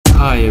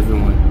Hi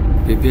everyone,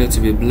 prepare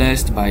to be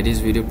blessed by this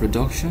video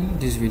production.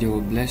 This video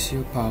will bless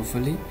you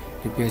powerfully.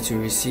 Prepare to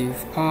receive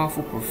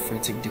powerful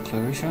prophetic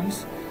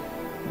declarations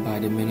by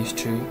the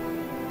ministry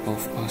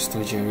of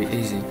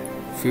pastorjerryeze.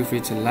 Feel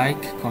free to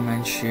like,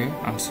 comment, share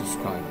and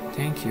subscribe.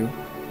 Thank you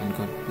and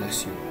God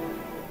bless you.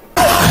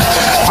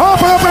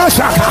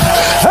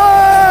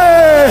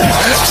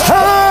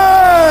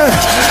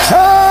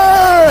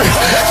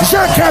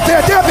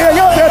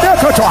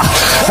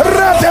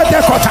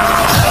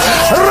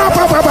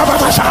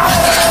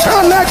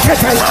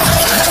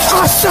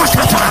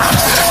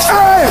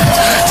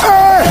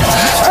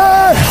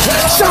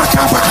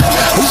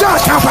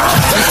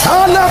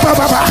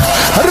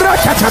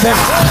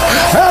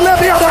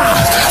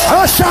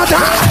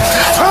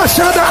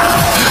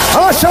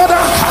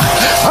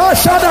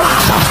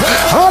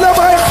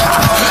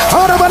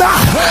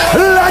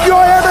 Let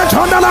your amen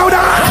turn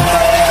louder.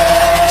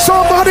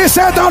 Somebody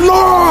said, the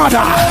Lord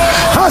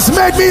has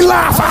made me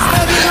laugh.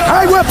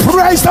 I will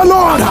praise the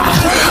Lord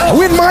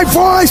with my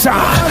voice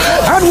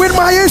and with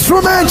my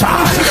instrument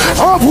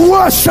of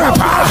worship.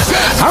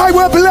 I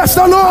will bless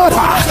the Lord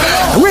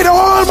with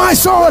all my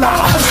soul,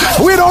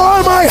 with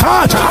all my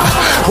heart,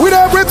 with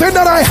everything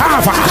that I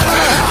have.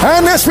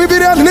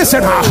 NSPPD,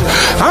 listen,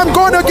 I'm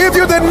going to give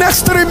you the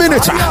next 3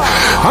 minutes, or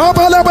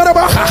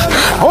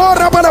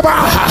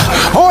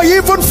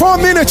even 4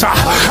 minutes.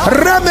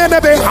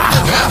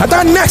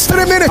 The next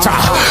 3 minutes,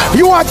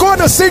 you are going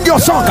to sing your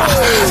song.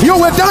 You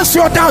will dance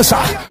your dance.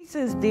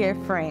 Dear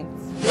friends,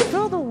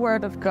 through the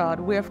Word of God,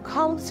 we have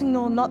come to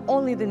know not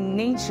only the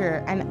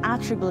nature and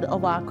attribute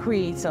of our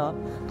Creator,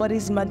 but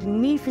His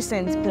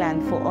magnificent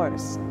plan for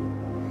us.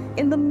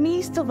 In the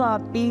midst of our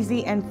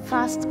busy and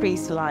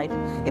fast-paced life,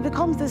 it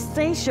becomes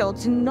essential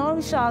to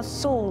nourish our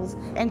souls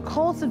and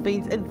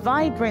cultivate a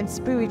vibrant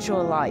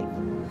spiritual life.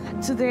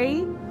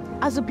 Today,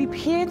 as we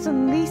prepare to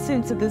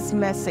listen to this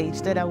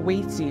message that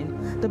awaits you,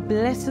 the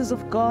blessings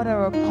of God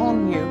are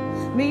upon you.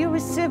 May you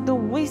receive the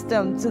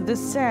wisdom to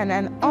discern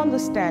and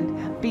understand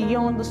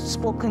beyond the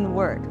spoken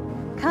word.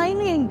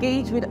 Kindly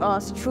engage with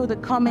us through the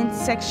comment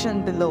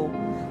section below,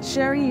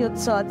 sharing your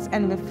thoughts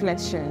and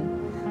reflection.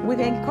 We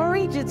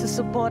encourage you to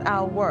support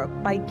our work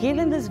by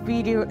giving this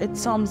video a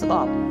thumbs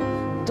up.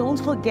 Don't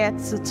forget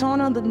to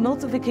turn on the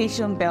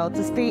notification bell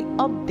to stay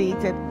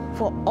updated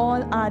for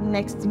all our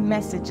next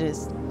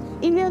messages.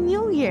 In your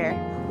new year,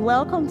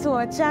 welcome to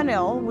our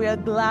channel. We are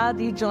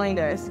glad you joined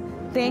us.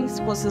 Thanks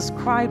for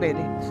subscribing.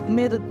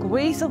 May the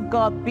grace of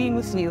God be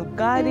with you,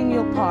 guiding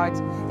your path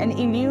and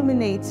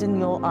illuminating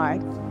your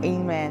heart.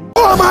 Amen.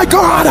 Oh my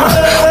God!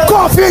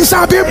 Coffins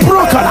have been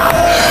broken.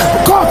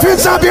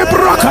 Coffins have been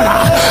broken.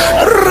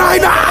 Right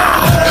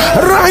now!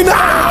 Right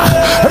now!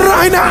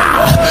 Right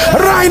now!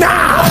 Right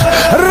now!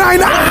 Right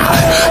now!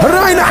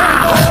 Right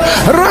now!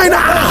 Right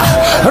now!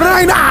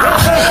 Right now!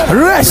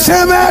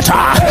 Receive it!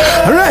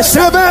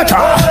 Receive it!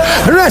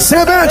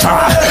 Receive it!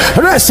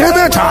 Receive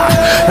it!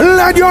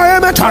 Let your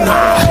amen turn.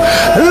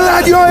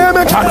 Let your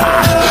amen turn.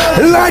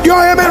 Let your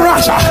amen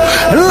rush.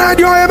 Let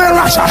your amen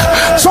rush.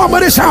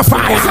 Somebody's on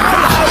fire.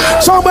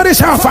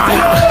 Somebody's on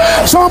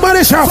fire.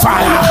 Somebody's on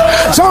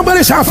fire.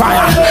 Somebody's on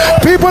fire.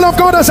 People of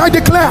God, as I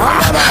declare,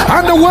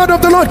 and the word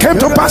of the Lord came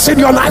to pass in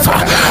your life,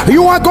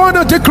 you are going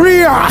to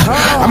decree,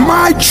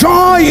 my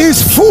joy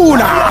is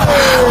full.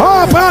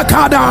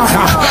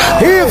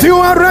 If you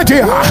are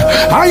ready,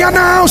 I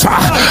announce,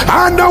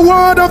 and the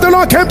word of the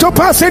Lord came to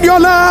pass in your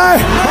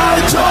life. My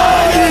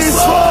joy is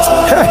full.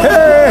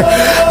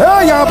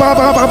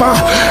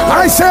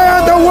 I say,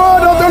 and the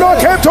word of the Lord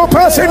came to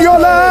pass in your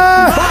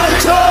life. My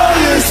joy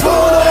is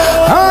full.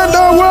 And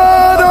the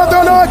word of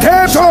the Lord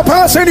came to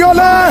pass in your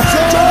life.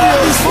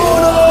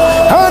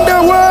 And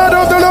the word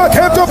of the Lord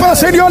came to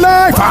pass in your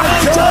life.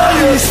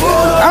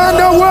 And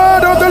the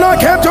word of the Lord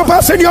came to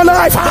pass in your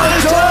life.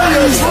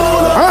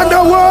 And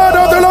the word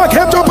of the Lord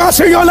came to pass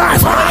in your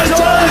life.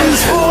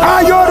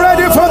 Are you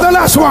ready for the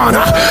last one?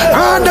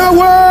 And the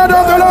word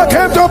of the Lord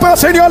came to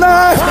pass in your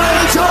life.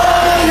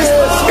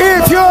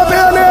 If you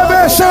believe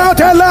it, shout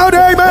aloud,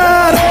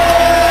 amen.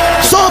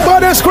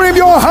 Somebody scream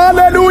your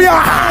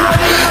hallelujah.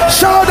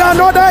 Shout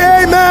another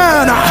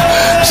amen.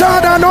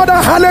 Shout another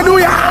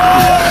hallelujah.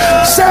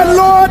 Say,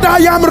 Lord, I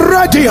am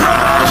ready.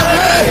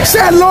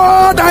 Say,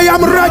 Lord, I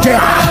am ready.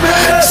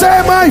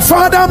 Say, my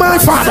Father,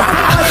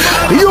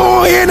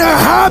 you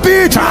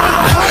inhabit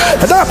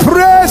the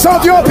praise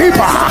of your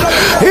people.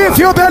 If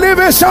you believe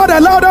it, shout a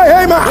louder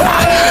amen.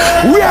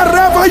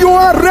 Wherever you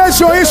are, raise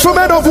your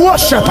instrument of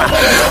worship.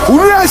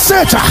 Raise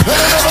it.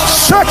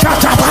 Shake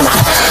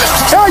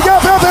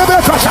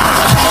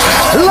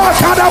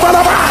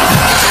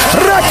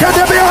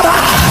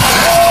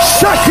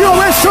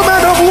your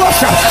instrument of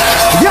worship.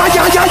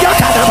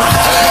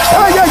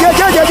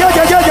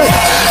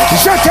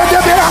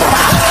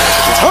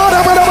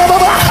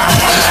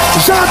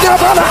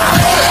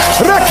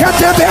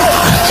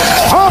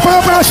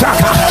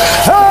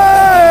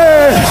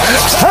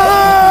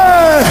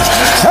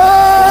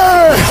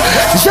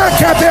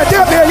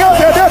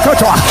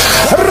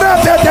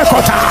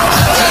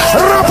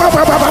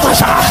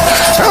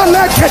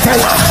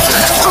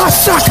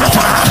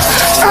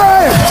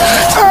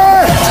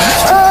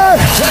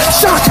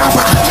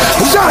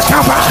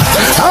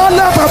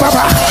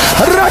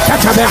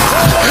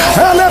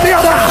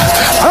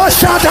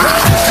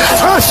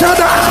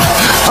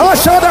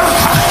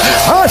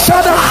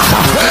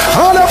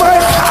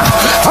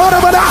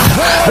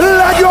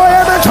 Let your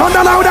amen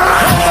thunder louder.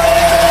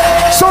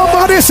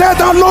 Somebody said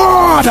the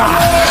Lord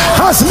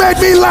has made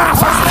me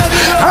laugh.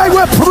 I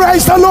will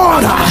praise the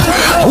Lord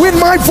with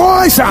my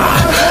voice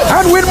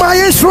and with my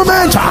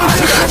instrument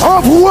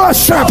of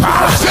worship.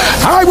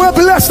 I will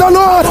bless the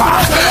Lord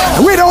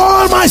with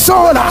all my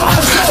soul,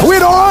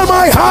 with all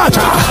my heart,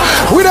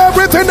 with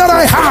everything that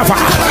I have.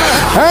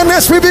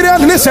 NSPPD,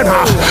 listen,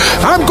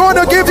 I'm going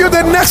to give you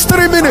the next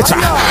 3 minutes, or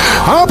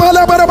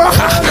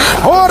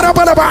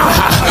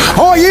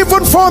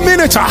even 4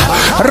 minutes.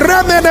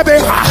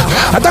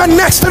 The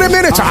next 3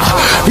 minutes,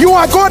 you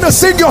are going to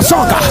sing your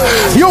song.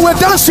 You will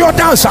dance your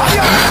dance.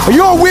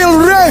 You will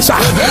raise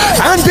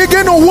and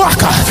begin to walk.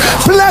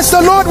 Bless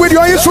the Lord with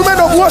your instrument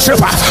of worship.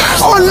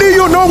 Only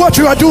you know what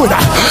you are doing.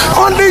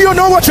 Only you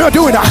know what you are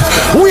doing.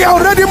 We are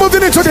already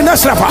moving into the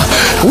next level.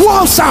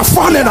 Walls are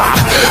falling.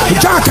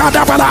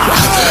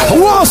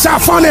 Walls are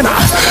falling.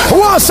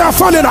 Walls are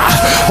falling.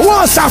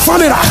 Walls are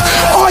falling.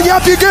 Oh, you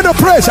begin to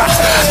praise.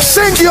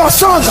 Sing your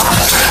song.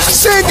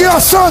 Sing your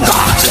song.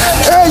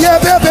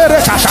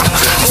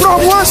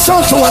 From one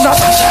song to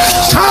another.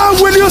 How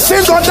will you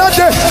sing on that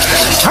day?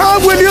 How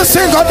will you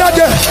sing on that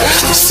day?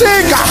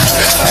 Sing.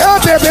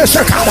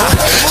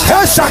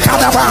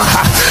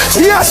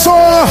 Yes,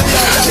 sir.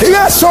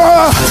 Yes,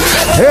 sir.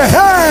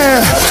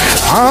 Hey,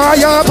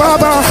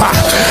 Ayababa.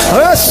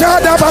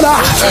 Shadabala.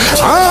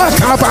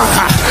 Akaba.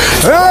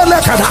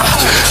 Elekada.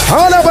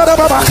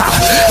 Alababaka.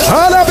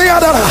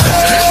 Alabiadara.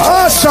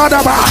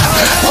 Ashadaba.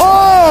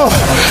 Oh,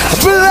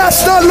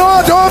 bless the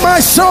Lord, oh my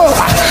soul,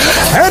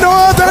 and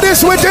all that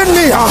is within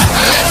me.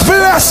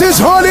 Bless his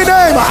holy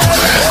name.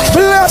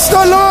 Bless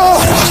the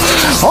Lord,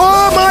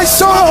 oh my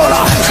soul,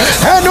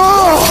 and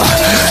all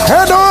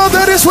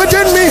that is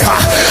within me.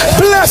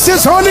 Bless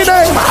his holy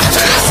name.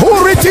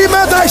 Who redeemed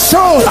thy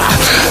soul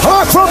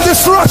from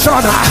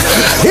destruction.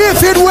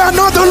 If it were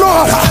not the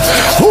Lord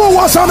who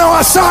was on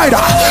our side,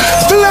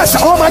 bless,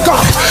 oh my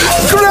God,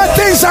 great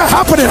things are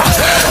happening.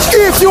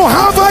 If you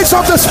have eyes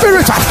of the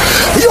Spirit,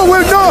 you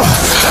will know.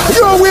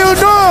 You will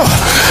know.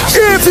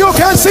 If you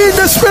can see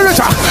the Spirit,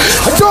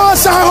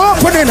 doors are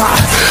opening.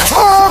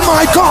 Oh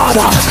my God.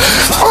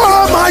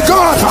 Oh my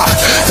God.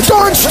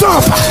 Don't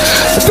stop.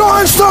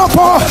 Don't stop.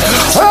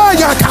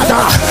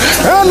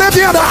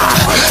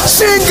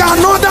 Sing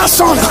another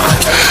song.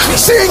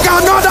 Sing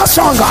another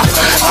song.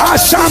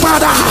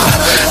 Ashabada.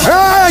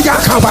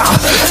 Yakaba.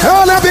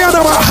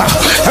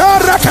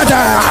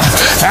 Rakada.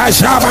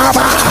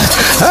 Ashababa.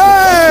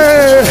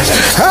 Hey.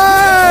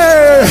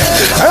 Hey.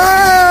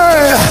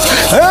 Hey.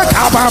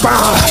 Kababa.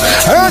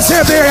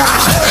 Sevilla.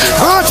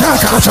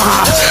 Atakata.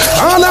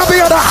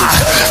 Alabiada.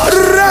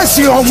 Raise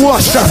your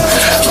worship.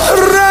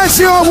 Raise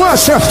your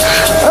worship.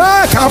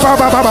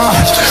 Kababa.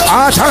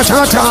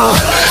 Atata.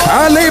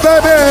 Ali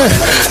baby.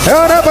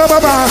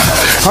 Baba.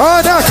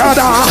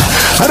 Adakada.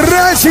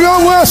 Raise your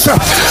worship.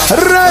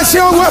 Raise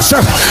your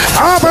worship.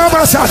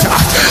 Ababasata.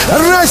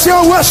 Raise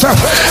your worship.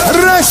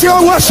 Raise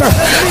your worship.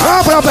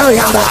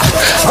 Ababayada.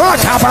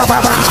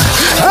 Akababa.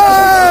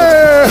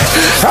 Hey.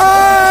 Hey.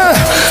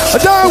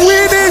 The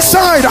winning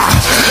side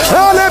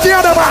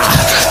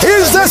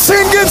is the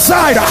singing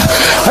side.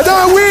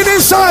 The winning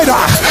side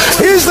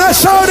is the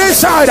shouting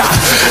side.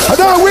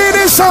 The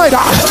winning side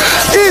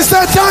is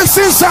the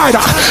dancing side.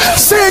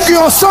 Sing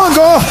your song.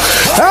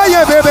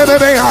 Hey,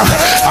 baby.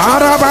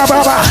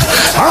 Arababa.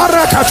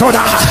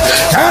 Arakatona.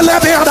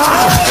 Elebiada.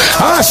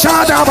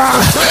 Ashadaba.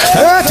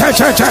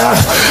 Eteche.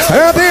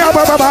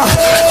 Ebiababa.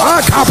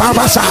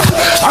 Akababasa.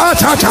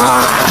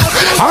 Atata.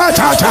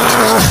 Atata.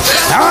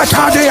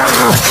 Atadia.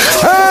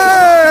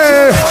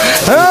 Hey!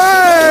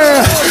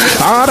 Hey!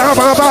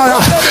 Arababa,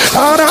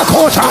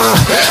 Arakota,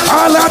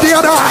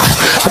 Aladiada.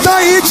 The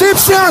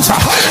Egyptians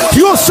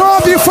you saw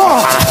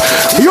before,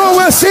 you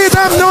will see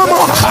them no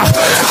more.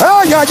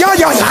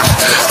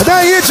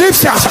 The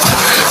Egyptians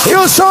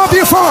you saw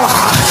before,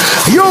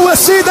 you will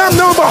see them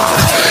no more.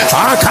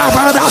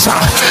 Akabadasa,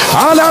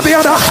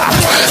 Alabiada,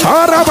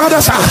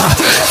 Arabadasa,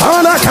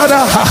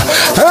 Alakada.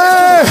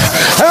 Hey!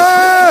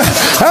 Hey!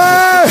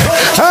 Hey!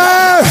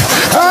 Hey!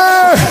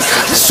 Hey!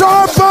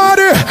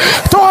 Somebody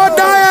to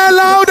die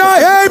louder,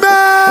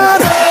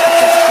 amen.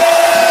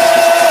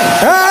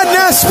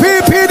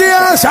 NSPPD,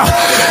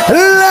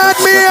 let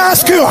me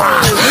ask you.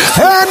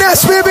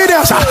 NSPPD,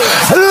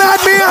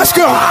 let me ask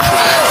you.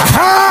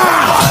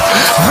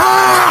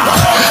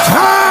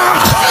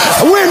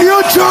 How will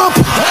you jump,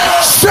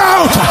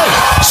 shout,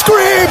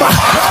 scream,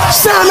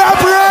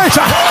 celebrate?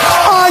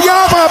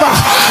 Ayababa,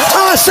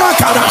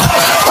 Ashakada,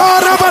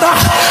 Arabada,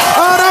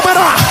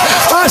 Arabada,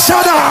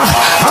 Ashada,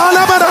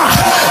 Alabada,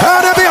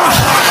 Arabia.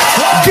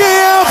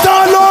 Give the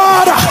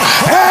Lord a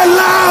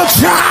loud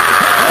shout.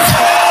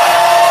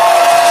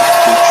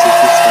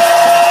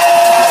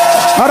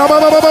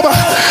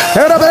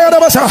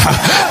 Oh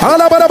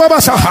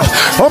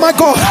my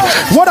God,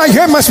 what I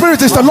hear in my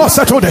spirit is the Lord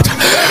settled it.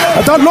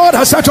 The Lord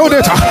has settled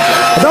it.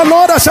 The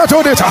Lord has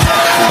settled it.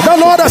 The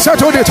Lord has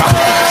settled it.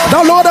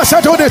 The Lord has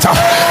settled it.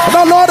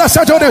 The Lord has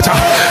settled it.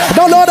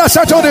 The Lord has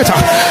settled it.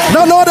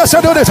 The Lord has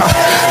settled it.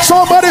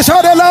 Somebody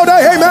shout a louder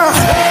amen.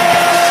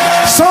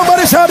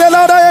 Somebody shout a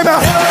louder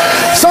amen.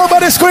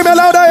 Somebody scream a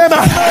louder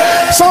amen.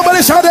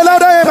 Somebody shout a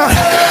louder amen.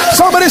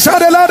 Somebody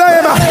shout a louder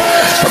amen.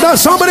 Now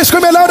somebody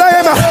scream a louder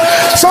amen.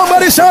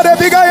 Somebody shout a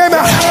bigger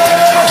amen.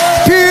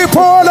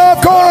 People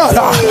of God,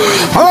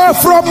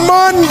 from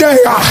Monday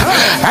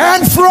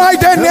and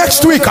Friday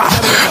next week,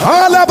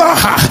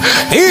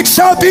 it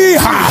shall be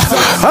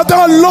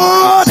the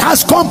Lord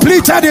has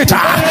completed it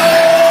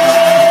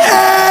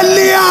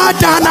earlier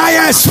than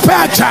I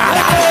expected.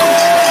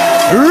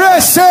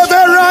 Receive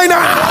it right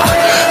now.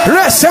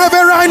 Receive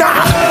it right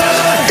now.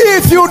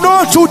 If you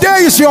know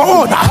today is your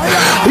own,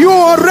 you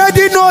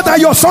already know that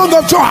your song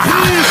of joy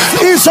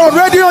is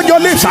already on your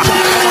lips.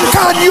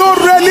 Can you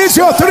release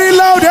your 3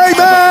 loud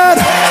amen?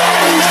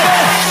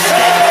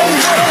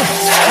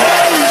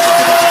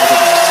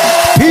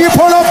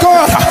 People of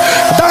God,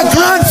 the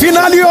grand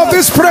finale of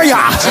this prayer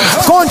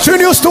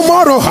continues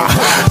tomorrow.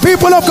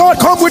 People of God,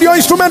 come with your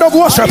instrument of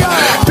worship.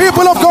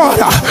 People of God,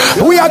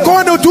 we are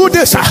going to do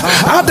this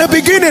at the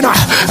beginning,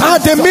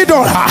 at the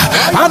middle,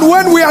 and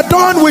when we are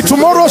done with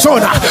tomorrow's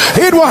own,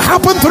 it will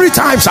happen 3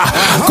 times.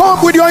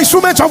 Come with your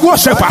instrument of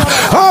worship.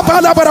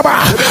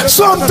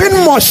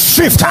 Something must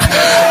shift.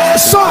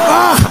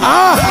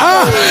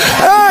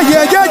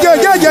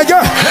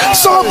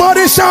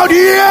 Somebody shout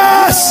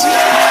yes.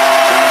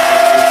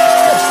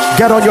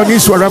 Get on your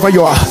knees wherever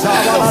you are.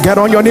 Get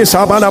on your knees.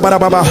 Get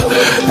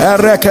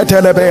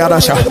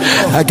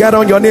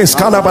on your knees.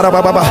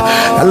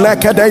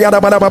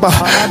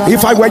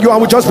 If I were you, I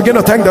would just begin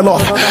to thank the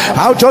Lord.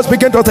 I'll just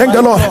begin to thank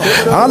the Lord.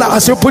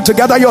 As you put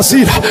together your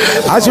seed,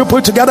 as you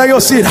put together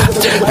your seed,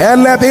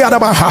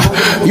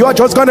 you are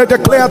just going to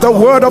declare the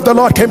word of the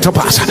Lord came to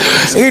pass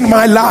in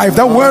my life.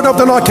 The word of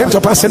the Lord came to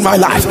pass in my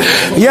life.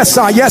 Yes,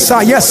 sir. Yes,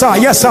 sir. Yes, sir.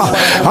 Yes, sir.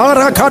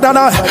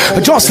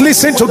 Just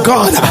listen to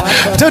God.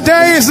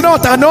 Today is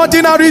not an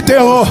ordinary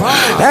day.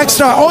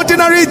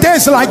 Extraordinary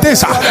days like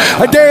this,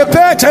 they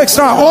bet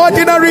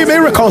extraordinary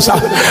miracles. The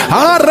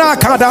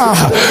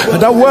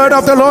word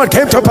of the Lord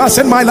came to pass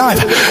in my life.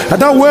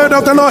 The word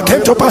of the Lord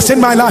came to pass in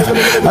my life.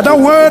 The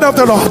word of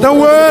the Lord. The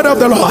word of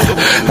the Lord.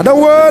 The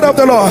word of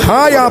the Lord.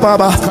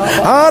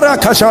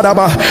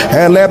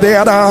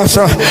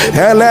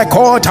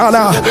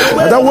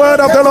 The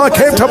word of the Lord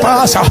came to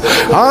pass.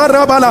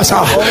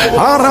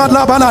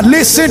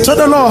 Listen to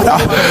the Lord.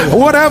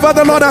 Whatever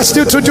the Lord has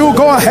you to do,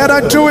 go ahead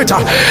and do it.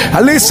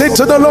 Listen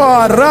to the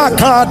Lord. The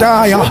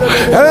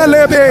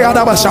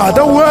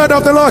word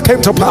of the Lord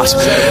came to pass.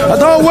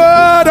 The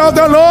word of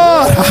the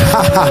Lord.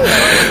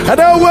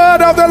 The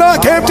word of the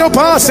Lord came to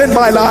pass in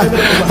my life.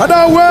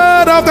 The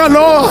word of the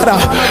Lord.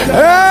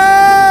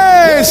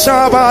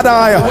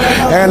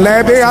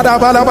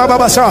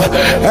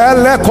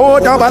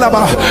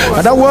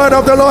 The word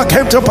of the Lord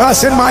came to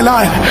pass in my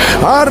life.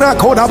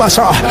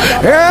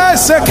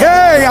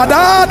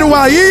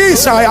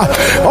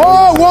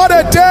 Oh, what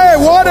a day!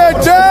 What a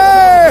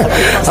day!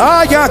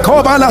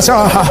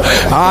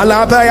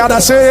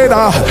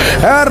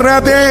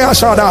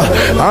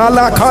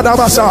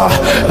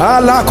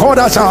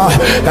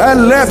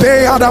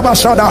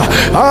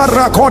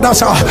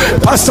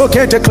 Pastor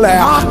can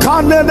declare.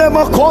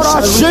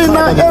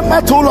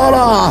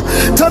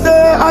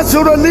 Today, as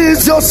you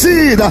release your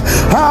seed,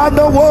 and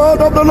the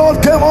word of the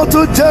Lord came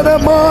unto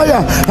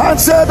Jeremiah and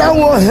said, I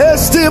will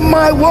hasten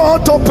my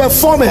word to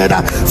perform it.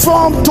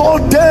 From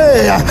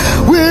today,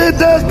 we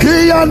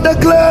decree and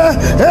declare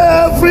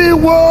every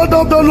word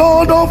of the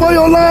Lord over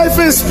your life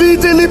is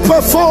speedily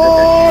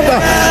performed.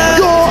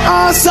 Your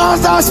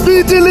answers are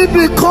speedily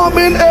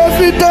becoming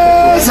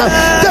evidence.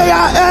 They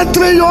are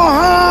entering your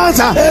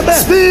hands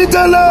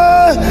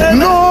speedily.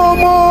 No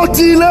more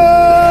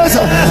delays.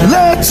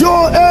 Let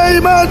your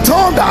amen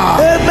thunder.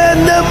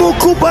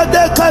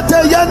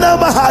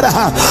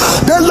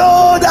 The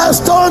Lord has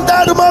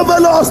thundered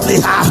marvelously,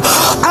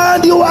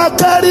 and you are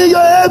carrying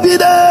your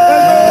evidence.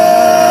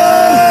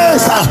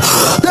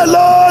 The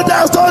Lord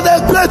has done a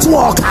great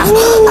work,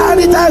 and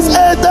it has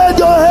entered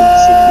your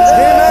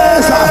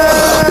hands.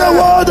 The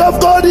word of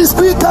God is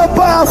quick and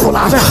powerful,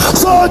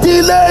 so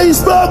delay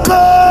is broken.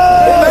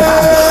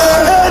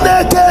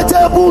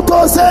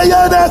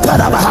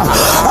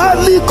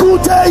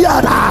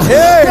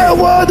 The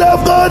word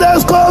of God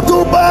has come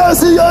to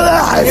pass in your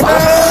life.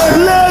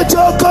 Let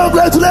your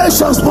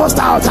congratulations burst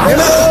out.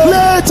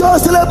 Let your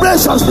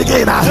celebrations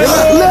begin.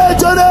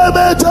 Let your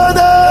name turn.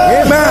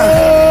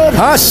 Amen.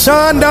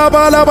 Ashanda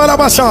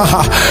balabalabasa.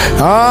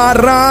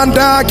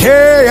 Aranda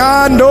ke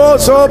ando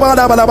so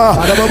balabalaba.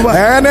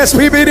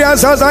 NSPPD,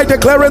 as I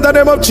declare in the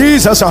name of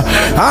Jesus,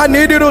 I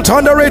need you to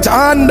thunder it,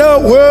 and the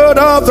word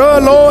of the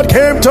Lord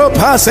came to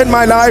pass in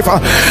my life.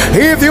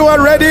 If you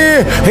are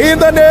ready, in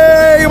the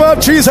name of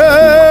Jesus,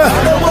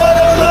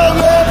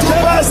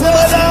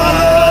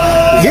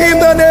 in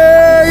the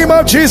name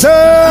of Jesus.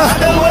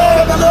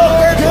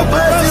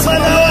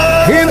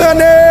 In the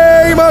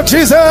name of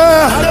Jesus.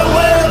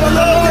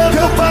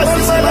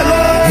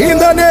 In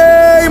the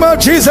name of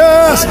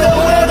Jesus.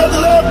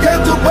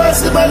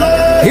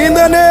 In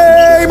the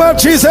name of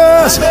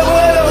Jesus.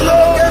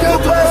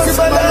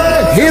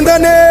 In the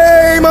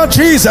name of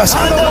Jesus.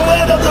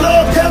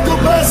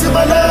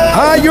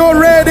 Are you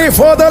ready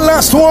for the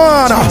last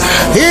one?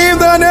 In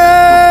the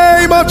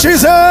name of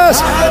Jesus.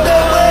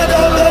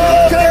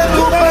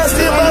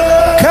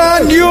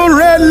 Can you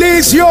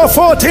release your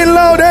 14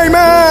 loud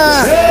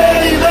amen?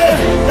 Amen.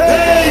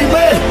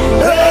 Amen.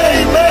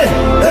 Amen.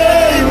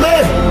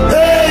 Amen.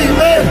 Amen.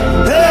 Amen.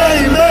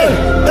 Amen.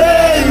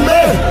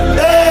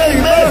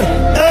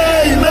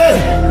 Amen.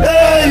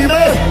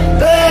 Amen.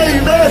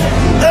 Amen.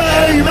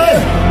 Amen.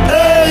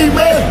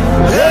 Amen.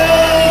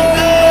 Amen.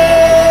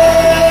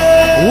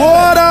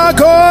 What our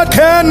God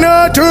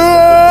cannot do.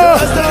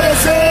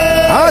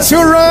 As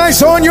you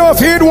rise on your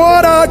feet,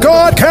 what our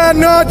God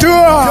cannot do,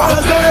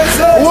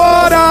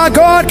 what our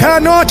God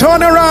cannot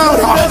turn around.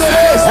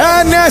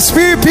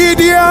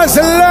 NSPPD,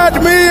 let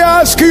me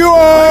ask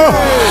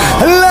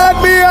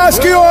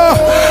you,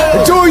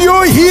 do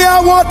you hear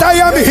what I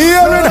am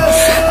hearing?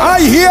 I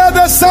hear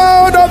the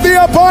sound of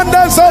the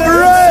abundance of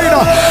rain.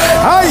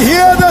 I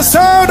hear the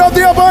sound of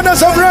the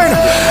abundance of rain.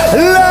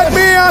 Let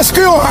me ask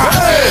you,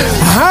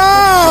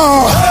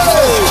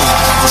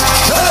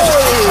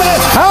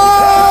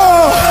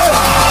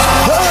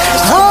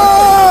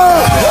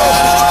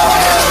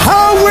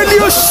 how will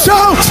you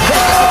shout,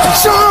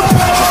 jump,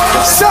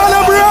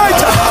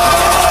 celebrate?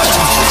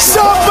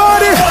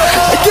 Somebody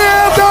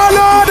give the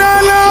Lord a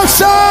love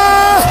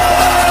song.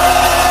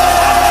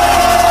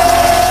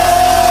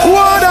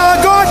 What our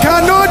God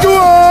cannot do,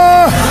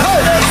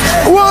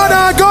 what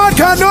our God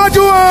cannot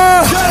do,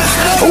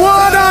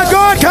 what our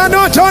God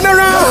cannot turn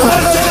around.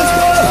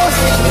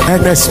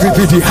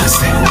 NSPPD.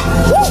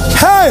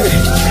 Hey,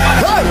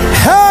 hey,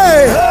 hey,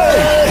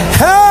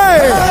 hey,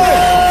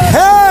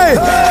 hey,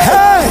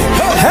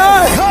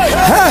 hey,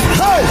 hey.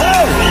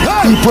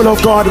 People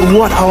of God,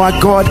 what our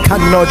God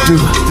cannot do.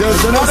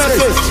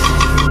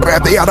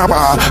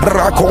 Rebiadaba,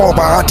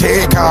 Rakoba,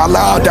 Teka,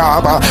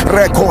 Ladaba,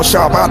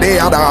 Rekosha,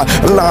 Badeada,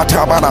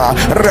 Latabana,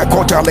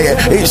 Rekotale,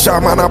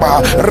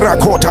 Ishamanaba,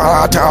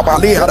 Rakota,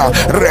 Tabaliada,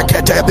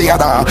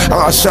 Reketebiada,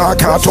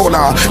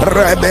 Ashakatola,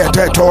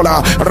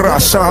 Rebetetola,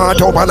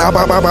 Rashato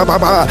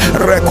Balababa,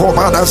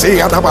 Rekomana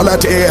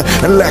Zianabalati,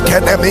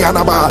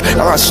 Lekedemianaba,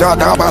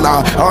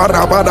 Ashadabala,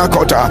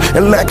 Arabanakota,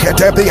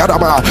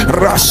 Leketebianaba,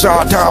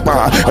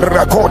 Rashataba,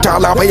 Rakota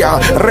Labia,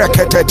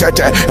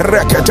 Reketete,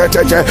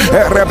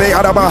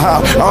 Rebeadaba.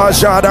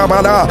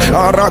 Ashadabala,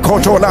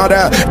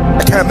 Arakotolada,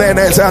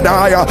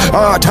 Kemenezadaya,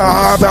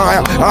 Ataba,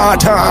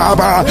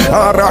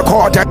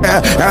 Arakote,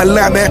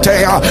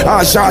 Lemetea,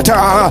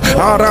 Ashata,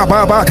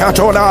 Arababa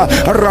Katola,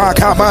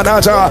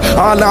 Rakamanaza,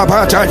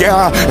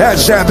 Alabataya,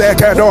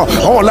 Ezebekeno,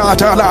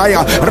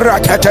 Olatalaya,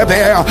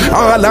 Raketebea,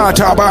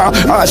 Alataba,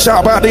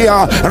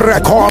 Ashabadia,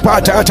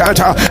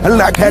 Rekopatata,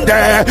 Lekete,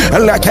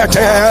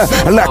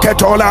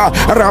 Leketola,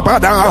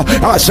 Rabada,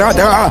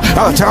 Ashada,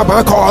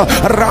 Atabako,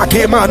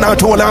 Rakimana.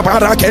 Tola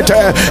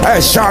Barakete,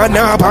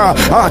 Shanaba,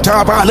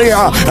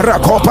 Atabalia,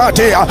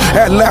 Rakopatia,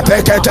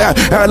 Lepekete,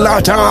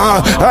 Lata,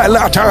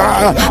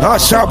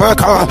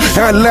 Ashabaka,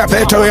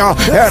 Lepetoya,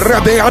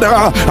 Rebiada,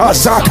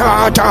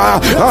 Asakata,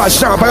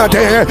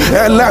 Ashabade,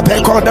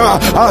 Lepekoda,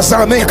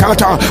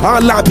 Asamikata,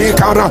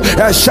 Alapikara,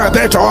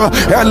 Shabeto,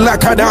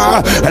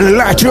 Lakada.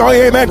 Let your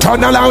amen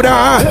turn louder.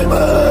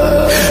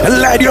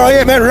 Let your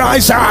amen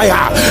rise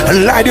higher.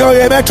 Let your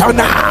amen turn.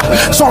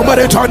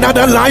 Somebody turn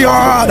the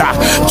lion.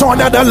 Turn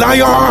the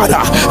lion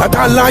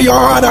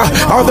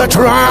of the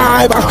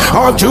tribe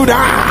of Judah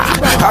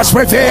has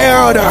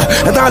prevailed.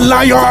 The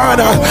lion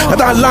of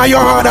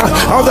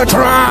the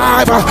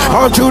tribe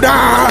of Judah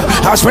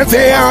has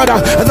prevailed.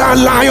 The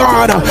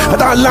lion of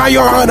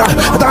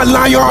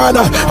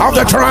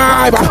the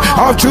tribe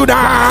of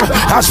Judah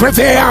has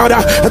prevailed.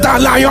 The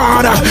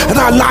lion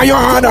of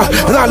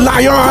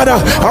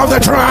the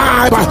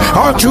tribe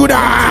of Judah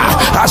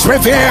has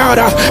prevailed.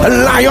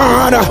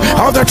 Lion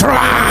of the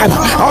tribe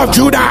of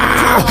Judah.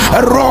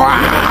 Roar,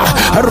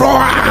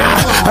 roar,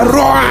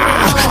 roar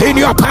in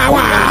your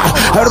power,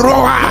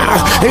 roar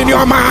in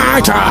your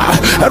might,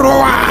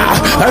 roar,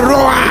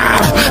 roar,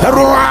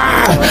 roar,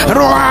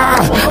 roar,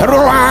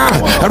 roar,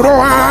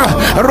 roar,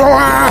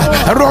 roar,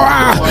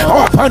 roar.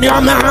 Open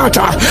your mouth,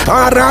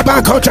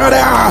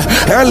 Arabakotara,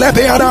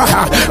 Elebiada,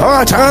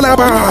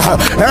 Otalaba,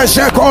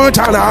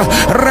 Esekotala,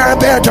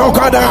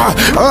 Rebetokada,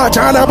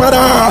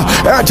 Otalabada,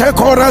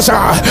 Etekorasa,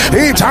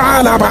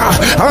 Italaba,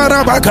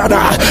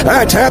 Arabakada,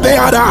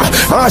 Etebeada,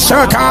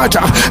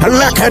 Asakata,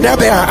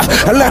 Lekadebea,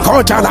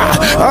 Lekotala,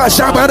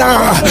 Asabada,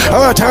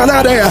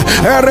 Otalade,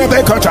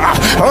 Rebekota,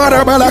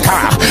 Orabalaka,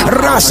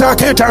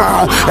 Rasaketa,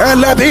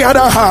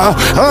 Elebiada,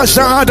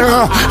 Asada,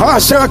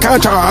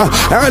 Asakata,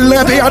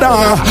 Elebiada,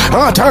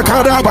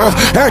 Atakadaba,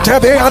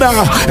 Etebiada,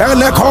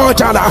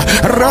 Elekotala,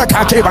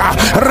 Rakatiba,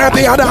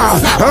 Rabiada,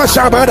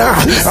 Asabada,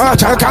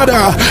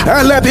 Atakada,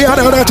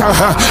 Elebiada,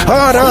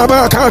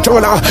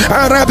 Arabakatula,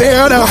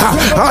 Arabiada,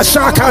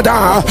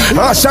 Asakada,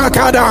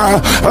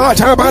 Asakada,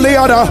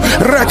 Atabaliada,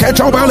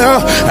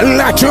 Raketobala,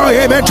 let your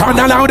image on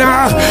the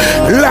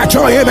louder, let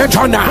your image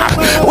on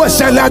the, we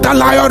say let the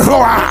lion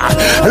roar,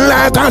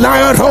 let the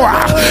lion roar,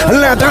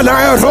 let the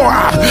lion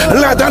roar,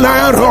 let the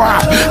lion roar,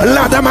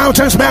 let the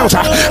mountains melt,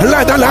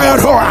 let the lion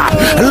roar,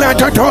 let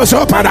the doors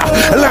open,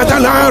 let the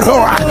lion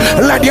roar,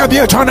 let there be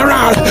a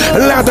turnaround,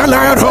 let the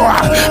lion roar,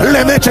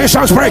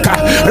 limitations break,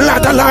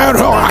 let the lion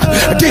roar,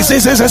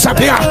 diseases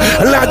disappear,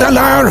 let the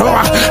lion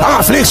roar,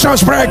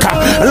 afflictions break,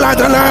 let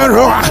the lion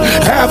roar,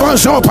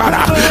 heavens open,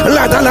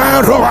 let the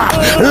lion roar,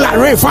 let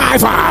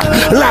revival,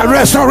 let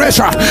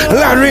restoration,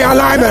 let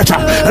realignment,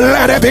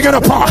 let it begin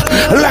to pour,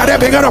 let it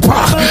begin to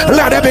pour,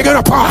 let it begin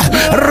to pour,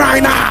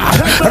 right now,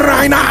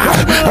 right now,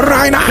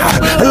 right now,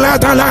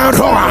 let the lion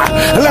roar,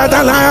 let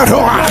the lion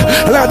roar,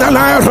 let the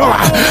lion roar,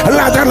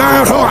 let the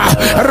lion roar,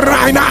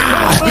 right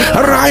now,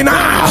 right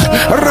now,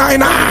 right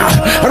now,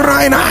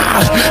 right now,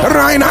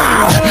 right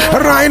now,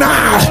 right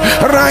now,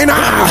 right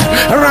now,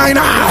 right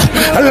now,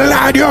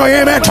 let your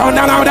image on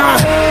the louder.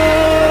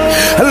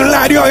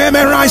 Let your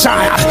image rise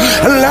higher.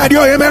 Let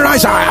your image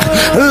rise higher.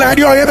 Let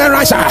your image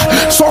rise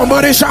higher.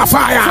 Somebody shall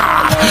fire.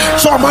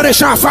 Somebody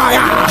shall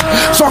fire.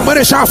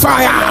 Somebody shall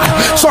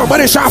fire.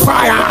 Somebody shall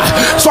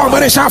fire.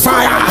 Somebody shall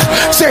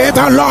fire. Say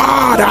the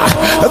Lord,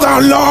 the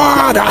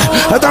Lord,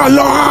 the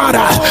Lord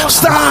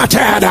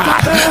started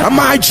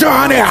my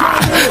journey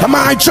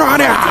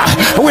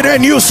with a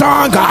new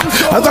song.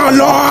 The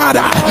Lord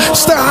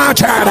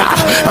started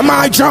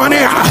my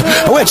journey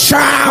with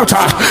shout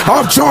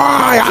of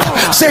joy.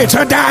 Say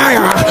today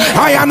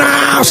I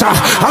announce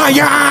I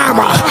am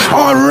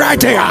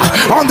already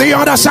on the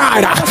other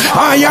side.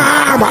 I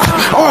am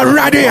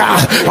already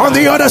on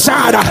the other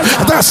side.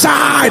 The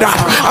side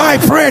I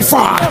prayed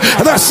for,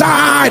 the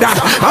side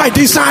I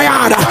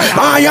desired.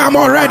 I am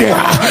already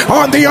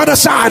on the other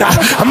side.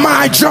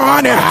 My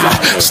journey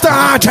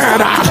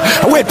started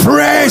with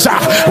praise,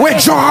 with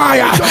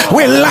joy,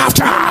 with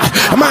laughter.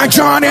 My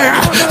journey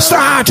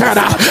started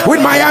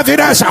with my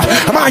evidence.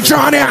 My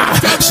journey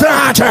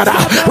started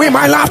with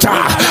my laughter.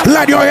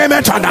 Let your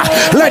image on,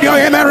 let your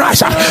image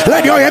rise,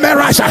 let your image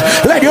rise,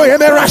 let your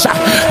image rise.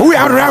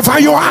 Wherever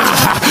you are,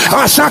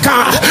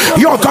 Asaka,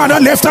 you're gonna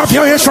lift up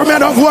your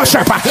instrument of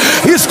worship.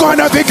 It's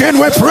gonna begin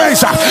with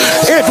praise.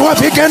 It will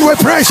begin with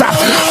praise.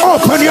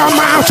 Open your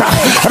mouth.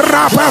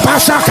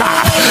 Rapapasaka,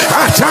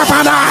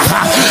 Atabana,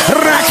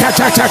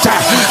 Rakatata,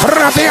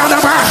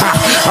 Rabianaba,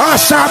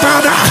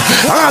 Asabada,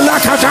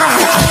 Alakata,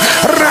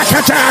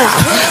 Rakataya,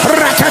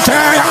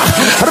 Rakataya,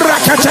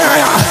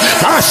 Rakataya,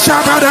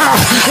 Asabada,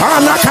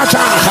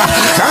 Alakata,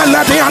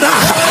 Alabiana,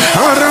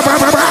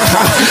 Arababa,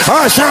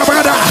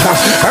 Asabada,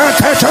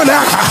 Akatola,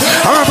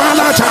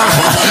 Abalata,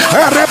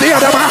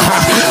 Arabiana,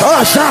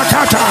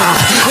 Asakata,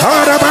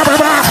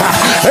 Arababa,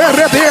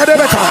 Arabiana,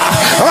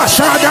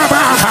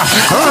 Asadaba,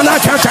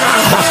 Alakata,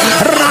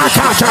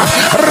 Rakata,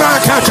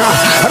 Rakata,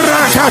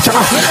 Rakata,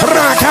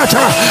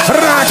 Rakata,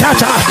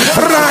 Rakata,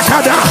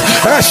 Rakada,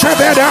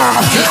 Asabeda,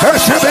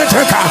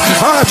 Asabetaka,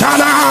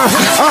 Atala,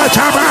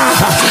 Ataba,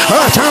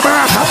 Ataba,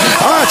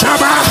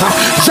 Ataba,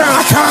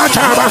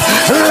 Zakataba,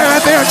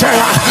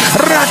 Lebetea,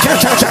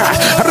 Rakatata,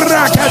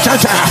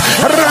 Rakatata,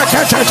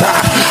 Rakatata,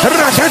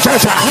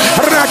 Rakatata,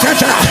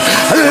 Rakata.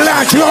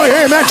 Let your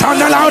image on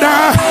the louder.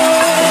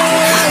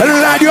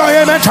 Let your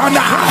image on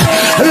the,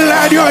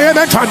 let your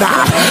image on the.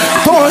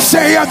 For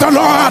saith the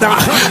Lord,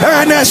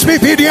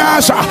 NSPPD,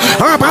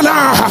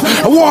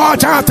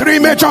 what are three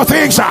major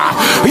things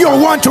you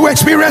want to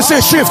experience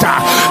a shift?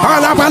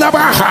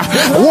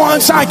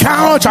 Once I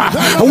count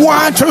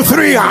 1, 2,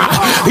 3,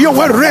 you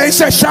will raise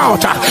a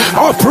shout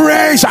of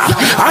praise,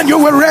 and you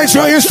will raise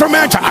your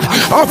instrument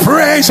of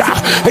praise.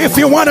 If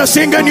you want to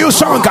sing a new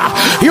song,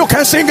 you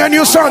can sing a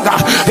new song.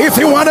 If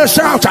you want to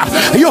shout,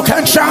 you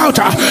can shout.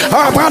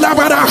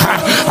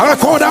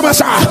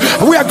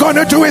 We are going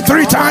to do it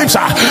 3 times.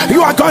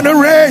 You are going to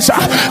raise.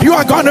 You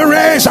are going to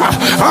raise.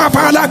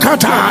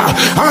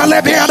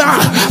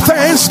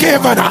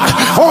 Thanksgiving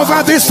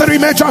over these 3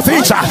 major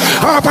things.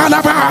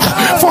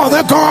 For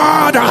the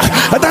God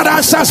that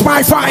answers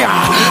by fire,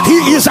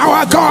 He is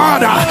our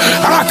God.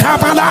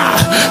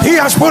 He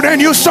has put a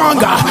new song.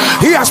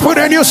 He has put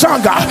a new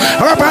song.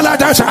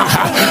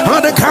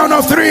 On the count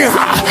of 3,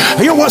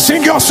 you will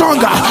sing your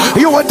song.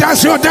 You will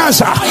dance your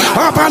dance.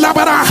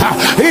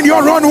 In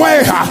your own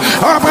way.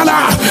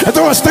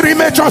 Those 3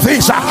 major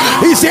things.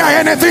 Is there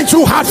anything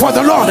too hard for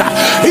the Lord?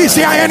 Is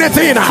there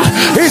anything?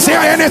 Is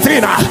there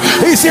anything?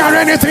 Is there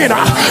anything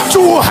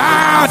too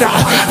hard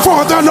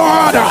for the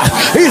Lord?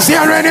 Is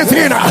there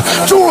anything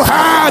too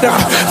hard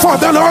for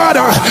the Lord?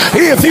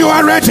 If you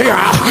are ready,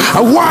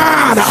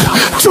 1,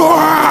 2,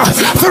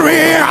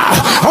 3,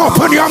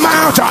 open your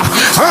mouth.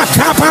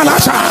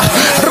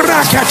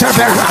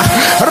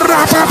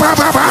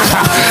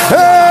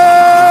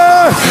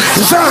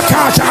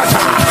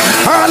 Zakatata,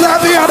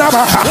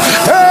 Alabiadaba,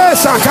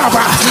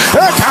 Esakaba,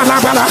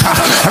 Ekalabala,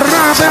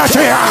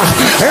 Rabatea,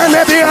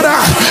 Elebiada,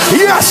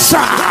 yes,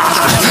 sir,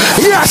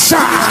 yes,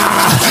 sir,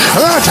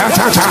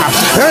 Ratata,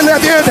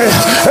 Elebiade,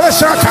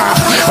 Esaka,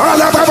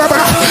 Alababa,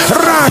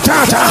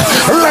 Ratata,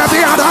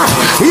 Labiada,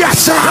 yes,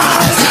 sir,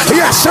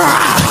 yes, sir,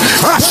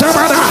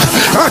 Ashabada,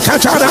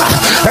 Akachada,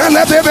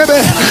 Elebebe,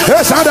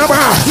 Esadaba,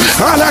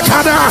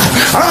 Alakada,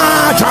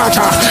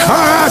 Atata,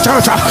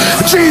 Atata,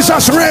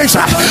 Jesus reigns,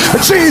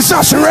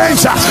 Jesus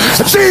reigns,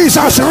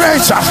 Jesus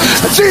reigns,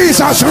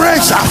 Jesus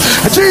reigns,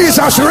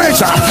 Jesus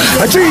reigns,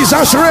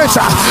 Jesus reigns,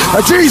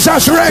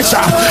 Jesus reigns,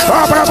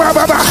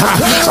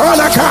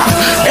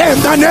 in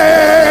the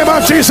name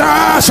of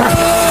Jesus,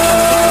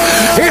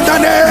 in the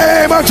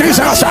name of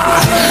Jesus.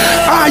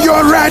 Are you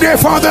ready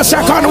for the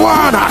second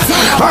one?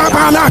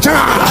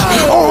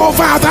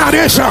 Over that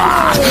issue,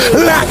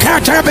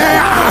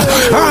 Lakatebea,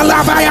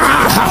 Alabaya,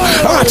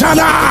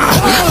 Atala,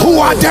 who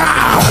are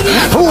down,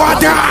 who are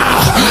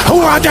down,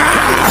 who are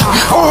down,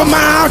 oh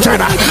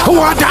mountain, who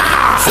are down.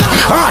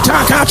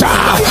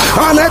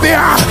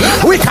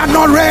 We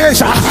cannot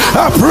raise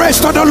a praise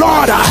to the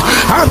Lord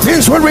and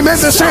things will remain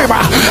the same.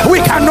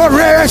 We cannot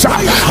raise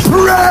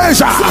praise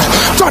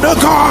to the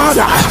God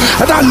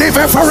that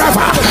liveth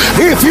forever.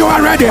 If you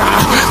are ready,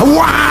 1,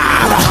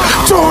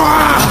 2,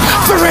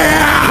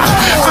 3.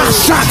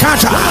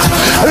 Shakata,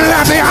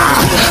 Labia,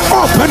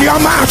 open your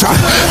mouth,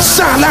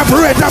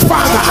 celebrate the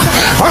Father.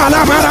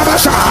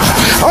 Alabarabasa,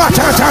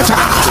 Otatata,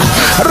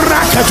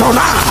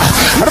 Rakatola,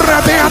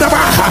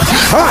 Rabiadaba,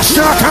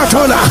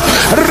 Ashakatola,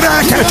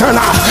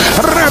 Rakatola,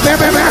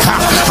 Rabebe,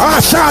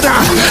 Ashada,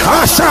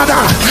 Ashada,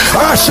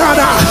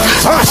 Ashada,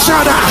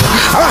 Ashada,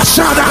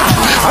 Ashada,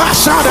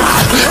 Ashada,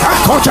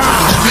 Akota,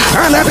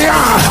 Alabia,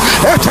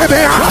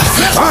 Etebea,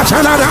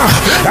 Atalada,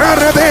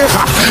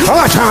 Rebecca,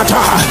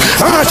 Atata,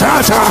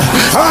 Atata,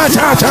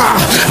 Atata,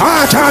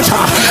 Atata,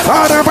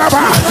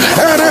 Arababa,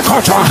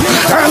 Erekota,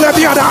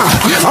 Elebiada,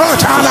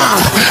 Atala,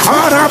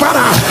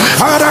 Arabada,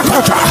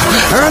 Arakota,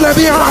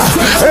 Elebia,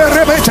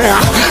 Erebetea,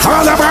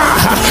 Alaba,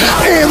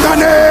 in the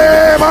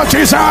name of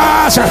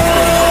Jesus,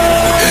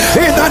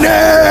 in the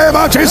name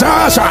of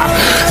Jesus,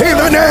 in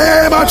the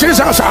name of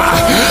Jesus,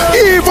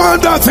 even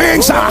the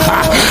things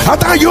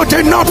that you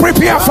did not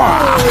prepare for,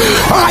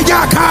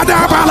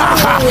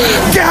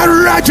 get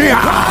ready,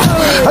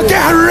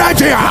 get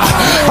ready.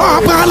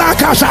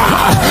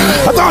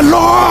 The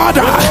Lord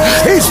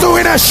is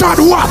doing a short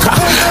walk,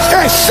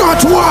 a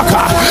short walk,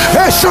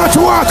 a short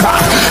walk.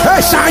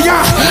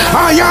 Aya,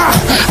 aya,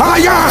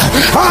 aya,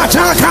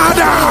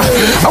 atakada,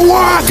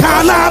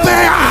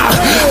 wakalabea,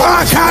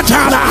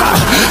 akatana,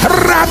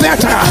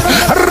 rabeta,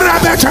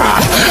 rabeta,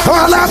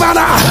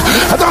 alabala.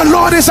 The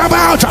Lord is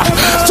about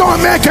to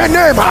make a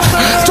name,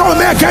 to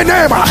make a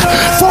name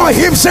for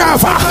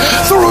himself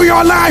through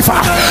your life.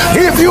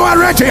 If you are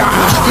ready,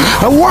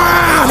 1,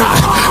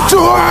 2,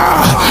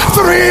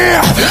 3,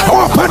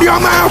 open your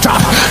mouth.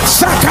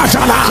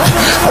 Sakatala,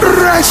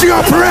 raise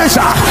your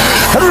pressure,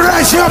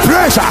 raise your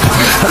pressure,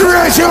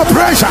 raise your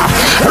pressure,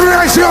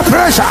 raise your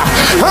pressure.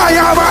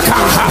 Ayabaka,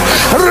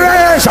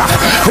 raise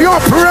your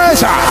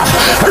pressure,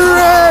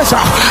 raise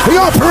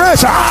your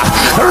pressure,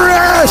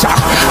 raise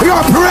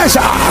your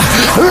pressure.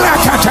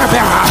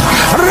 Lakatabia,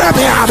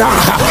 Rabiada,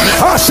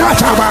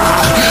 Osataba,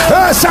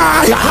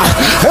 Esaya,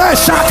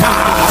 Esaka,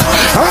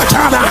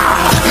 Otana,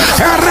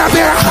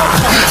 Rabia,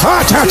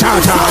 Otata,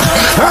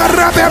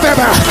 Rabia,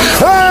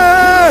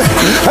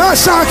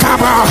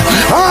 Esakaba,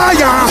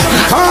 Aya,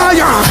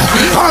 Aya,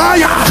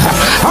 Aya,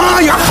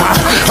 Aya,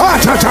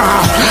 Otata,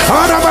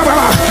 Arababa,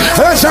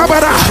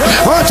 Esabara,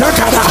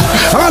 Otakada,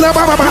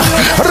 Alababa,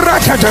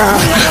 Rakada,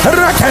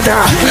 Rakada,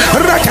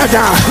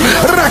 Rakada,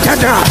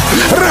 Rakada,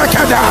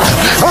 Rakada,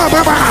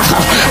 Ababa,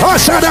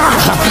 Osada,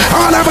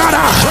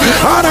 Alabara,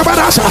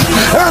 Alabadasa,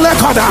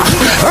 Alakada,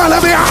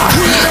 Alabia.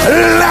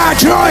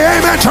 Let your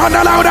amen turn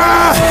the louder.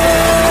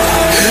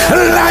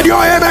 Let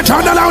your amen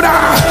turn the louder.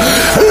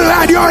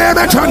 Let your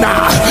amen turn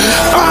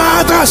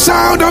the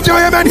sound of your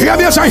amen. Hear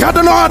this, I hear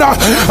the Lord.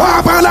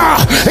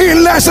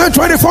 In less than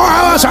 24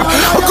 hours,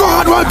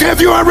 God will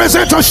give you a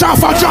reason to shout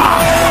for joy.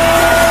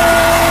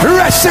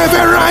 Receive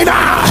it right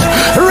now.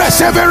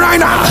 Receive it right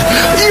now.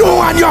 You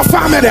and your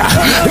family.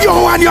 You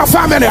and your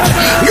family.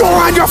 You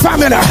and your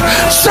family.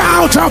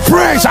 Shout of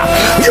praise.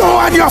 You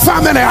and your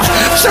family.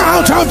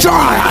 Shout of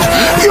joy.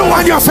 You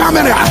and your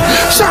family.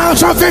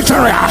 Shout of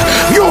victory.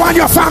 You and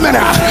your family.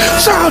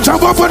 Shout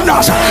of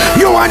openness.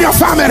 You and your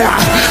family.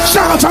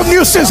 Shout of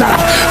new season.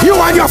 You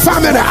and your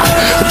family.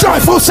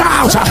 Joyful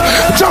sounds.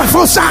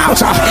 Joyful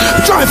sounds.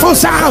 Joyful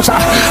sounds.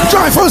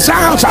 Joyful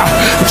sounds.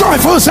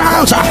 Joyful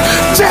sounds.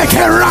 Take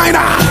it right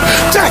now.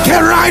 Take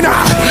it right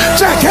now.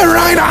 Take it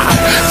right now.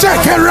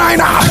 Take it right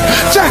now.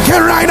 Take it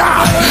right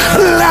now.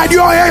 Let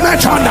your amen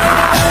turn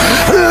down.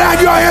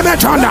 Let your amen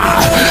turn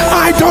down.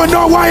 I don't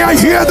know why I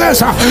hear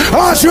this.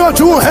 As your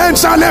two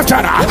hands are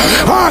lifted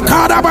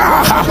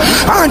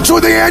and to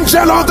the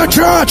angel of the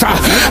church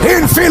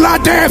in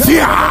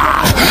Philadelphia,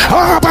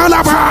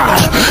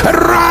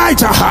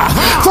 right,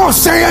 for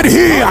Thus say it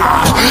here,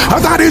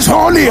 that is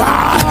holy.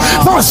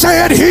 Thus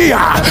say it here,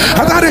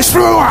 that is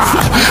true.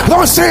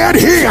 Thus say it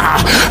here,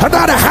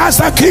 that has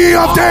the key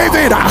of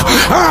David.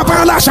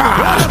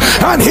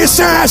 And he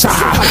says,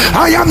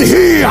 I am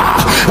here,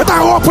 that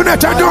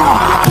openeth the door,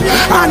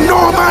 and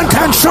no man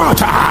can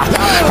shut.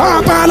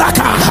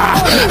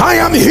 I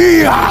am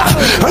here,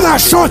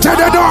 that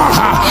shutted the door,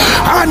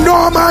 and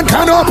no man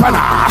can open.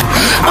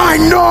 I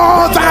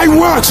know thy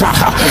works.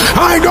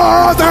 I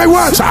know thy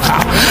works.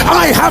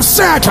 I have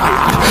set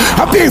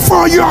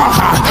before you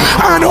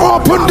an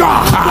open door.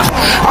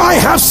 I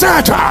have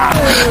set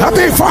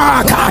before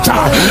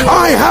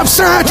I have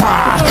set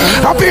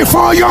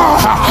before you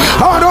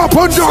an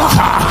open door.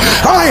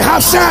 I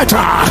have set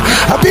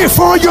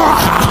before you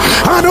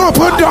an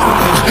open door.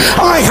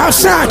 I have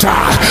set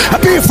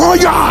before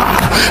you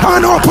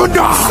an open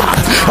door.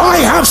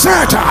 I have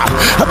set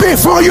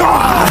before you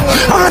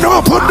an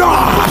open door.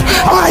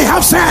 I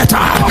have set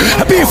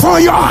before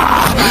you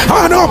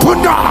an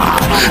open door.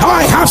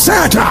 I have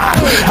set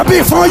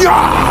before you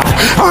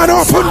an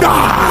open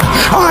door.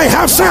 I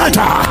have set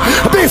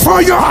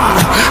before you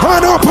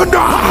an open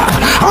door.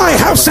 I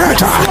have set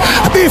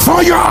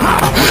before you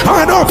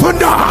an open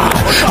door.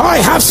 I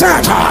have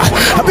set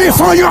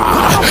before you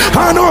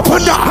an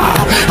open door.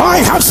 I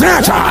have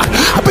set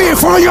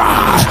before you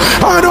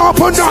an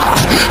open door.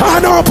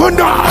 An open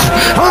door.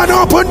 An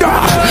open door.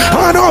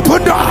 An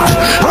open door.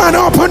 An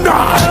open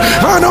door.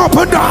 An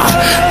open door.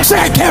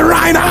 Take it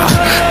right now.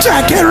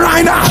 Take it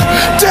right now.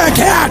 Take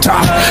it.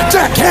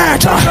 Take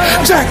it.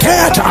 Take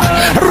it.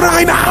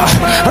 Right now.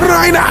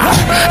 Right now.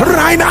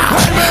 Right now.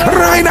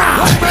 Right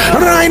now.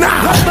 Right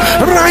now.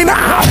 Right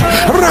now.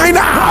 Right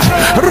now.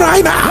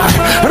 Right now.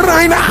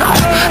 Right now.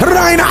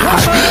 Right now.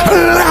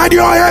 Let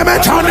your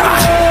image on.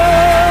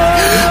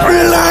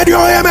 Let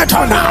your image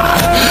on.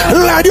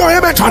 Let your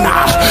image on.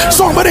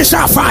 Somebody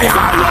shall fire.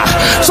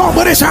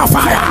 Somebody shall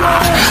fire.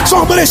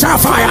 Somebody shall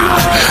fire.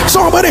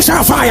 Somebody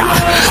shall fire.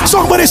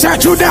 Somebody said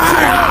today.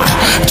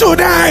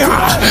 Today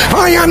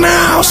I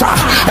announce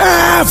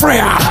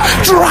every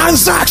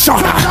transaction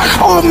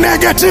of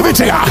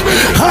negativity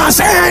has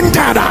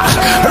ended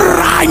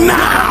right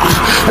now.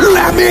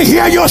 Let me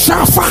hear you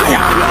shall fire.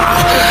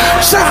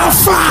 Shall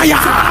fire.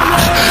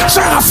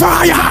 Shall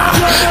fire.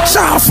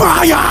 Shall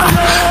fire.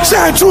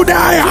 Say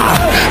today,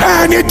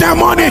 any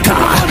demonic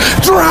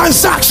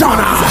transaction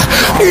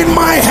in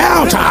my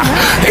health,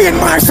 in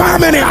my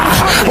family,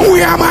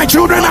 where my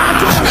children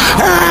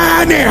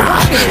are, any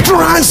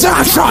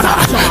transaction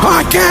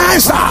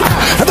against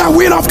the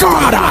will of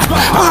God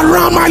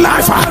around my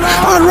life,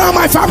 around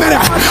my family,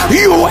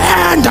 you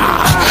end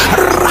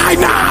right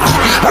now,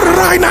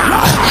 right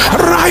now,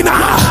 right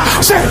now.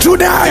 Say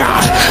today,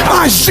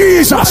 as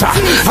Jesus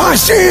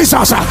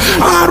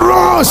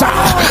arose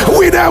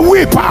with a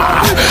whip,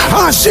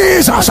 as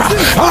Jesus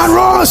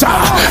arose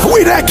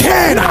with a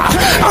cane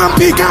and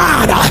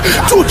began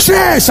to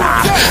chase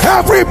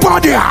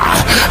everybody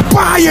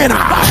buying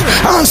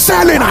and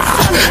selling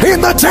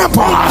in the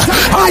temple.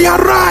 I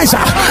arise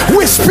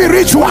with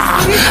spiritual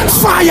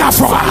fire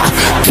for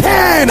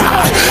cane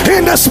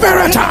in the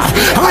spirit.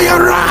 I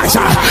arise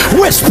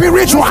with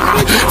spiritual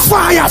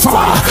fire for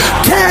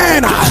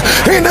cane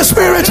in the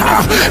spirit.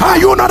 Are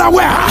you not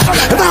aware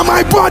that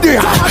my body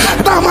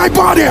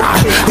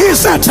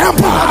is a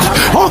temple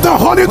of the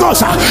Holy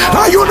Ghost?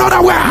 Are you not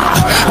aware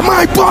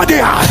my body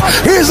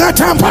is a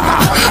temple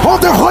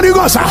of the Holy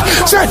Ghost?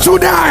 Say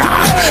today,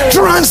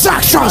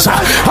 transactions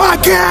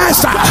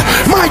against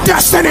my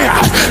destiny,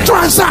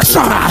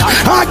 transaction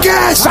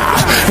against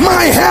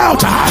my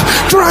health,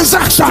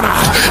 transaction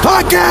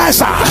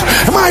against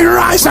my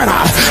rising,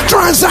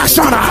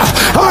 transaction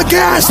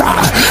against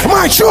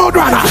my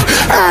children.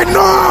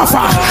 Enough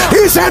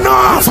is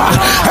enough.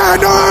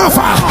 Enough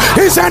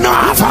is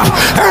enough.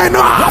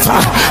 Enough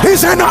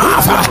is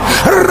enough.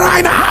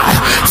 Right now,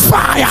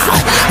 fire.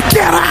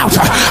 Get out.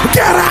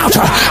 Get out.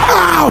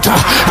 Out.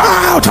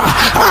 Out.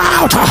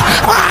 Out.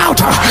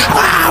 Out.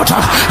 Out.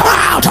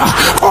 Out.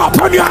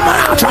 Open your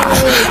mouth.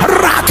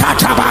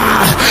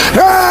 Rakataba.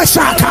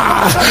 Esaka.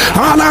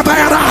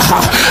 Alabama.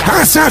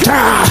 Esata.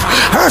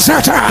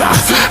 Esata.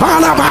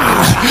 Alaba.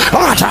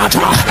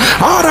 Atata.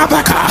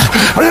 Arabaka.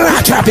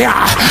 Latabia.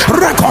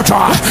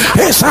 Rekoto.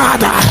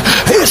 Isada.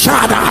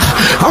 Isada.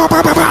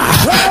 Obaba.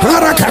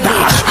 Arakada.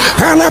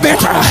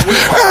 Elevata.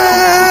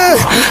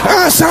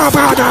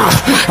 Sabada.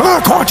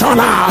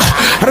 Akotola.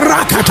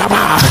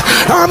 Rakataba.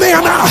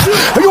 Amina.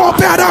 You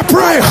better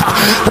pray.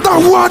 The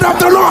word of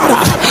the Lord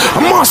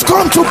must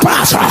come to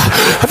pass.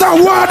 The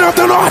word of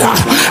the Lord.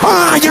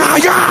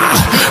 Ayaya.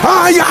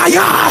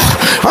 Ayaya.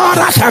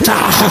 Arakata.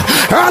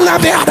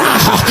 Elevata.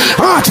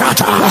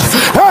 Atata.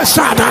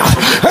 Esada.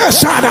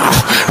 Esada.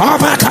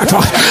 Abakato.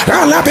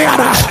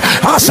 Elevata.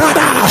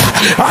 Asada.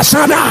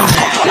 Asada.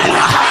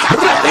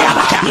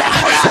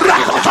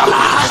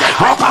 Rakotola.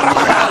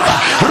 Oparabaka.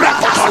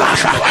 Rakotola.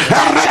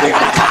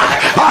 Rabiaka.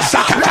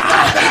 Asakata.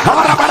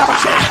 Arabaraba.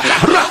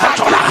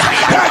 Rakotola.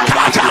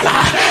 Ekatala.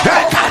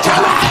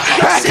 Ekatala.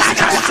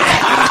 Ekatala.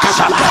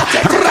 Arakatala.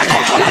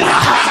 Rakotola.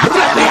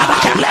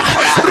 Rabiaka.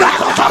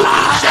 Rakotola.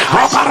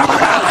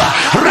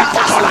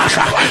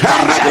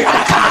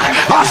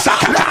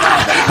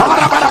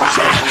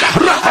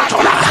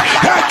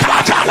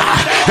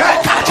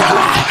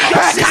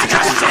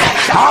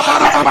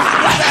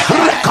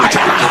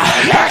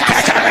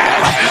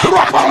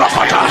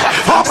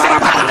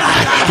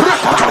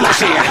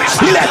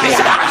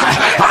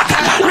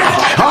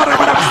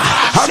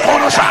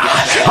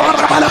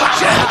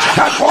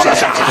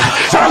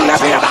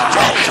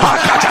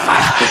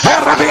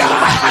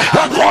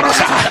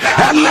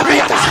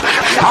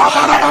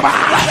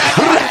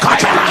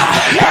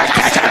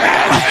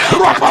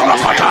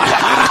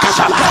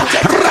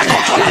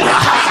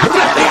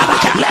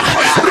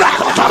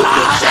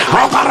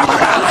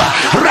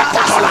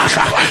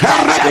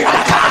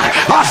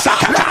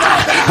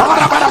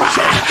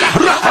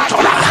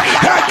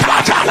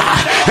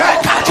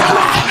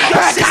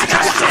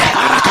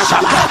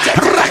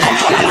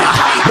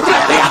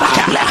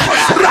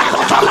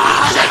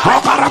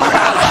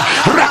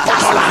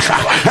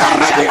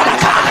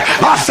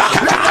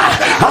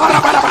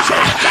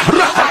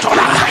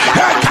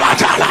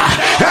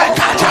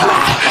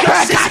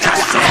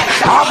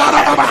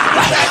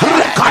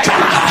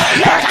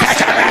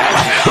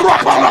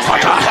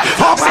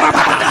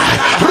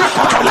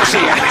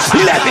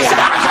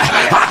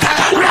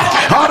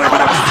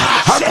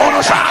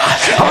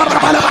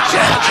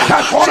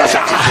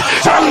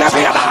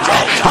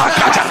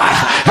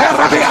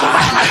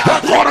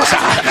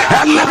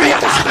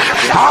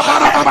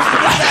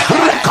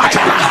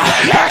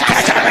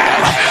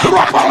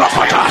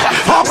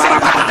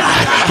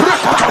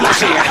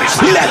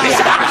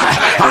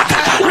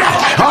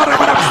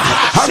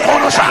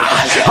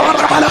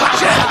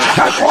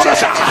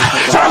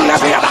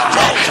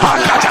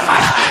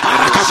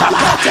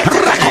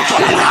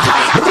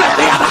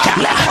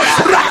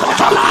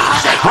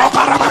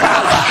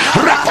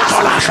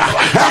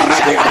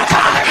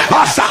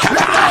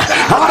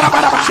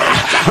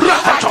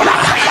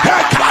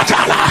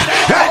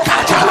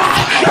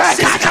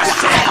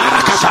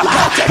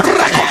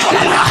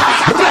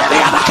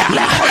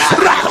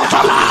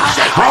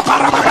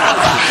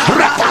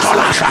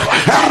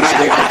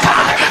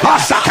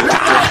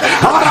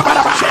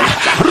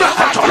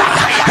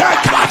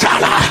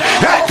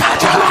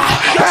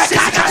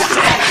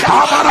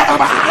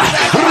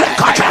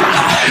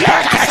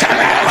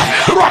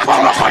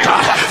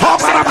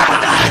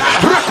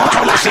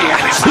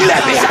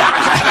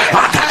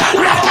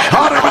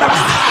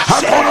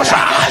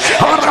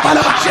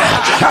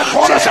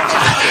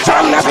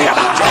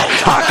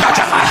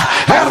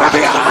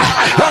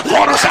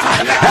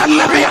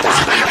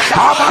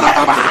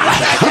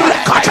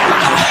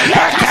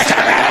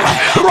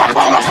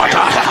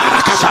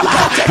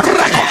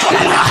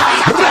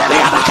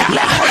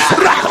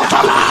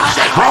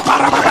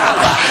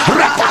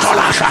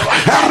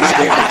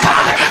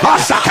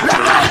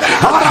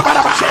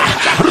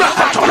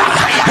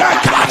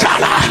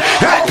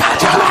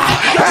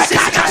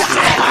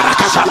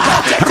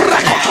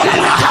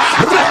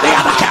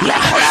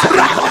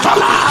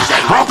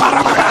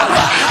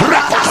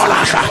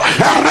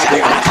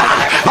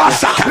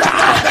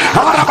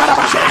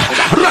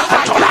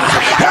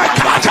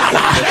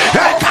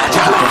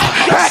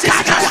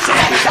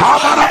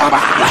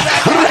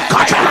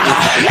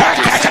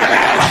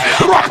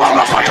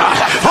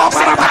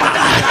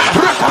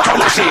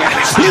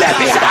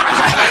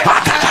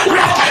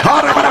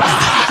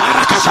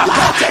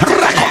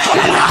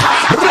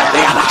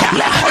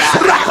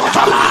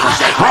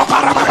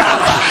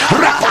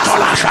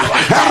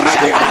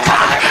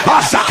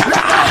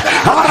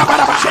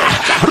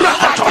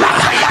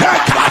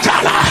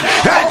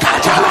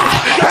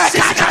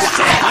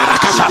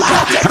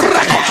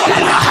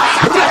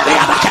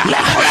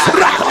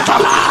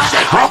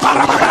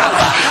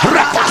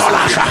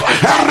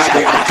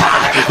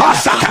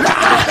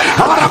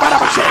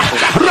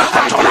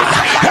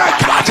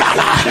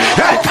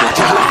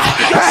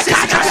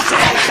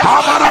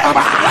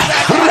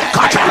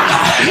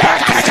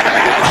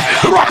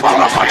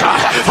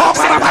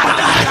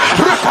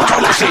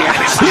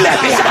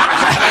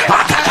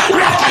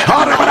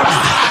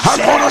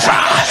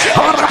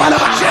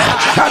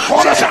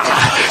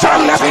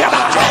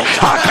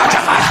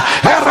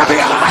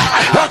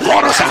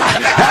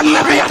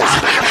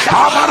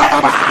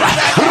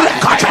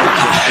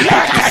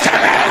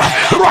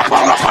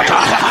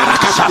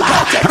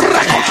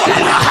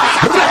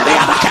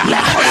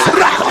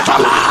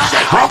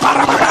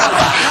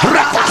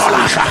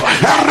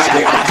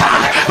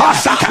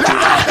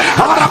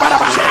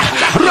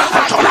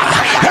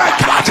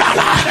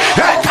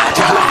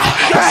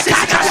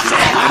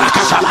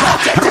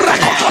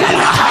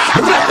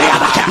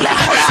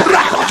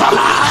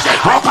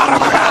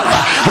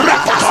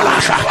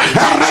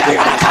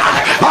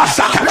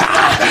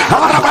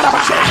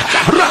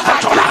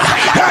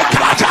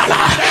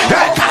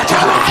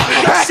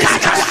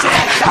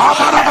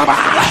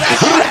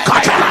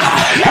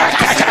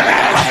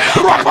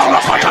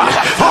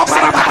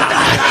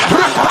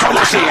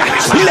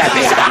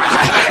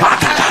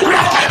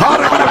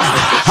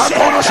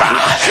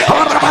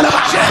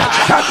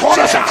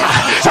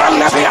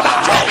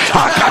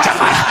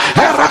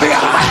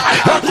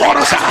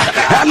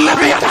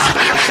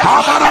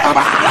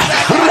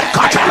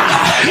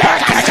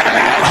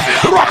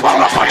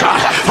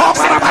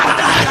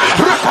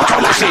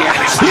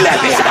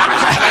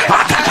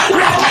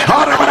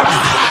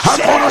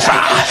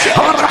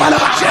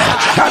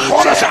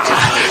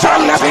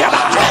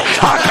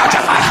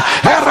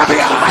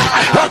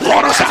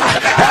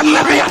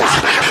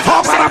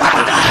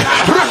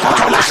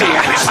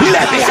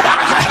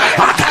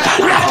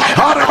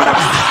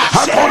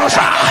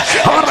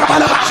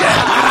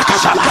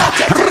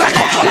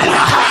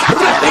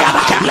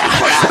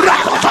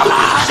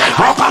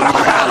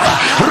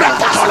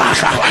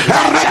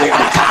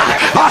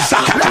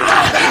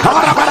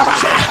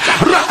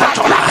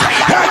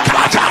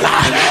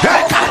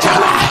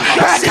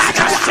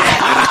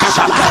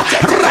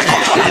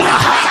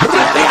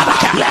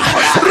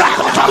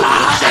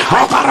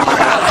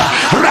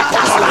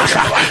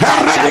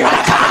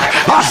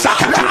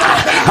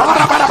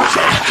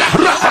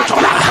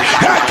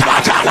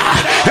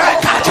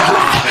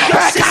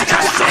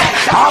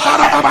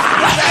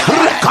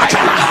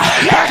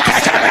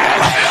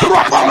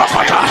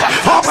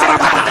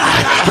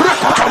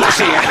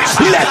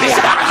 Let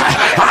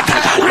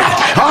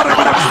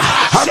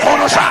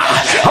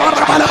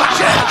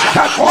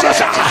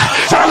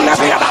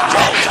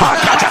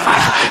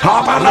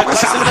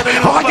Abarabasa,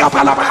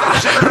 Oyabalaba,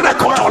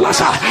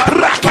 Recotolasa,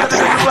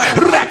 Rakete,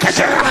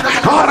 Rekete,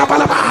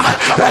 Arabalaba,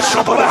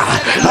 Esobora,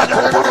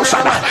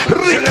 Lacoporosana,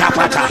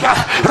 Ricapata,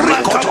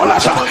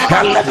 Ricotolasa,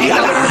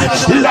 Aleviana,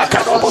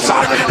 Lacanobosa,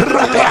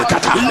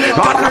 Rabeacata,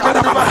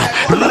 Arabadaba,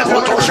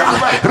 Lacotosha,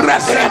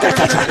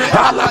 Rabeacata,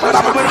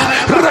 Alabaraba,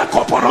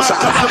 Recoporosa,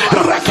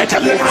 Rakete,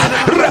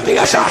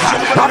 Rabiasa,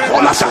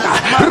 Apolasana,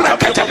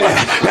 Rakete,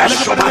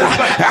 Esobara,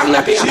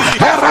 Alabia,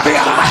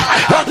 Arabia,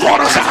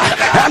 Porosa,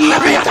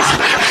 Alabia,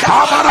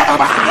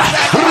 Abarababa,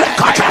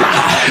 Recatala,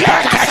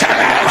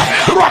 Catala,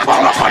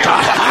 Rapalapata,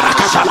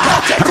 Aracasala,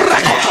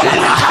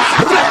 Recotola,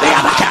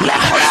 Rabiana,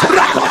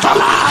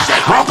 Racotola,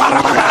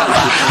 Abarababa,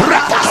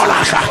 Racotola,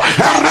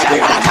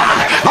 Rabiana,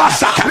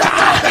 Asakata,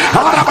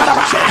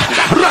 Arabaraba,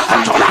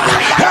 Racotola,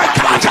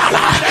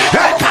 Catala,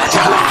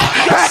 Catala,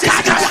 Catala,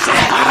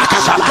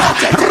 Aracasala,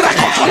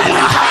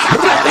 Recotola,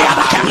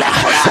 Rabiana,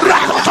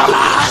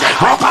 Racotola,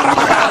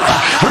 Abarababa,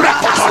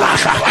 Racotola,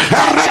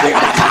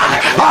 Rabiana,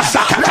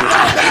 Asakata,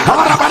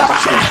 Arabaraba,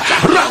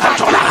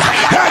 Racotola,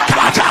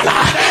 Catala,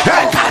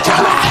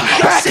 Catala,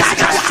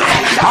 Catala,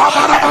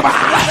 Abarababa,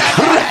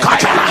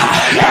 Recatala,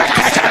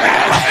 Catala,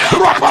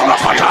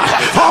 Rapalapata,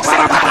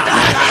 Abarababa,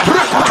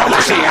 Racotola,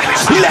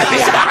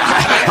 Leviana,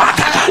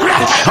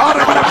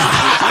 Arabaraba,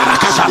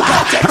 Aracasala,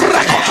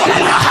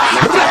 Recotola,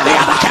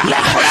 Rabiana,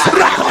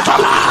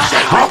 Racotola,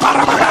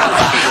 Abarababa,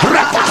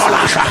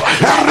 Racotola,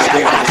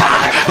 Rabiana,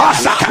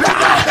 Asakata,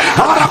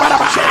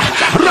 Arabaraba,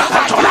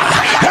 Racotola,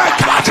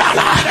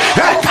 Catala,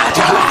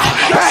 Catala,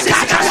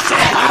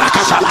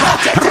 Aracasala,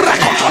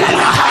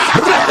 Recotola,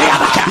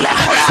 Rabiana,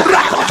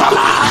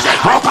 Racotola,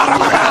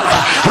 Abarababa,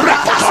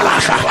 Racotola,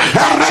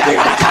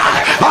 Rabiana,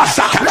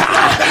 Asakata,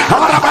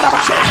 Arabaraba,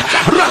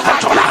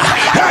 Racotola,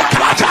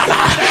 Catala,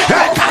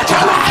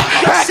 Catala,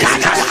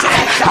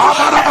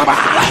 Abarababa,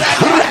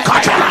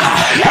 Recotola,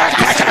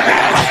 Catala,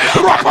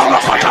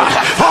 Rapalapata,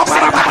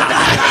 Abarababa,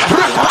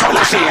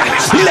 Recotola,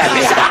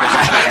 Leviana,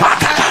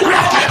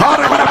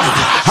 Arabaraba,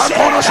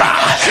 Akorosa,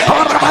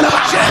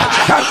 Arabalaba,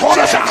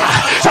 Akorosa,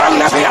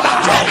 Leviana,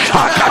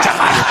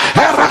 Akatala,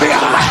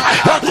 Arabiana,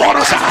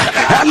 Akorosa,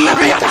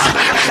 Leviana,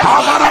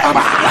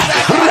 Abarababa,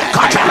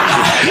 Recatala,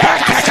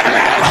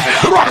 Catala,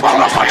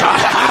 Rapalapata,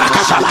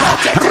 Aracasala,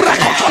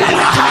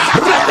 Recotola,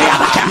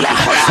 Rabiana,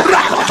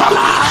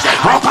 Racotola,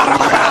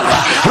 Abarababa,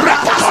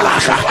 Racotola,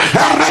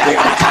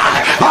 Rabiana,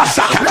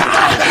 Asakata,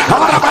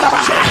 Arabaraba,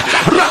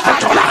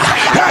 Racotola,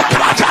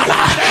 Catala,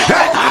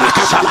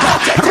 Aracasala,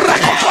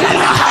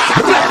 Recotola,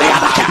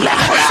 Rabiana,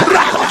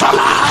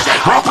 Racotola,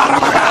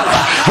 Abarababa,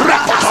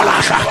 Racotola,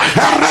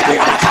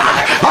 Rabiana,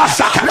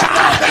 Asakata,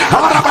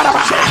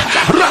 Arabaraba,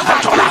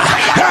 Racotola,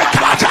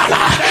 Catala,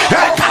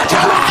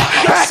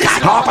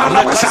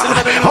 Abarabasa,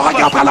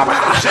 Oyabalaba,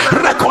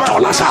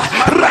 Recotola,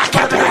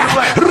 Rakete,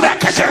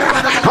 Rekete,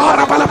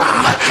 Arabalaba,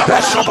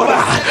 Esobora,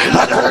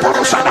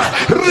 Lacoporosana,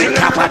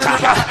 Ricapata,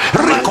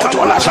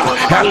 Ricotola,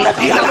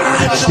 Aleviana,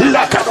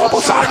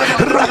 Lacanobosa,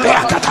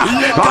 Rabeacata,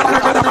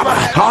 Arabadaba,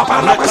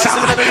 Abarabasa,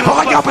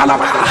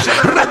 Oyabalaba,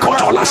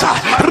 Recotola,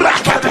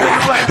 Rakete,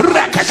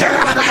 Rekete,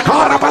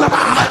 Arabalaba,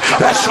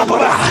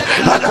 Esobora,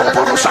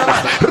 Lacoporosana,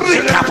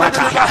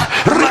 Ricapata,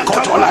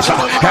 Ricotola,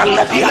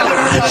 Aleviana,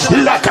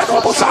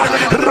 Lacanobosa,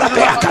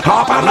 Rabeacata,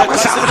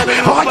 Abarabasa,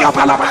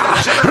 Oyabalaba,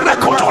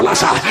 Recotola,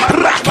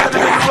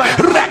 Rakete,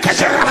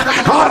 Rekete,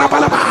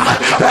 Arabalaba,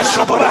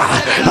 Esobora,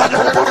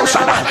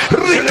 Lacoporosana,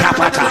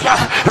 Ricapata,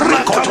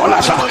 Ricotola,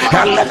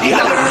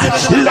 Aleviana,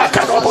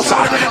 Lacanobosa,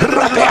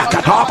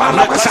 Rabeacata,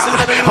 Abarabasa,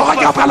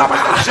 Oyabalaba,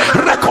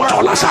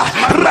 Recotola,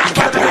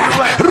 Rakete,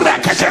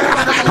 Rekete,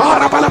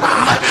 Arabalaba,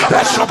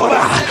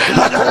 Esobora,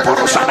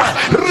 Lacoporosana,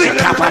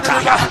 Ricapata,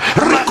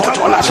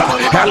 Ricotola,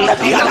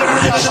 Aleviana,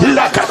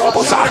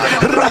 Lacanobosa,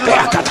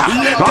 Rabeacata,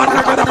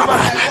 Arabadaba,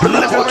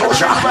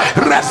 Lacotosha,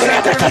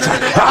 Rabeacata,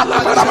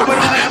 Alabaraba,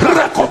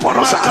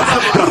 Recoporosa,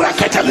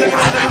 Raketele,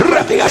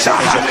 Rabiasa,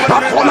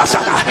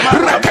 Apolasana,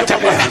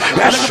 Raketele,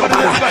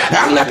 Esodara,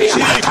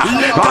 Alabiata,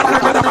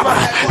 Arabadaba,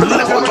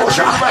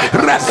 Lacotosha,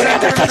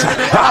 Rabeacata,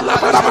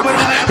 Alabaraba,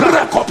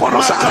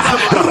 Recoporosa,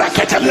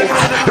 Raketele,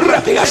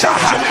 Rabiasa,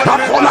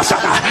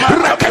 Apolasana,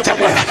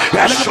 Raketele,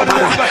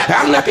 Esodara,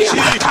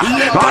 Alabiata,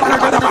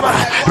 Arabadaba,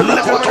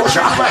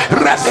 Lacotosha,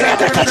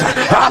 Rabeacata,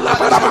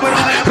 Alabaraba,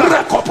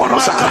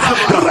 Recoporosa,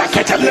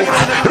 Raketele,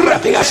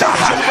 Rabiasa,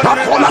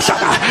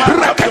 Apolasana,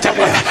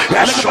 Raketele,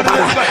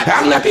 Esodara,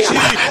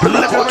 Alabiata,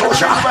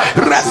 Lacotosha,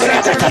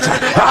 Rabeacata,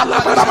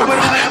 Alabaraba,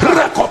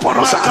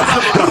 Recoporosa,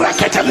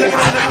 Raketele,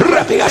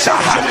 Rabiasa,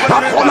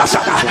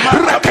 Apolasana,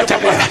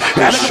 Raketele,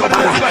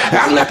 Esodara,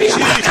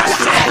 Alabiata,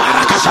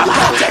 Aracasala,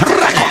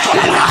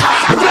 Recotola,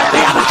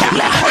 Rabiana,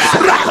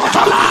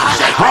 Racotola,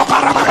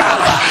 Abarababa,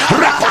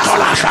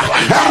 Racotola,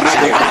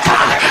 Rabiana,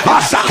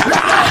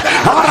 Asakata,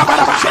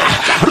 Arabaraba,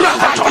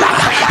 Racotola,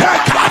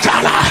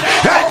 Catala,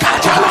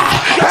 Catala,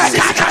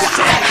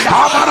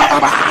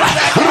 Abarababa,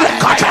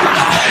 Recotola,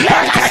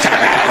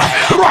 Catala,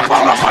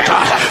 Rapalapata,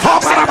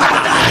 Abarababa,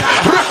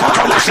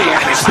 Recotola,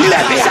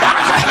 Leviana,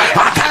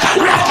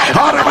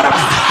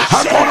 Arabaraba,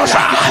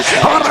 Akorosa,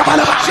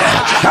 Arabalaba,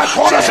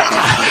 Akorosa,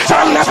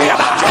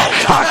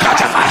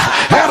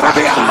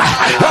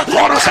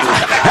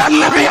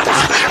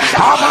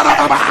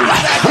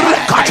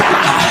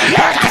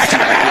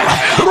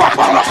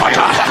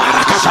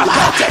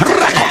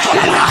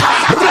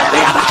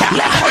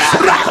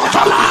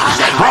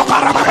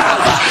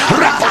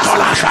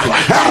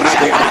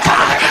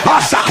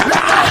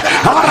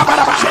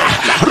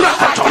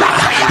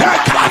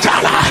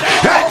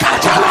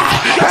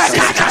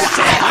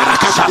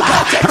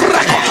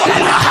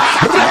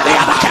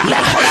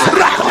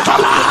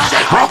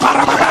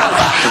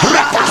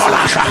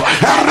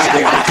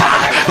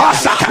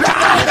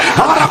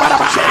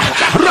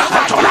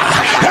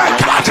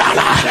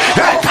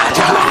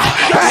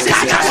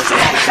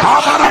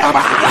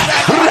 Abarababa,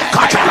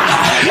 Rekatala,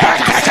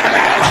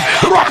 Ekatala,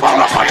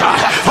 Ropolokota,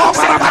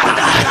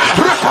 Obarababa,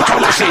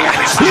 Rekotolasia,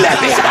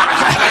 Levia,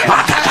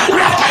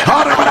 Akatala,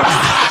 Arabaraba,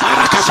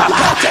 Arakasala,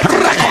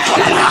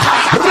 Rekotola,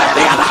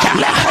 Rebiana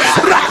Kale,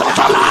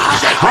 Rekotola,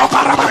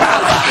 Obarababa,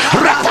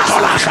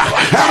 Rekotolasha,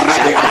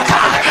 Rebiana,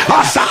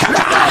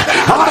 Asakata,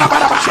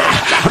 Arabaraba,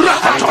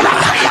 Rekotola,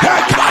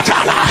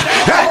 Ekatala,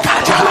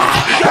 Ekatala,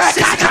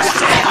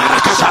 Ekatala,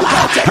 Arakasala,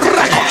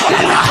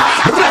 Rekotola,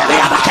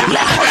 Rebiana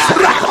Kale,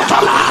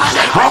 Rekotola,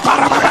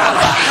 Obarababa,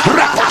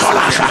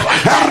 Rekotolasha,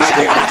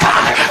 Rebiana,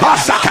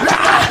 Asakata,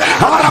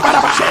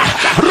 Arabaraba,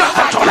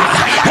 Rekotola,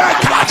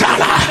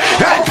 Ekatala,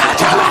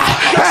 Ekatala,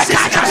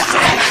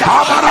 Ekatala,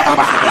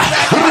 Abarababa,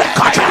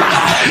 Rekatala,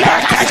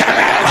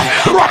 Ekatala,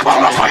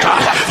 Ropolokota,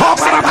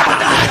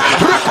 Obarababa,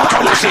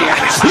 Rekotolasia,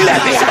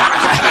 Levia,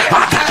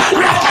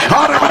 Akatala,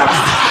 Arabaraba,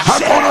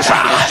 Akonosa,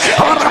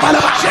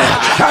 Arabalaba,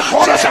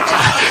 Akonosa,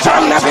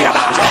 Levia,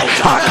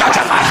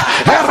 Akatala,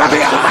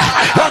 Erabia,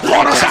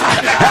 Akonosa,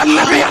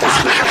 Levia,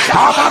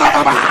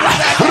 Abarababa,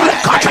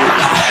 Rekatala,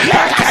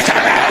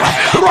 Ekatala,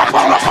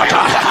 Ropolokota,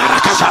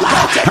 Arakasala,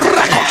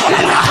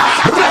 Rekotola,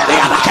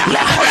 Revia,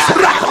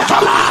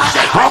 Rekotola,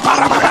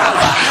 Obarababa,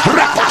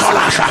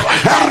 Rekotolasha,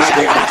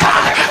 Revia,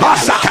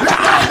 Asakata,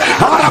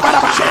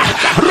 Arabaraba,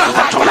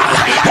 Rekotola,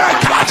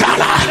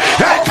 Ekatala,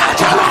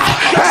 Ekatala,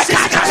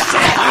 Ekatala,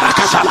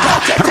 Arakasala,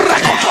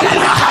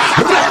 Rekotola,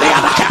 Revia,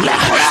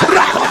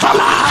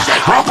 Rekotola,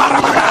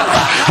 Obarababa,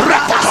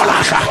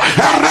 Rekotolasha,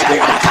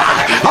 Revia,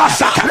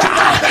 Asakata,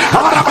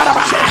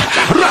 Arabaraba,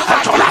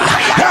 Rekotola,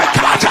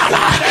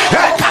 Ekatala,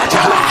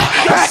 Ekatala,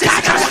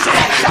 Ekatala,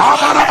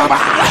 Abarababa,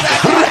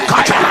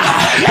 Rekatala,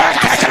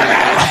 Ekatala,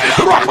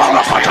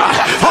 Ropolokota,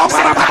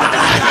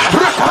 Obarababa,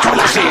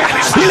 Rekotolasia,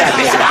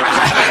 Levia,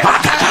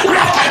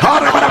 Akatala,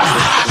 Arabaraba,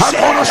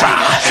 Akonosa,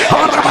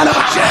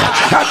 Arabalaba,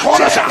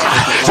 Akonosa,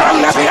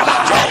 Levia,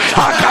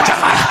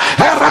 Akatala,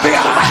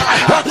 Erabia,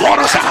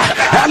 Akonosa,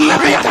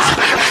 Levia,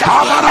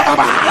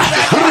 Abarababa,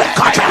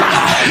 Rekatala,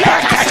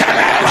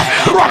 Ekatala,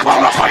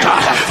 Ropolokota,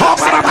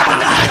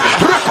 Obarababa,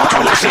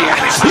 Rekotolasia,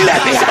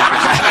 Levia,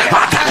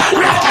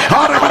 Akatala,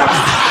 Arabaraba,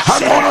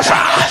 Akonosa,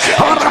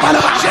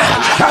 Arabalaba,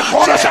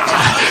 Akonosa,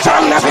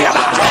 Levia,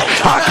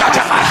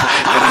 Akatala,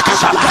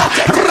 Arakasala,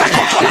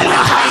 Rekotola,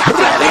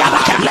 Revia,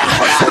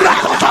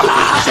 Rekotola,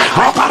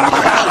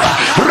 Obarababa,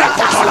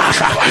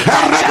 Rekotolasha,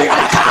 Revia,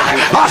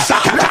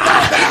 Asakata,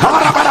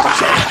 Arabaraba,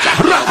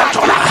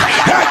 Rekotola,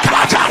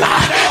 Ekatala,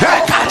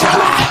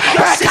 Ekatala,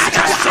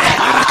 Ekatala,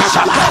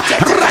 Arakasala,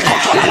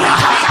 Rekotola,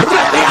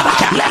 Revia,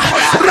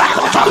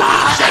 Rekotola,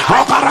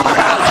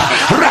 Obarababa,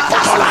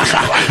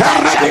 Rekotolasha,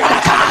 Revia,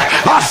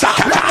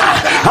 Asakata,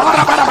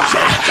 Arabaraba,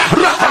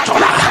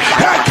 Rekotola,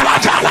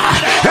 Ekatala,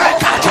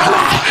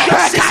 Ekatala,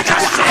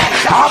 Ekatala,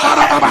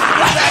 Abarababa,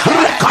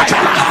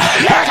 Rekatala,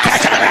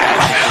 Ekatala,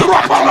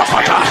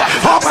 Ropolokota,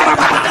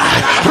 Obarababa,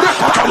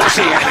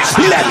 Rekotolasia,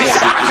 Levia,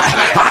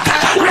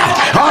 Akatala,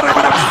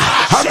 Arabaraba,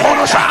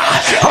 Akonosa,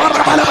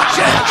 Arabalaba,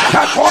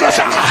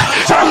 Akonosa,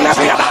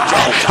 Levia,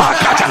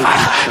 Akatala,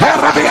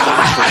 Erabia,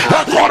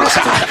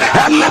 Akonosa,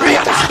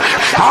 Levia,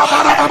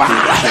 Abarababa,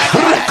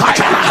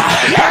 Rekatala,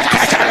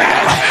 Ekatala,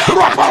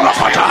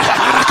 Ropolokota,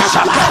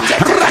 Arakasala,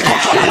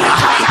 Rekotola,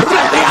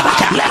 Revia,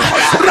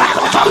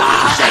 Rekotola,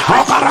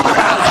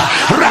 Obarababa,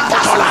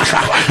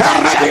 Rekotolasha,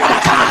 Revia,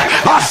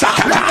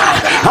 Asakata,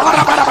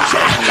 Arabaraba,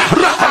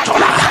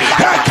 Rekotola,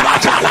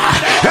 Ekatala,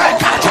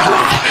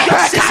 Ekatala,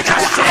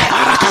 Ekatala,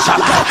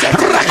 Arakasala,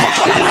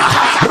 Rekotola,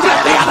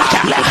 Revia,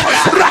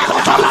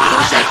 Rekotola,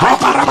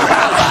 Obarababa,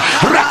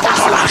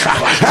 Rekotolasha,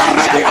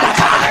 Revia,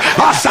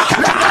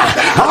 Asakata,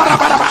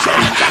 Arabaraba,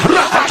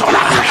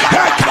 Rekotola,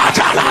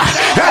 Ekatala,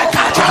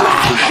 Ekatala,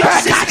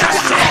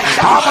 Ekatala,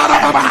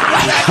 Abarababa,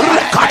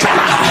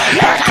 Rekatala,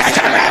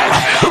 Ekatala,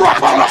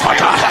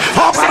 Ropolokota,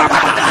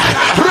 Obarababa,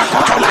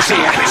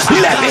 Rekotolasia,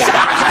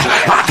 Levia,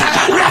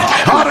 Akatala,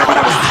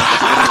 Arabaraba,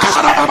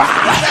 Arakasarababa,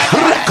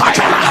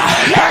 Rekatala,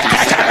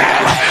 Ekatala,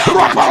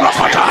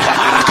 Ropolokota,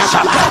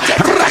 Arakasala,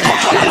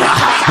 Rekotola,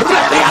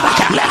 Revia,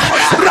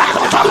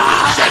 Rekotola,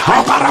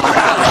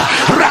 Obarababa,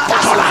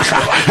 Rekotolasha,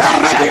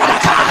 Revia,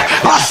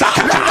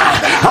 Asakata,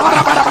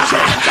 Arabaraba,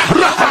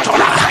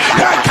 Rekotola,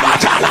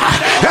 Ekatala,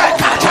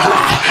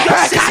 Ekatala,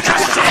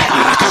 Ekatala,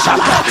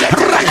 Arakasala,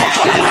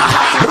 Rekotola,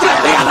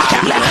 Revia,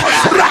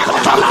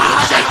 Rekotola,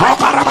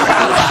 Obarababa,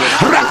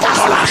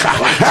 Rekotolasha,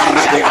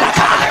 Revia,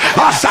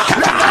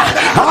 Asakata,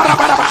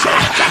 Arabaraba,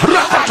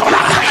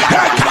 Rekotola,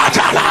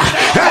 Ekatala,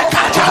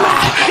 Ekatala,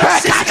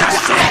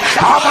 Ekatala,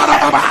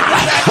 Abarababa,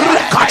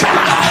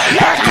 Rekatala,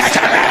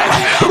 Ekatala,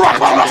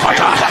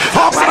 Ropolokota,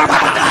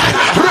 Obarababa,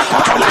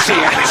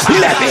 Rekotolasia,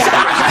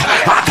 Levia,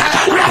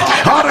 Akatala,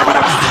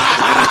 Arabaraba,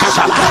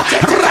 Arakasala,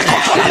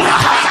 Rekotola,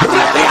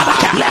 Revia,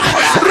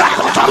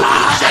 Rekotola,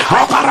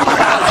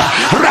 Obarababa,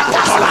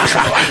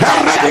 Rekotolasha,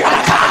 Revia,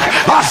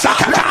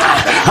 Asakata,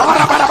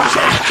 Arabaraba,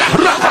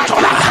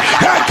 Rekotola,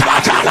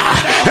 Ekatala,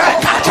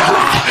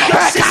 Ekatala,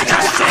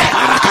 Ekatala,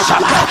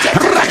 Arakasala,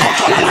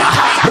 Rekotola,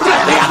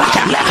 Revia,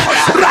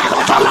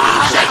 Rekotola,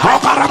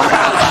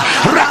 Obarababa,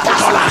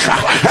 Rekotolasha,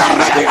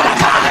 Revia,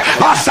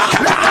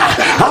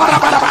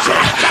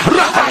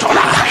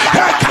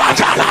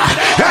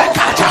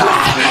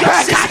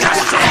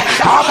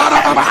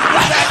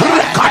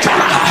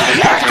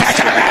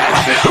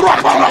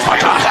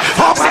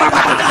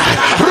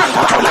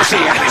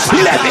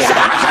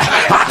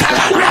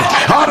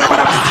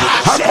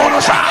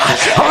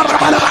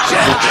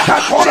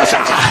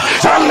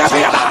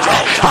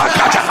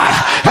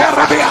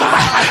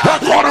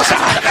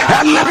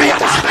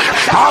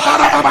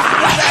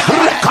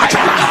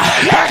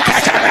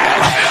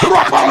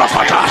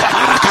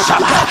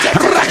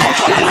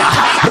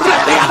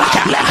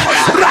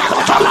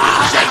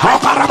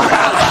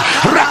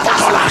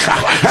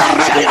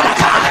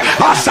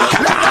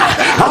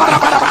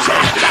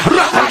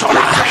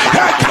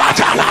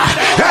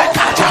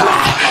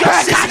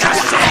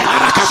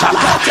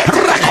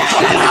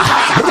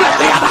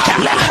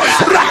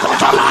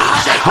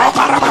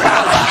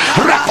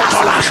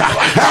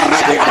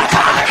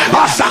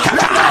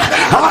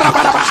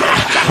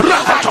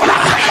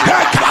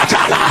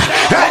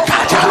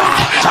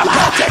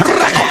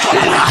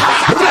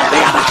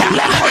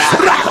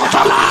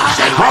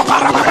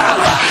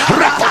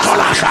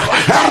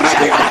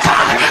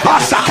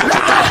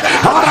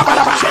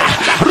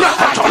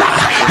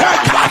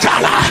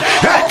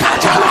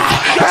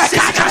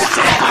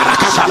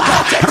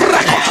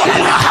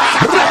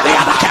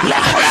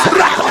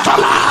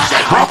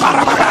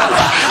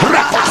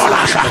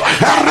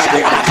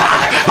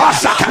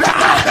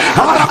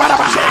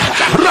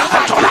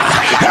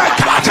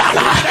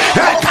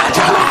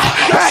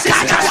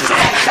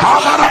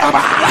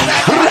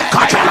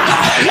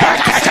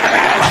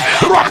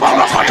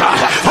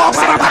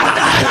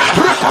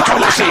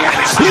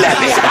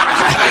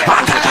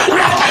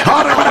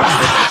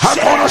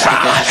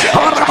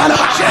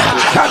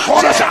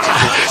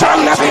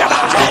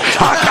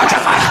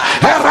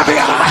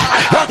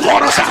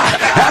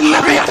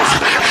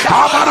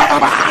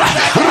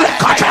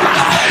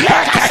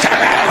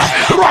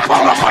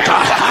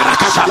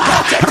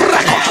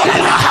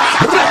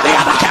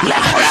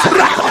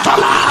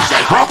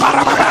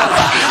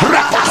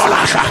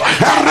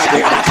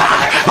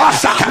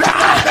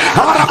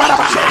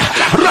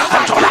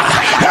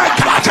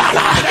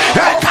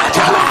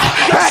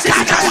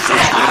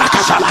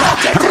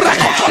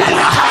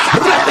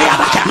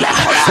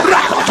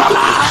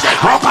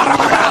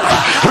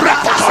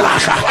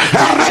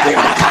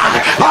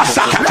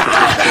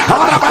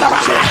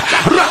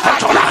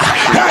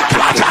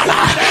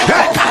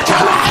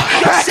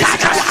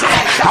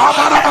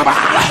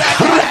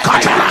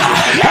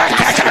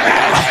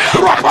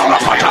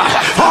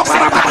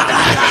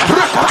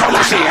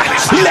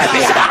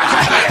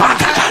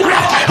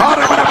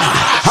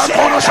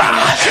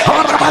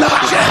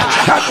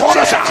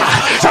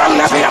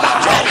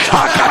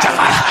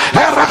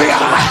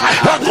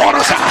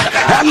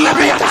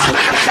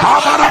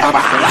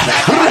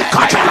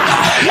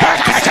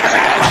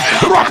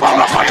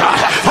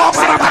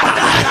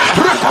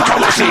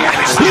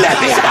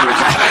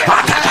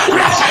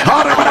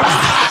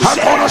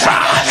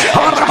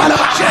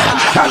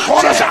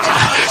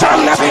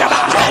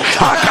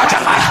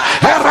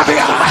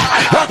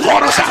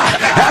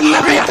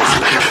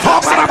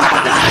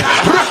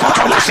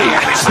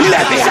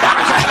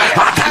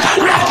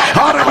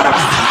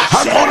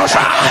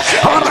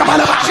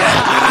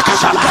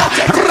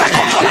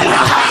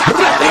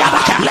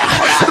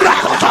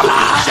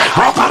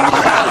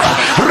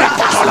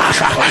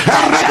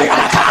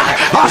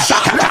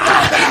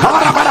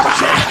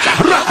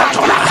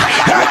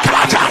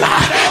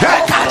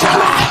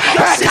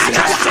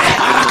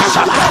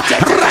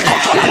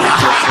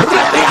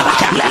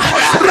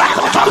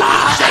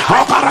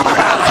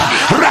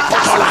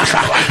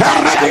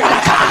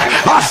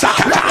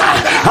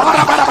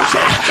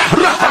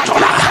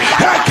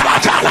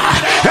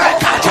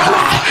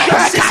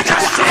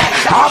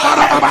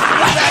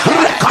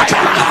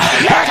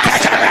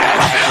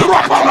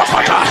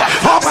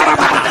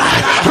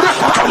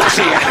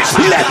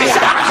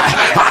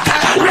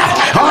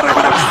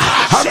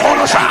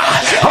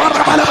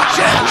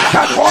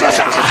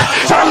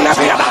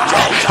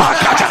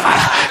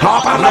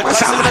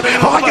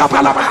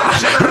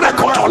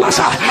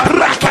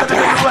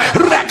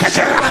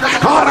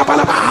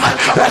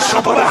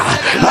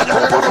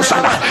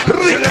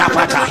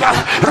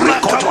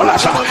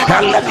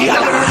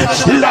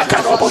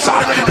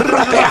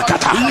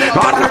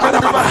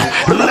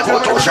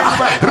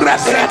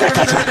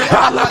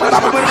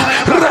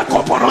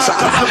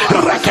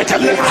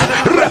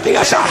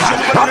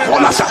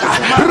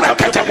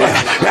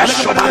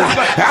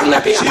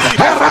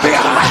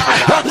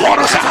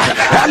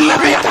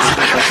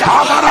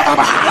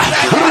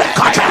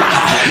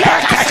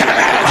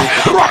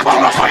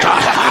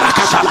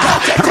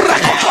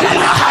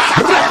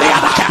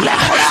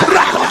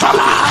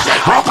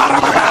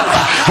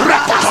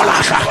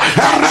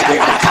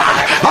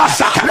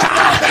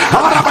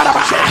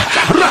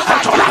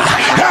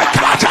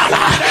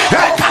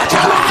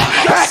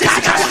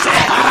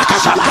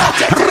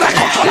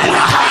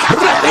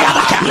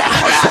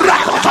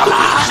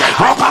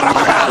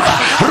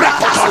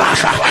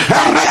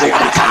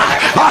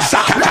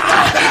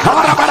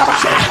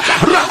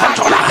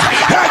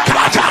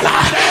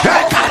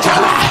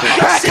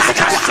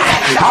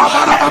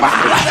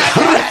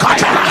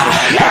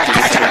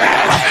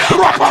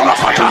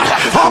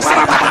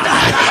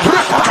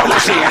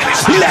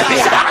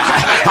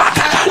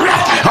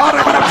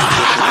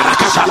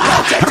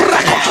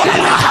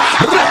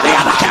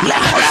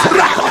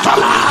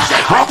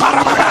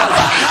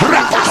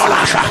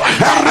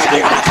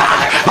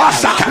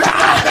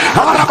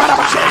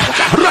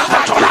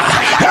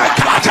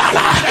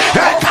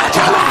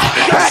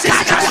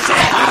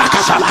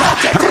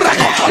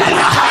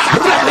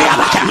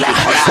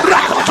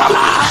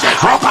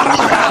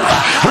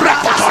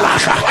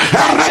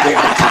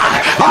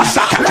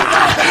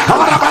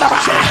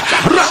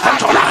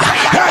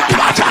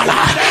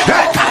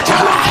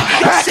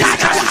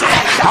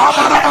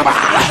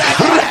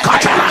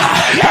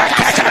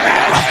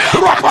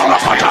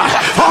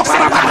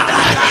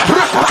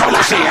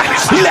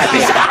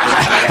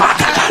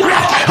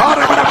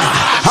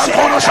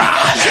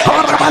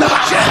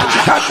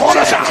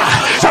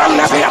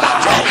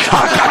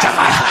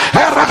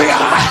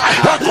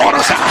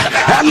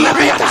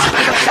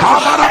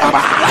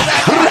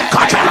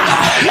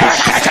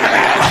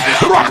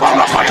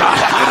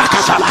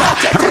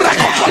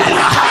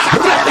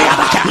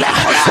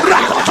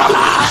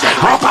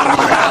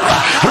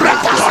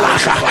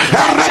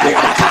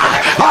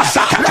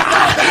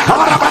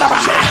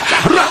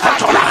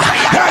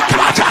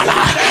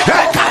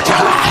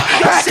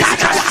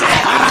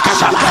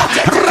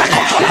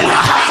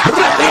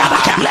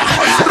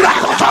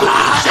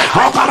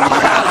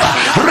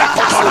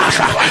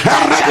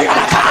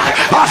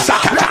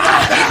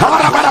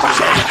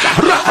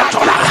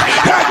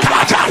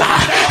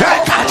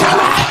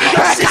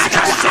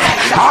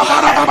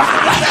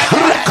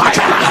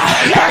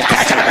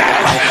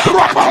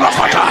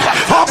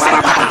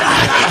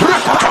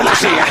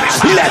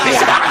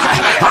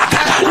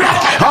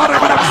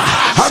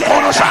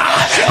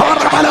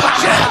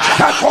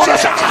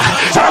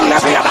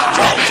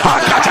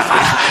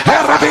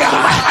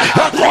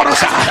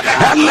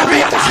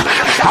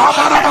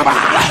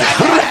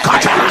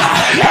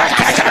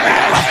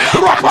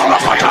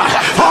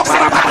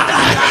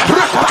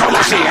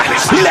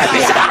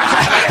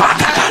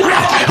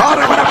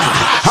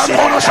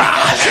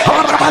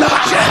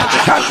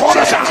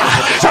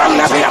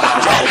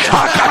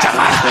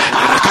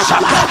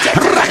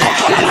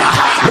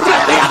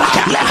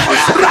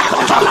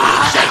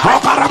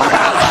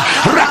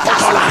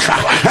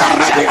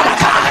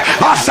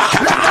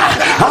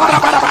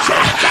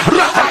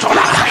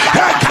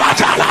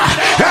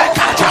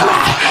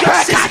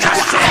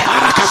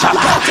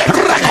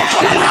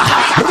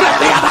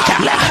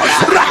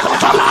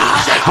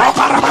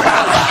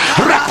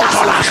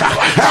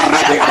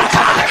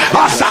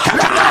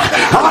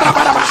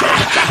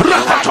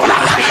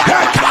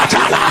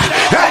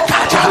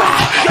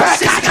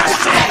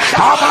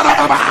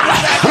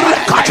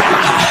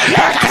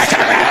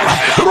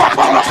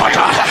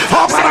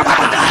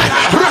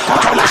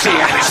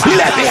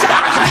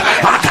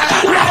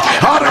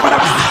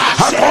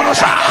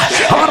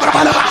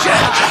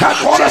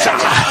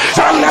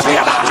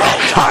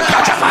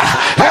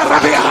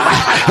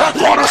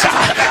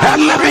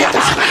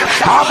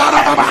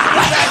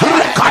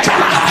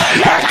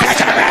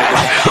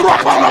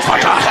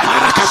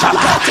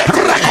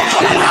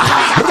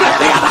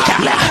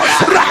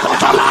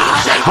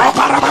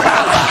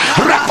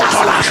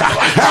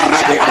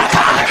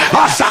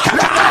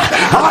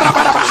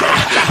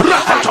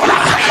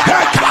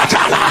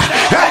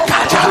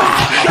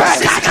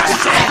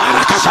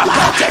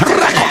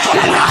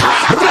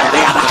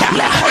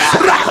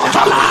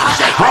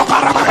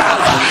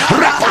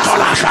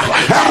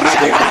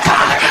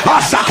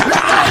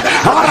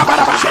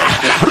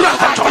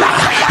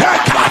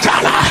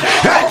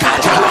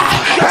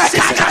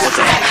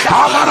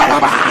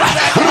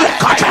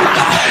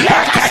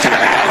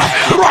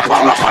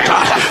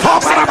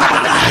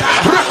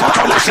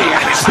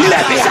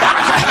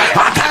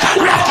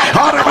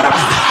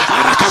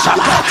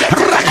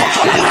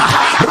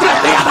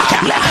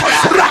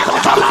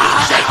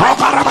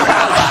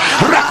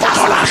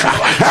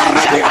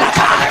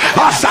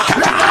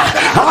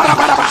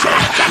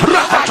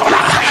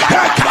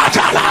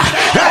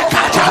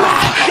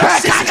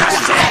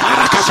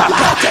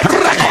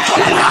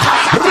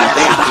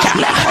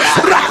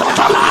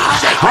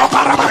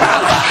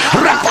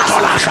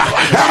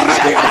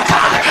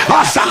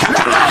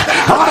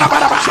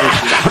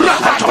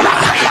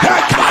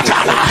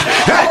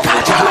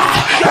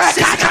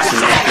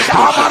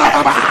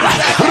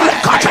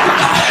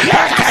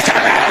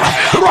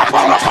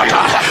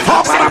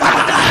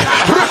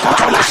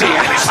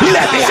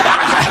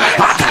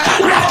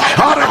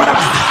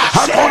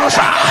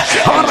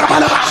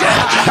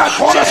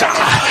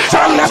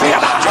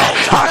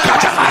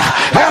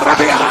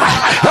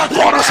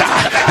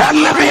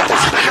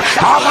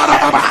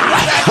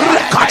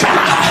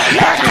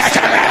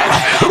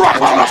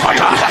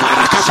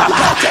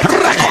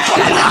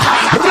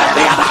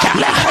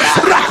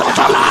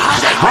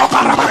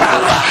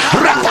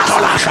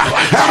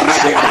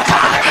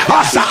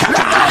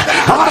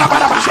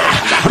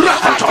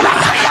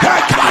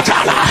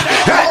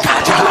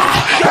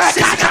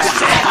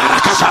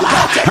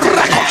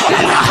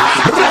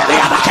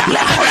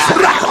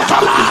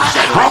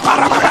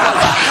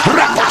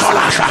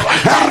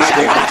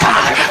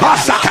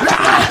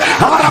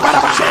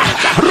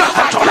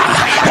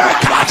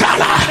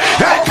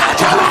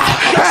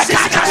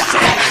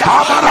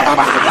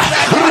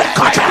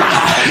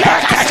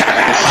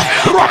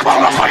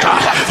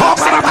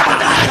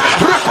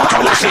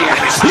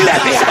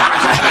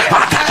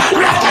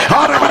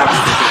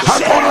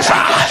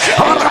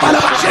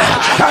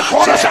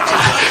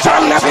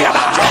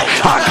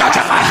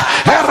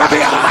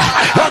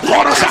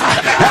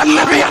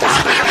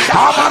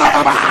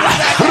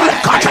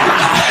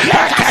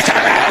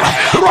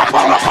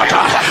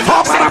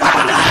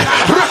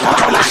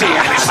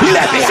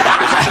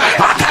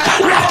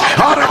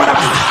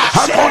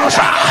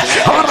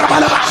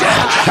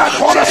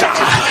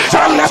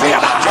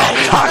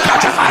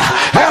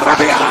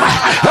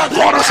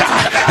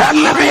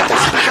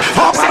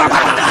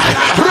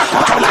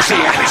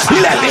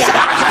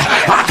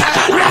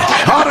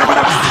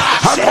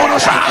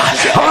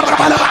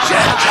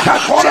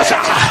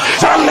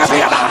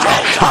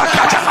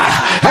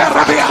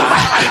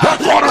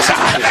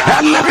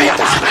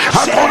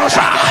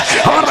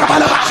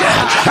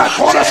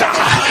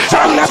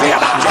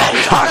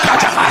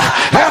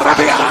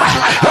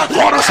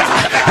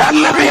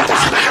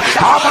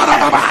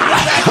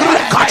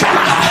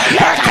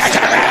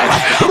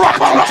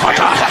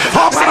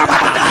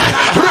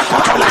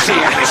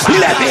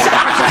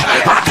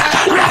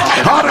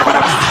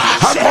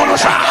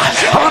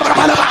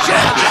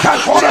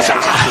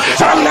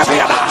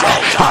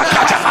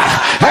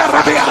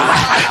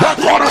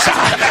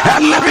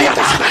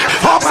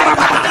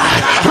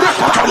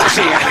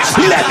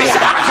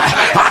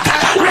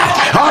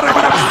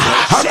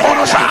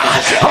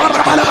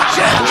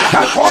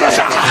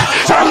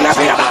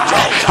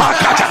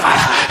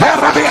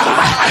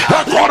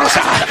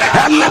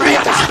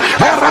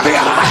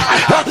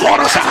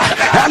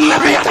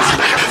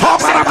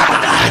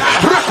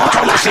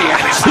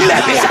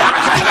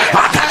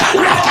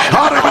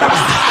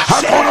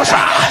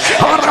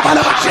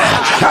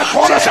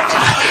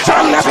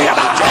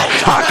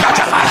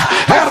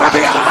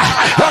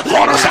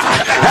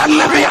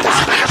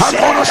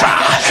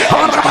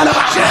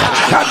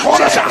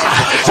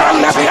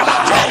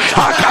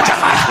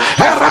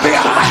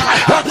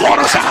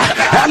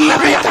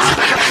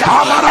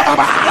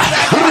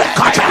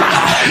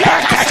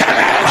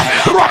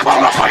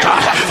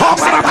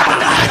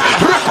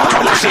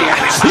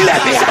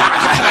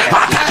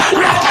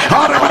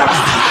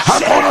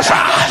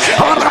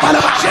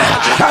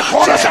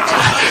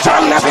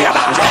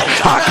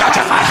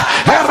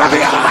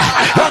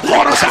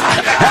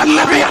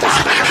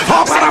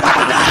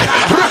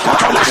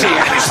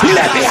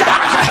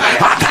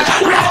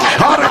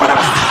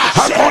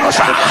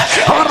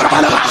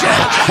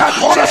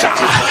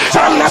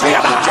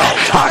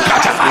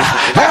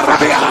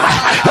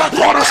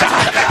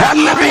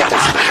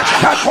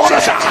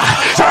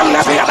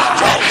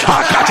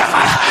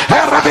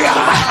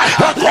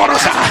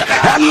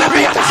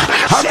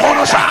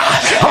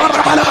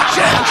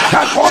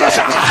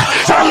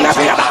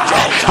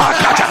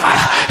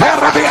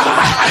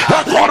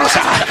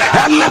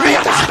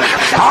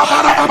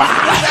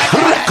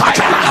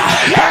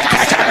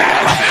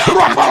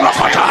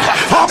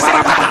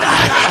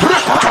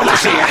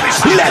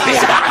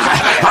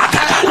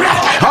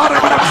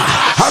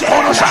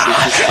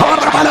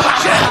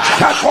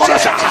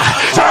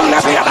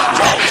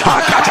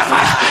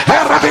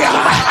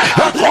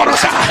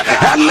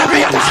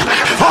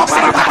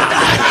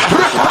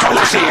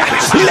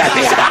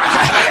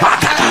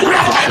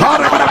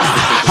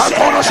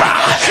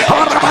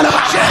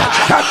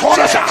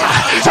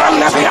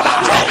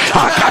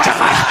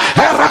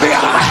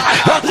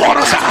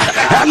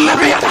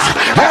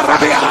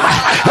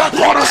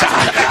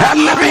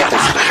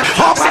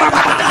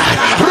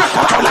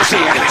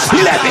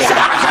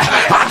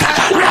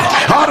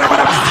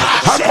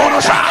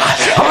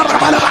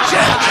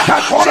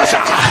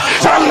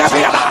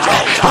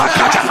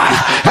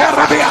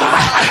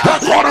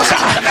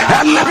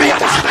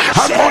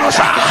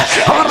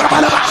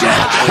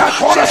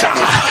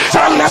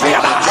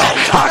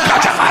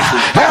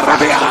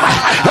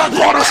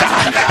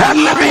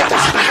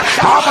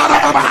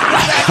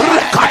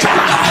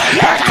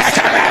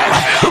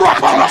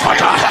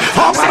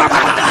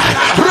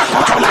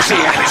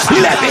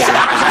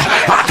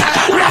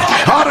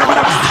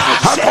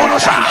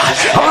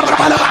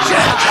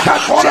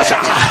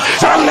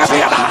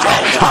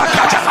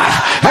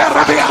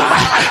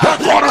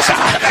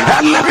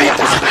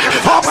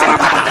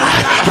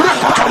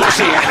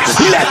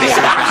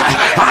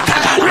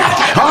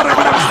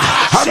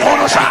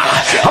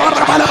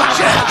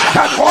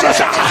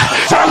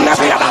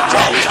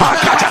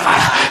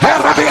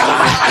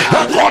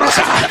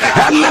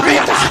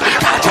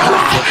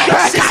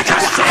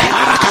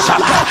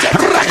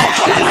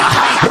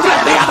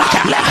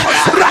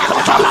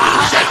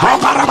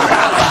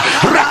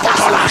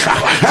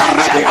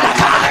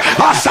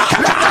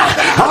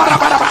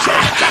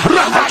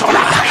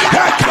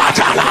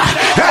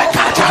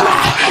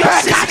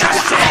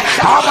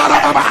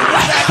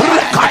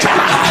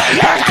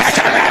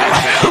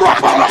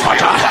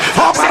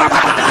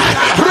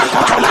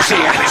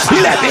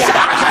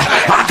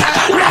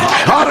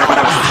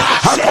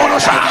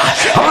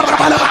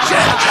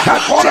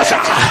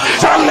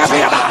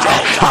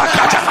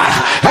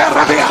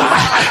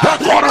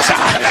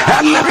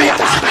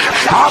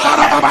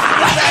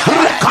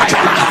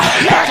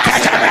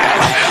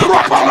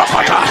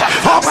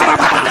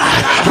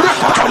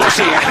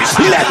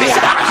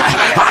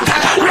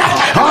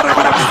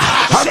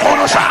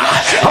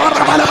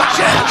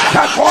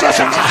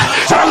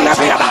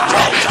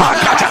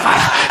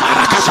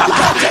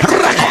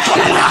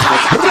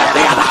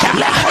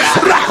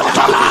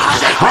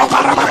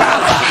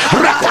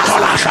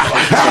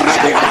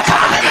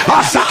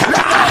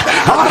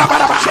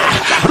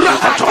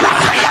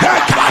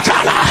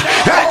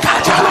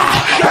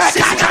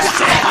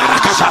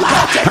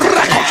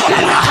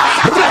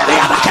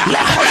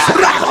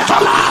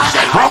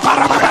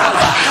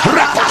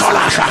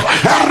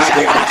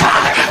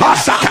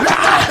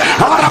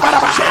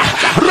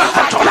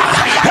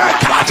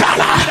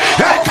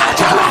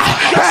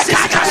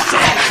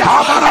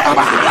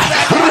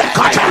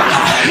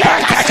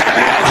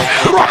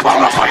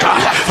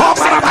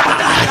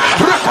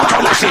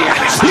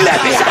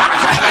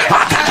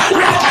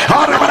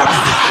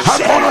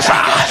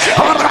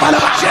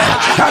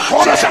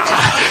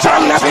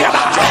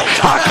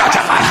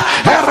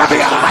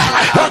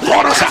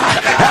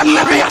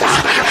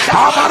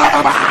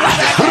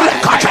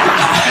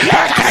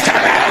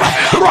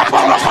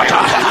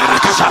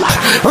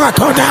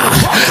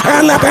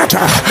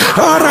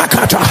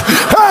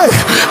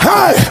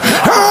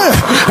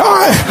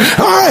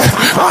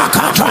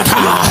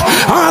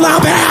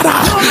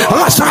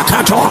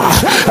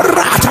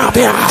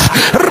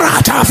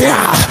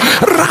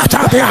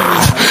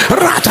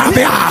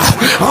 Ratavia,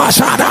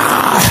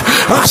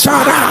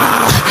 Asada,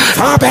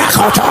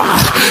 Abekoto,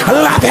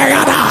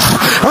 Labiana,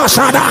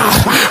 Asada,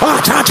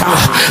 Atata,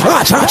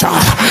 Atata,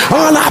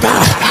 Alaba,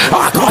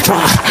 Akoto,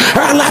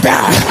 Alaba,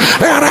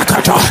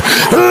 Erakoto.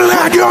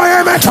 Let your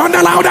amen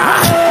thunder louder.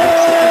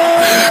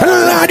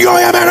 Let your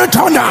amen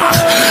thunder.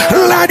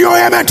 Let your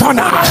amen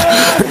thunder.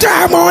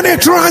 Demonic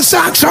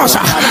transactions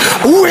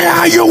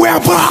where you were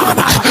born,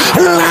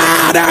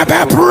 let them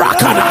be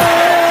broken.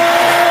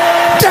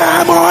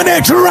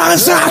 Demonic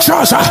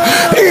transactions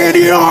in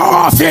your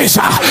office,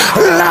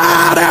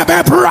 let them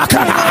be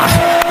broken.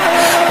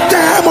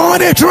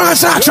 Demonic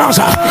transactions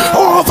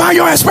over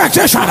your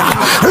expectation,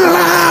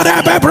 let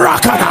them be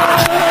broken.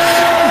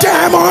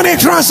 Demonic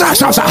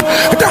transactions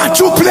that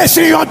took place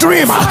in your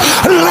dream,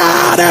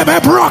 let them be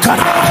broken.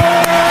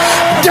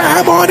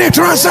 Demonic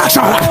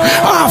transactions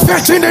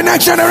affecting the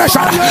next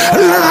generation,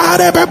 let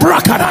them be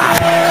broken.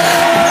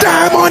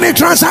 Demonic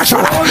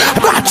transactions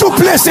that took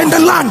place in the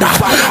land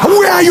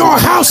where your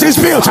house is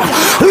built,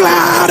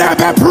 let them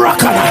be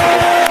broken.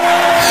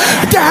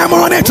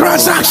 Demonic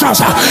transactions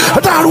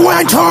that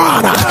went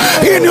on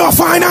in your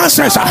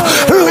finances,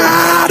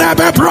 let them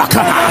be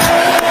broken.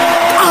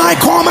 I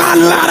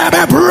command, let them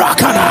be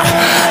broken.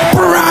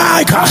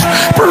 Break,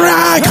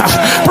 break,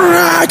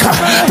 break,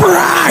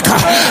 break.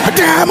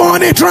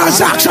 Demonic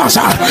transactions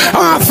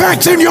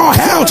affecting your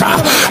health,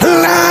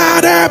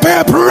 let them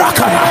be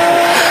broken.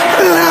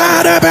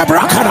 Let it be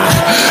broken.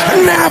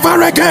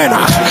 Never again.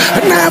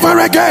 Never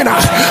again.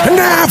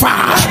 Never.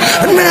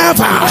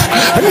 Never.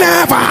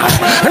 Never.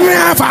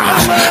 Never.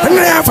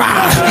 Never.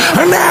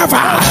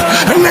 Never.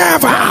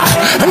 Never.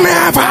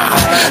 Never.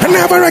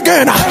 Never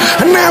again.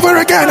 Never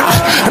again.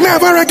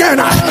 Never again.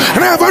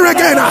 Never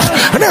again.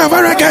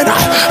 Never again.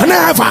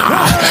 Never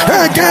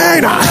again.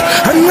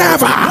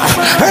 Never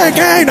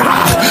again.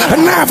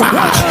 Never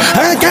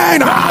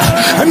again.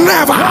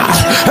 Never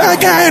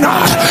again.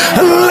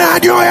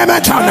 Let your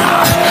amen thunder.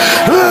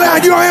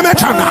 Let your amen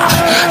thunder.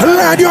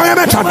 Let your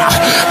amen thunder.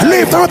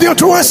 Lift up your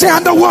two and say,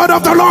 and the word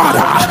of the Lord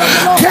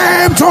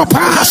came to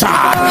pass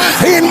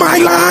in my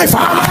life,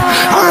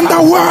 and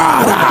the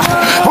word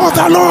of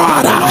the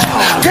Lord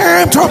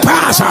came to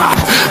pass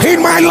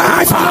in my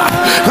life,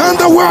 and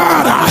the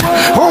word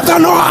of the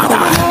Lord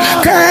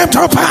came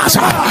to pass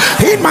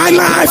in my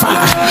life,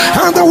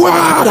 and the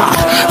word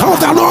of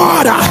the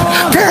Lord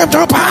came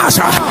to pass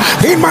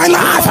in my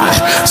life.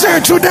 Say,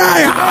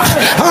 today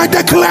I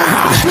declare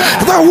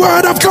the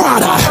word of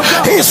God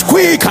is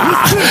quicker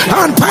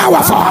and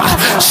powerful,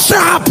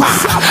 sharper,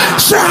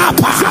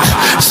 sharper,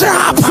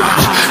 sharper,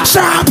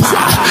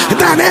 sharper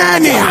than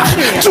any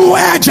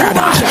two-edged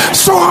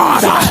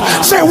sword.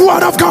 Say,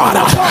 word of God,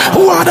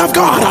 word of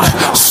God,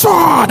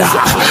 sword,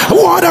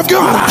 word of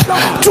God,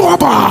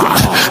 double,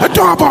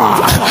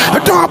 double,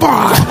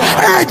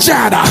 double-edged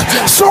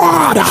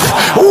sword,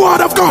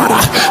 word of God,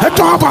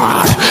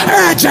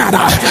 double-edged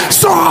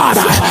sword.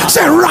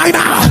 Say, right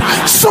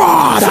now,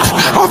 sword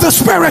of the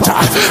Spirit,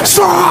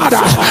 sword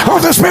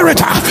of the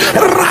Spirit,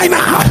 right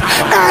now,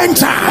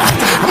 enter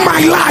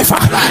my life,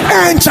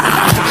 enter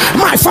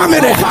my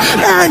family,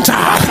 enter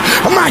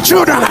my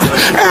children,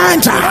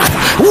 enter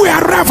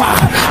wherever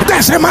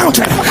there's a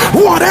mountain,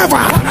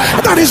 whatever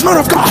that is not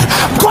of God,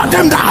 cut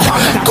them down,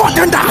 cut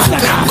them down,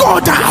 go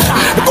down,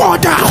 go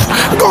down,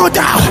 go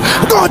down,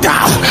 go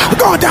down,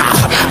 go down,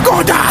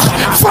 go down,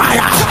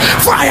 fire,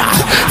 fire,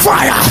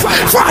 fire,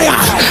 fire,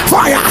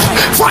 fire,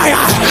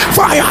 fire,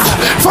 fire,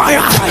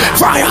 fire,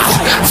 fire,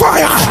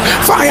 fire,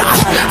 fire,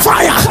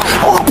 fire.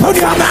 Open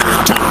your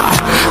mouth.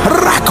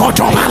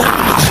 Rakotobana,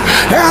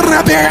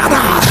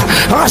 Erabeana,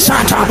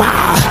 Asataba,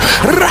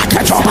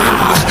 Rakatoba,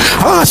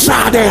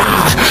 Asadea,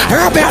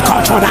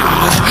 Abekotona,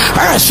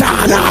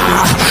 Asana,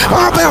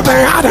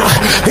 Abebeana,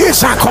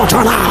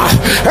 Isakotona,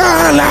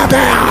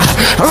 Alabea,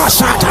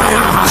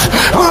 Asataya,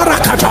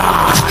 Arakata,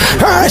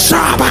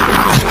 Asaba,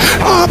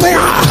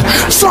 Abea.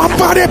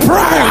 Somebody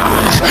pray,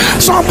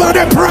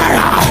 somebody pray.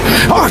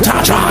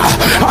 Atata,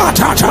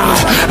 Atata,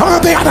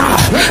 Abeana,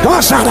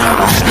 Asada,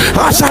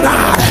 Asada,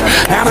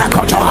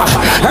 Erakoto,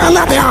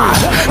 Alabea,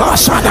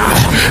 Asada,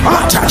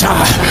 Atata,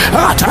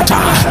 Atata,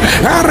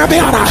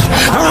 Arabiana,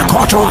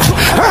 Akoto,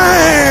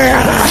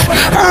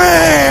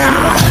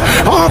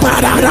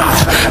 Obadana,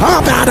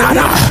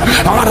 Obadana,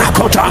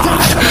 Arakota,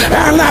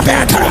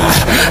 Elabeta,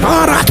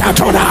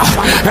 Arakatona,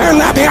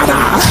 Elabiana,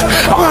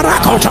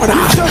 Arakotona,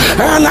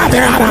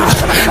 Elabiana,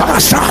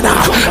 Asada,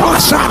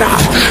 Asada,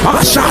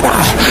 Asada,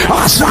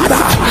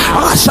 Asada,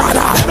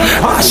 Asada,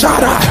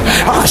 Asada,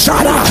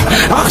 Asada,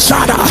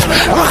 Asada,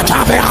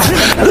 Atabea.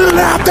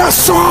 Let the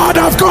sword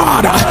of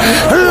God,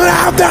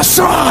 let the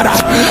sword,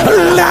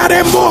 let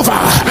it move.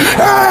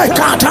 Hey,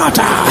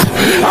 Katata,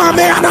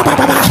 Ameana,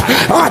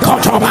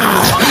 Akotoba,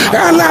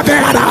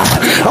 Elabiana,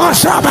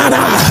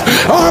 Asabana,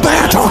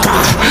 Obetoka,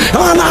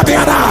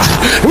 Alabiana,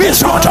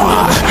 Risotto,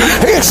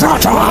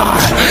 Risotto,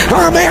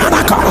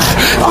 Ameanaka,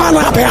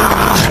 Alabia,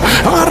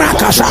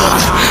 Arakasa,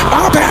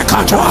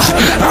 Abekato,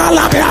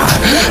 Alabia.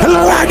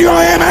 Let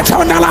your image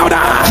on the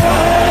louder.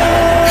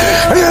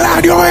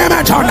 Let your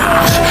image on.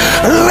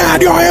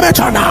 Let your image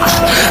on.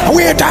 We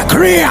we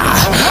decree,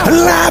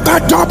 let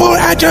the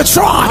double-edged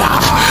sword,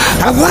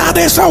 that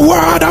is the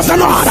word of the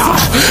Lord,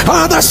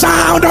 the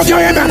sound of your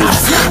amen,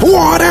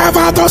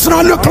 whatever does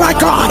not look like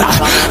God,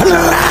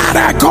 let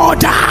it go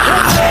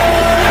down.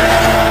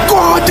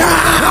 Go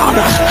down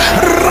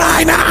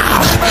right now,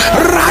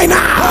 right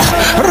now,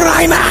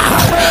 right now,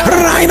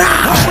 right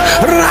now,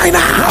 right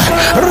now,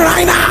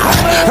 right now,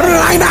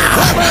 right now,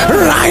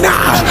 right now.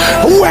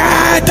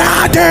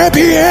 Whether there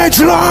be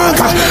age-long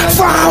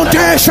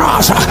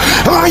foundations,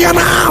 iron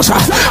house,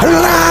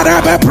 let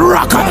it be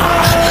broken.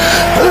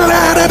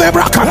 Let it be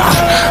broken.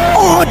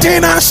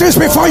 Ordinances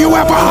before you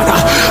were born,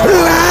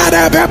 let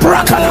it be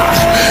broken.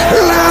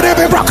 Let it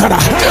be broken.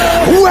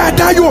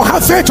 Whether you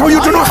have faith or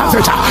you do not have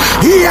faith,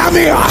 hear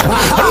me.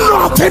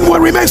 Nothing will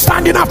remain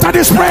standing after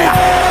this prayer.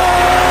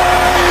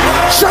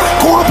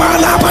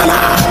 Shakobalabala,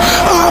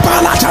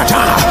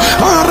 Abalatata,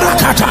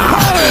 Rakata,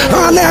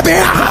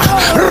 Lebea,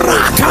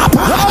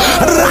 Rakapa,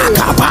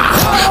 Rakapa,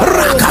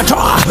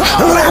 Rakato,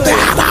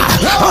 Lebea,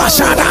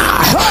 Ashada,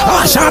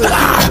 Ashada,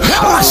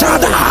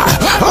 Ashada,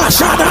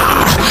 Ashada,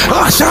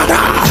 Ashada,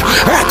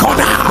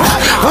 Ekona,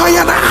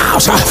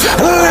 Ayanaus,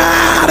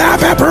 let it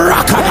be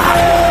broken.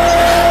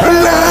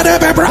 Let it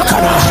be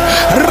broken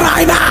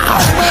right now,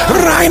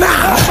 right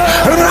now,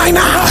 right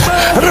now,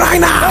 right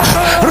now,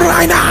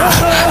 right now,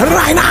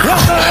 right now,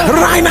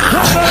 right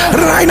now,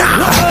 right now.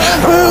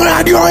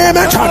 Let your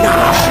amen turn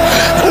now.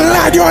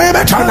 Let your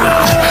amen turn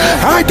now.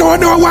 I don't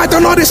know why the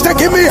Lord is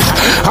taking me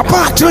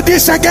back to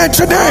this again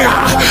today.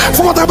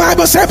 For the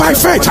Bible says by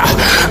faith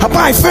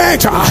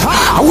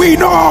we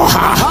know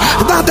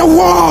that the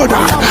world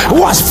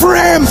was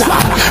framed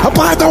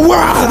by the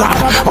word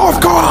of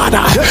God.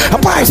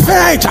 By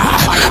faith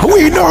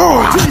we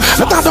know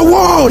that the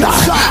world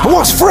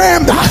was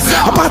framed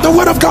by the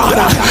word of God.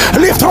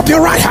 Lift up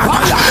your right hand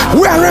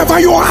wherever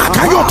you are.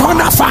 Can you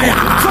thunder fire?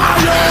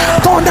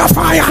 Thunder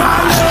fire.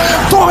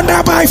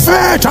 Thunder by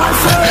faith.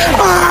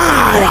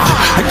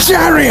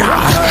 Jerry,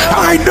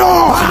 I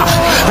know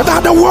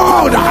that the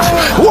world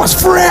was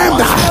framed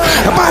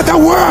by the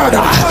word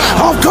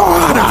of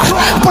God.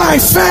 By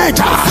faith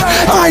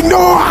I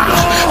know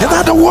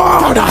that the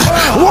world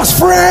was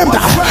framed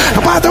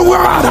by the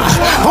word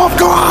of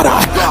God.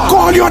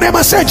 Call your name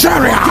and say,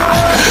 Jerry.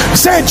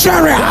 Say,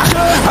 Jerry,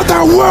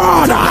 the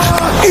word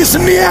is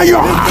near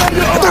you.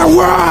 The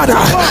word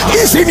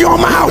is in your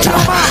mouth.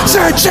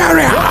 Say,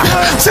 Jerry.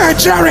 Say,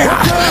 Jerry.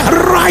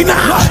 Right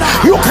now,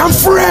 you can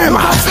frame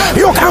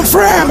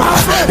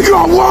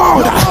your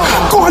word.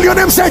 Call your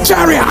name. Say,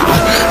 Jerry.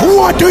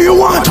 What do you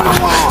want?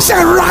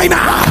 Say, right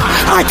now,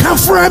 I can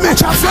frame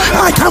it.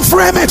 I can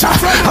frame it.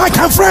 I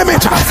can frame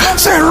it.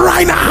 Say,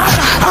 right now,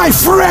 I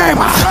frame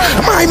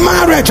my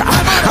marriage.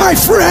 I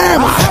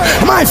frame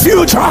my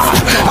future.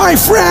 I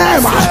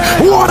frame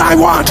what I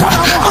want.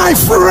 I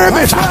frame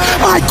it.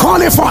 I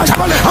call it forth.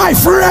 I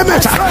frame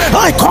it.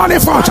 I call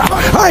it forth.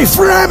 I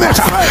frame it.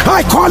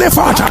 I call it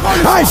forth.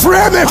 I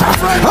frame it.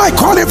 I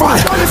call it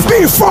forth.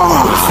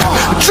 Before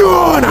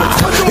June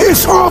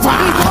is over,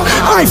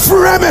 I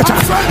frame it.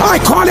 I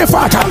call it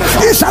forth.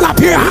 It shall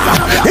appear.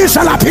 It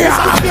shall appear.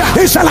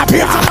 It shall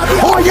appear.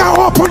 Oh, yeah,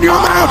 open your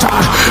mouth.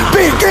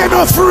 Begin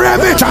to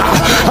frame it.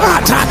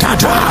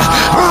 Atakata.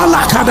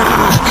 Alakada.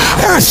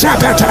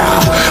 Eshabeta.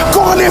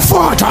 Call it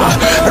forth.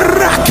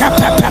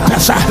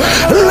 Rakapepepesa.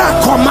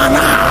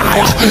 Lakomana.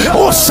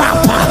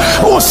 Osapa.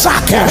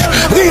 Osake.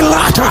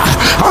 Ilata.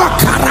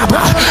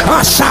 Akaraba.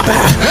 Asabe.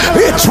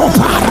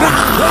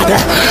 Ituparade.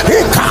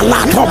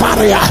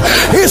 Ikalatobaria.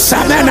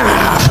 Isamena.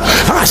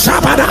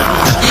 Asabana.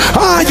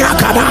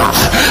 Ayakada.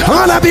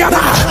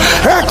 Alabiada.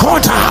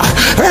 Ekota.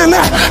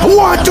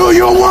 What do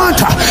you want?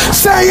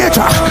 Say it.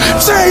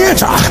 Say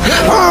it.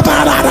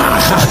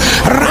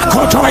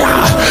 Rakotoya.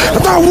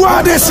 The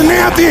word is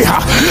near thee.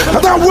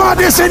 The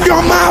word is in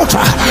your mouth.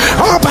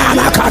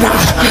 Obalakada.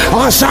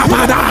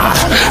 Osabada.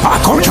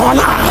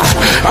 Akotola.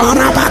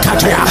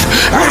 Arabakatia.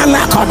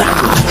 Alakoda.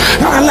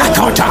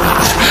 Alakota.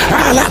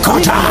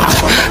 Alakota.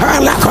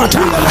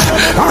 Alakota.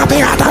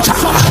 Abiadata.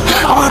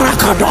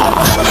 Orakado.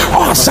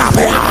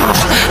 Osabia.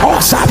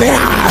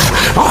 Osabia.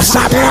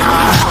 Osabia.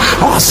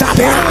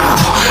 Osabia.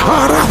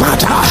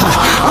 Arabata.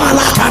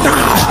 Alakada.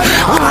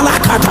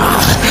 Alakada.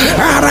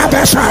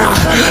 Arabesha.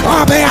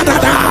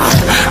 Abiadada.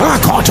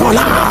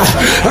 Akotola.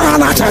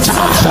 Alatata.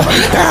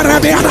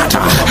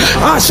 Arabiadata.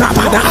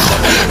 Asabada.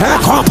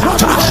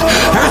 Akopata.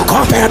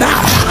 Akopeda.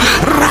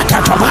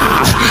 Rakatoba.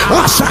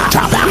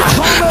 Asataba.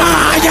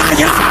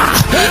 Ayaya.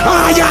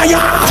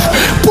 Ayaya.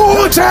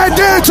 Put a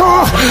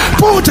data.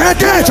 Put a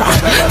data.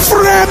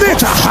 Frame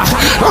it.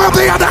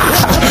 Abiada.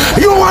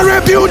 You are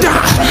a builder.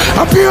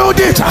 Build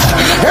it.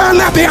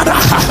 Alabiada.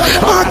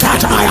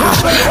 Akataya.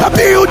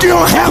 Build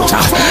your health.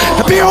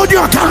 Build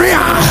your career.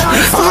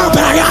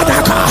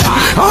 Abiadaka.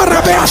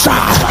 Arabesha.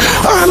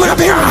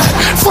 Alabia.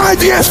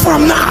 5 years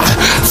from now.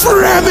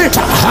 Frame it.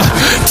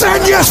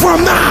 10 years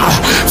from now.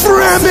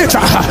 Frame it.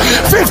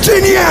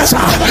 15 years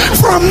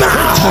from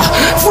now.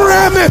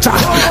 Frame it.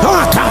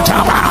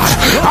 Akataba.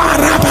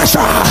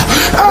 Arabesha.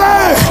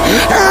 Hey.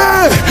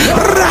 Hey.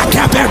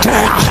 Rakapete.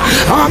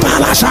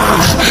 Abalasa,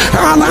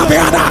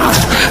 Alabiada,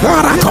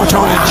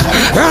 Arakotoya,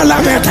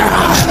 Alabeta,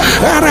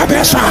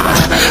 Arabesa,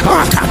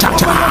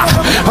 Akatata,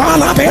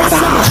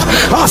 Alabiada,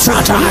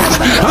 Asataya,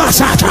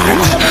 Asataya,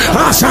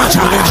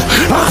 Asataya,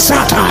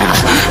 Asataya,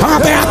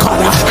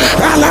 Abeakona,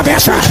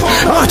 Alabesa,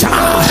 Ata,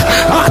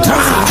 Ata,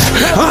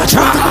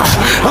 Ata,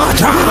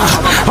 Ata,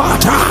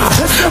 Ata,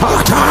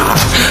 Ata,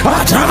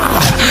 Ata,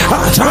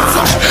 Ata,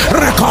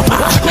 Recopa,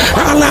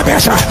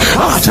 Alabesa,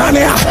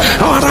 Atalia,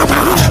 Araba,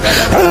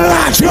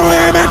 let your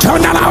amen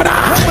turn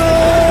louder.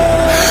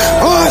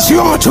 As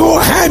your two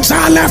hands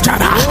are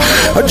lifted,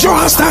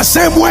 just the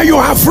same way you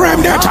have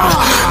framed it,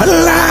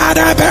 let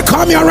it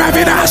become your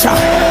evidence.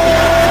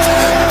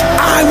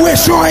 I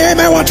wish your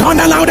amen would turn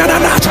louder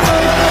than that.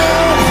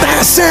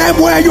 The same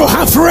way you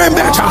have framed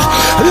it,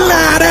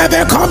 let it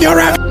become your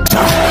evidence.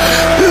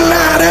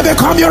 Let it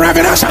become your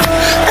evidence.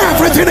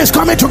 Everything is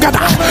coming together.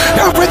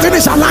 Everything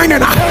is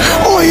aligning.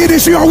 Oh, it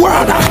is your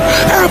word.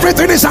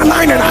 Everything is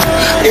aligning.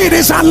 It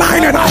is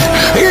aligning.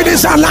 It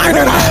is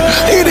aligning.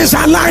 It is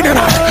aligning.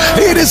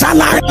 It is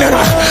aligning.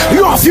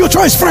 Your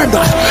future is framed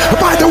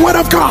by the word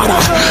of God.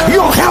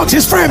 Your health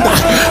is framed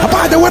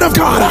by the word of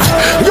God.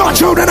 Your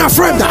children are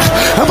framed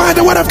by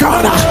the word of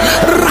God.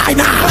 Right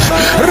now.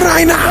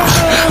 Right now.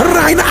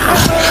 Right now.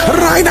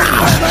 Right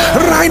now.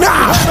 Right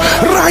now.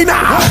 Right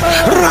now.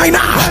 Right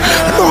now,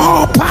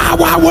 no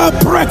power will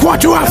break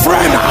what you are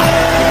framed.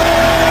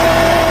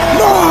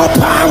 No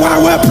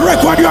power will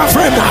break what you are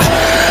framed.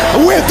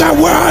 With the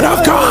word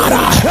of God,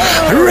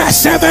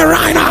 receive it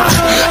right now.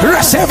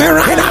 Receive it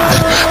right now.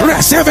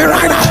 Receive it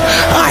right now.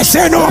 I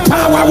say no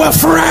power will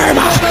frame.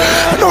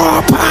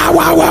 No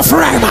power will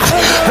frame.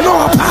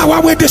 No power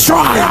will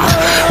destroy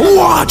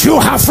what you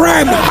have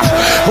framed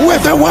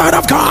with the word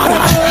of God.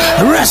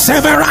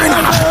 Receive it right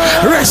now.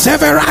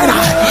 Receive it right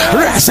now.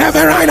 Receive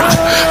it right now.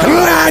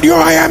 Let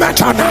your amen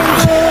turn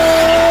now.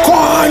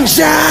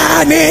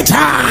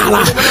 Congenital,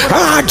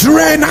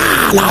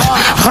 adrenal,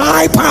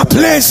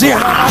 hyperplasia,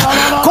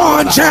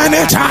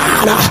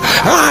 congenital,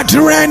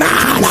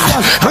 adrenal,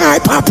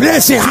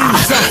 hyperplasia.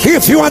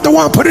 If you are the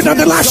one, put it on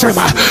the live stream.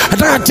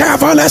 The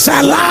devil is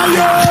a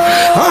liar.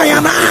 I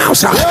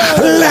announce,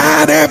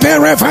 let it be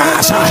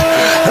reversed.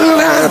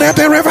 Let it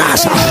be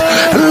reversed.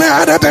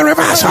 Let it be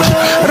reversed.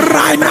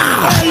 Right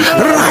now,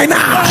 right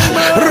now,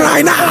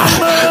 right now.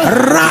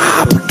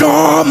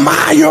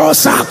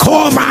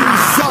 Rhabdomyosarcoma.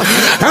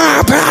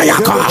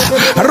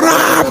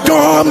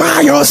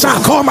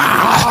 Rhabdomyosarcoma.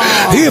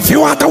 If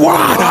you are the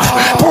one,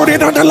 put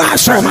it on the live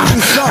stream.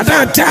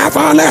 The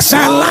devil is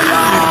a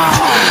lie.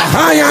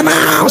 I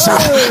announce,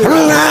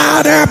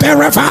 let it be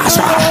reversed.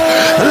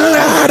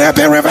 Let it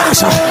be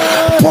reversed.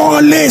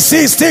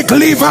 Polycystic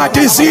liver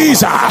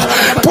disease.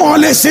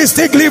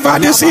 Polycystic liver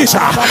disease. I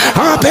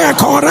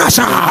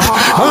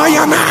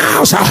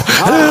announce,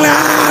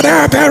 let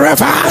it be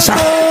reversed.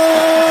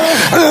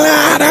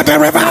 Let it be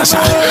reversed.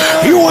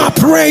 You are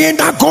praying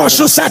that God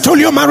should settle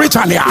you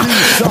maritally,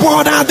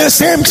 but at the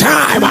same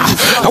time,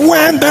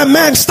 when the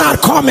men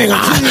start coming,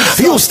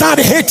 you start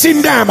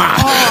hating them.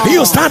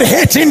 You start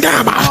hating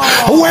them.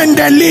 When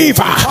they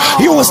leave,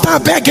 you will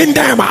start begging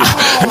them.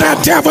 The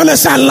devil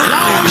is a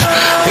liar.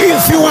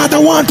 If you are the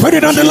one, put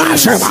it on the live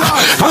stream.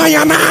 I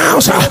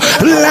announce,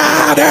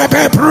 let it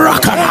be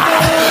broken.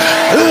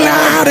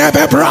 Let it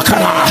be broken.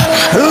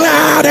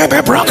 Let it be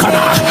broken.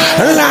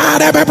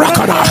 Let it be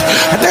broken.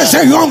 There's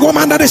a young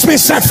woman that is being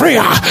set free.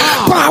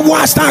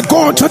 Powers that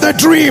go to the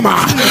dream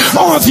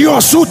of your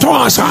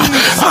suitors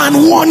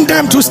and want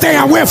them to stay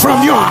away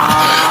from you.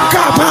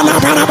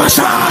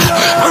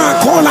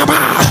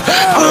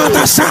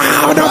 The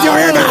sound of your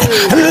amen.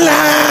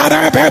 Let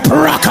it be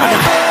broken.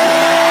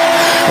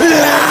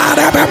 Let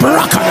it be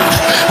broken.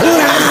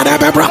 Let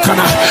it be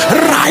broken.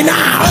 Right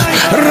now.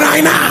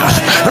 Right now.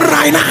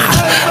 Right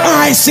now.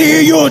 I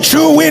see you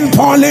chewing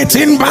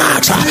polythene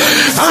bags.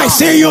 I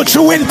see you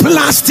chewing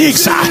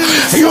plastics.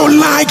 You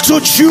like to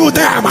chew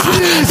them.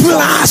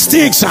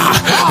 Plastics.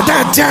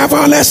 The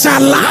devil is a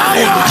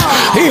liar.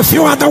 If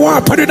you are the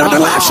one, put it on the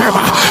live stream.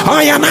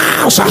 I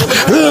announce,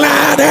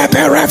 let it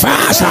be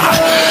reversed.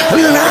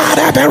 Let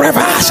it be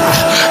reversed.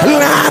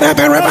 Let it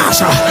be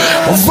reversed.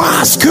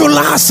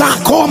 Vascular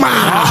sarcoma.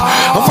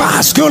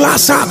 Vascular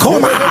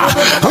sarcoma.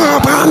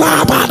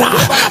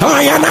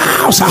 I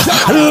announce,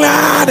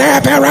 let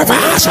it be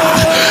reversed.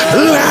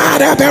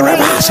 Let it be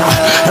reversed.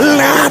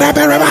 Let it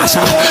be reversed.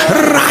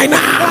 Right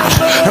now.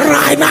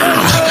 Right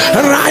now.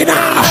 Right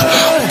now.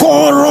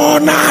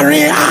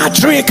 Coronary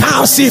artery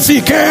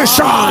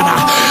calcification.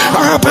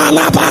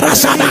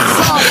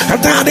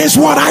 That is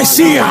what I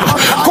see.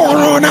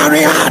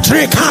 Coronary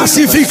artery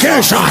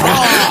calcification.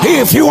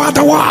 If you are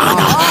the one,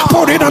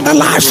 put it on the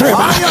live stream.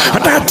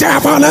 The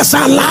devil is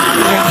a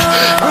liar.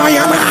 I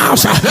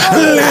announce,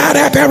 let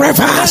it be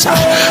reversed.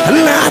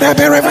 Let it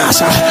be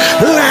reversed.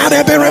 Let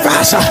it be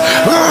reversed.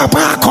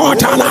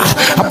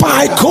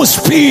 By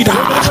bicuspid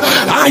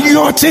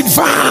aortic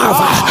valve,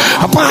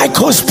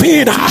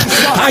 bicuspid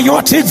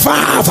aortic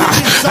valve.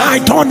 I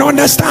don't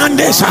understand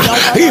this.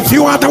 If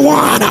you are the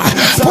one,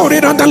 put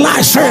it on the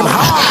live stream.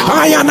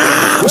 I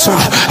announce,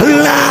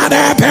 let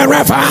it be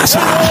reversed.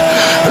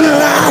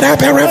 Let it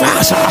be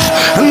reversed.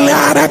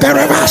 Let it be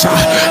reversed.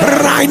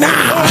 Right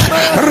now,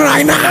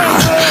 right now,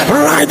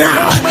 right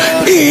now.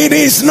 It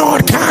is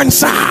not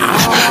cancer,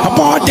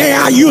 but they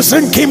are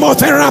using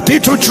chemotherapy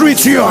to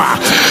treat you.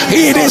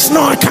 It is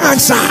not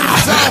cancer.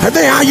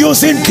 They are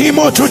using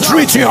chemo to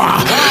treat you.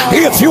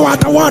 If you are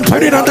the one,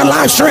 put it on the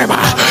live stream.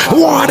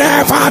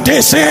 Whatever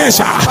this is,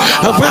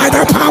 by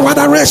the power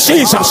that raised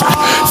Jesus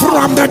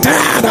from the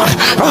dead,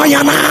 I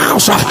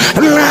announce,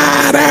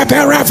 let it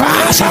be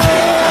reversed.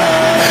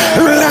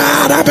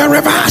 Let it be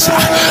reversed.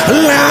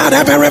 Let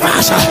it be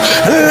reversed.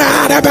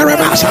 Let it be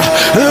reversed.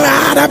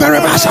 Let it be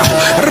reversed.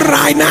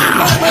 Right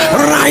now,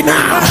 right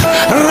now,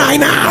 right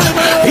now.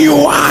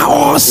 You are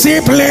all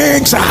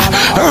siblings,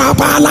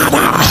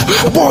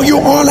 but you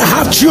all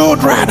have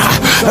children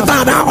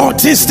that are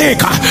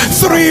autistic.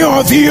 3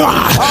 of you,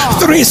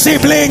 3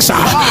 siblings,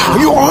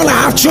 you all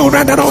have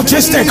children that are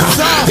autistic.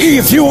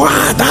 If you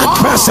are that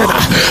person,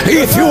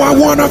 if you are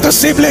one of the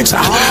siblings,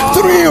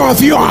 3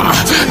 of you,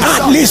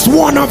 at least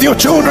one of your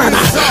children,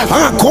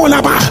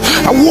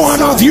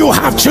 one of you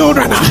have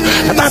children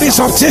that is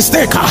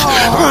autistic.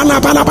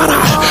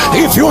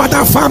 If you are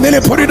that family,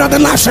 put it on the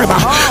live stream.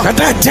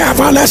 The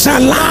devil is a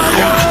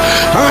liar.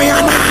 I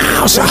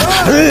announce,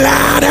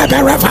 let it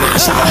be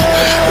reversed.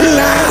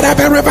 Let it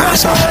be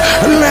reversed.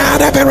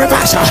 Let it be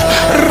reversed.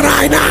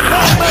 Right now,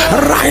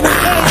 right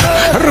now,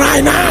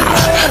 right now,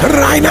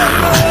 right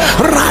now,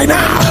 right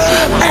now.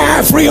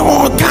 Every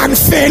organ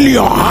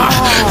failure,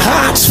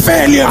 heart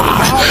failure,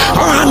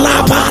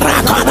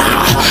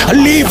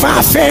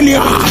 liver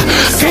failure,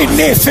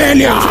 kidney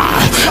failure,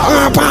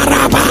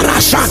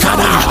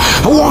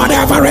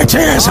 whatever it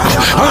is,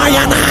 I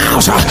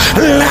announce,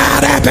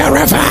 let it be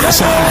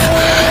reversed.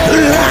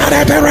 Let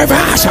it be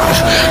reversed.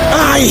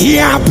 I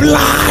hear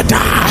blood,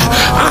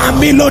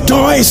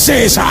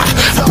 amyloidosis,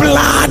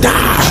 blood,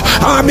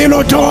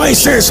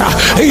 amyloidosis.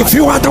 If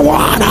you are the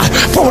one,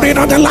 put it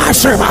on the live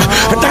stream.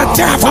 The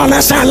devil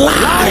is a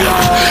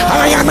liar.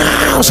 I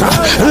announce,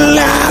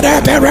 let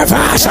it be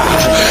reversed.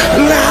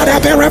 Let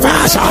it be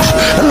reversed.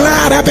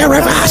 Let it be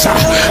reversed.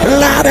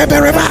 Let it be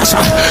reversed.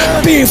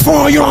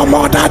 Before your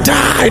mother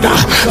died,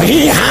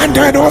 she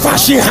handed over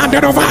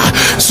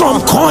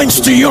some coins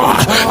to you.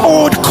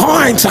 Old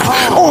coins.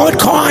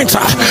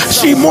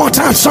 She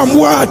muttered some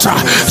words. The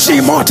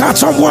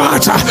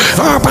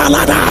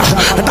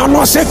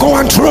Lord said, go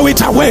and throw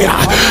it away.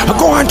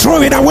 Go and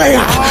throw it away.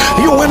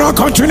 You will not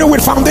continue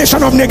with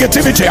foundation of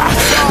negativity.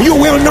 You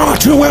will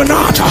not.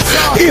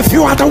 If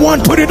you are the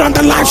one, put it on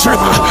the live stream.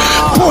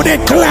 Put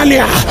it clearly.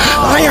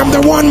 I am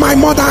the one my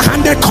mother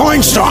handed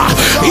coins to.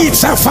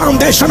 It's a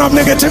foundation of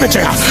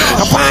negativity.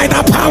 By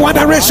the power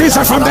that raised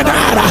Jesus from the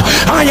dead,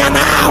 I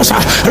announce,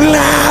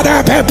 let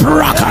it be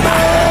broken.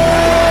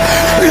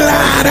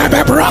 Let it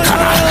be broken.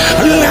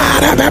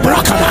 Let it be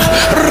broken.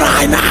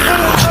 Right now.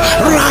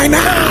 Right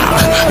now.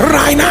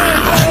 Right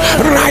now.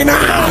 Right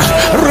now.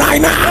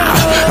 Right now.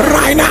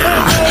 Right now.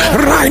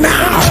 Right now.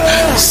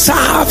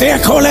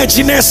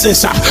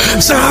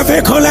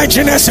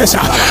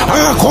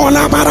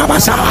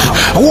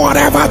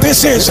 Whatever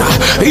this is,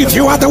 if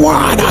you are the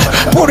one,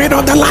 put it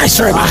on the live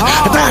stream.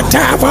 The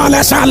devil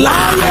is a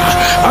liar.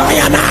 I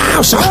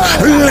announce,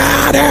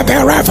 let it be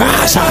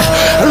reversed.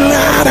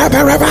 Let it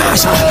be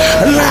reversed.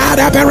 Let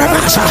it be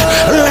reversed.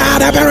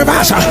 Let it be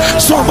reversed.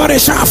 Somebody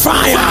shall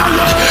fire.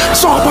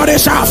 Somebody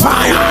shall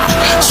fire.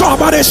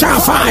 Somebody shall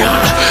fire.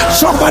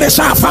 Somebody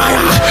shall fire.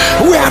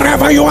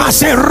 Wherever you are,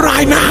 say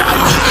right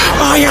now.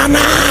 I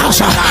announce,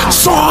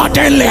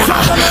 suddenly,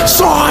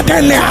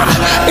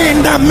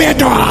 in the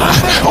middle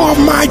of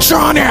my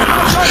journey,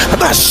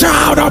 the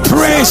shout of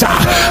praise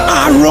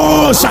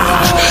arose.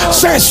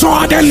 Say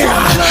suddenly,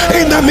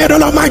 in the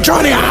middle of my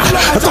journey,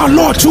 the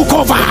Lord took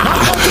over.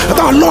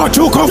 The Lord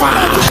took over.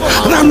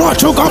 The Lord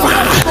took over.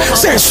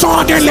 Say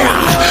suddenly,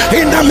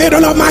 in the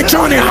middle of my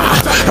journey,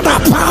 the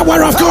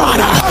power of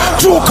God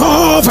took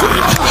over.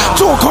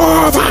 Took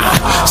over.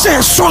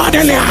 Say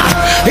suddenly,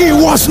 He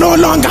was no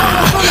longer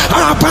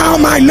about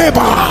my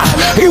labor.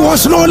 He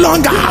was no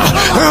longer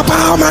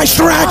about my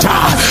strength.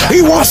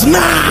 He was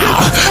now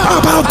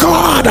about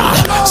God.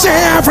 Say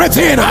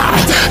everything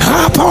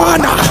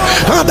upon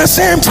at the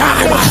same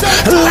time.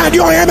 Let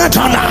your amen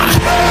turn.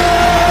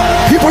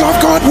 People of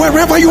God,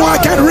 wherever you are,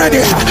 get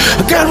ready.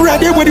 Get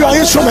ready with your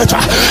instrument.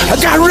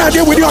 Get ready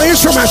with your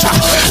instrument.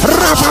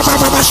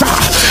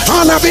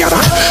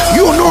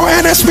 You know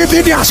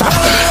NSPPD.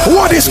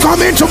 What is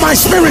coming to my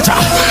spirit?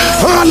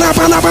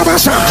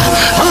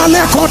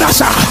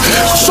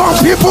 Some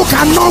people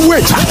cannot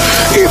wait.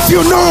 If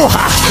you know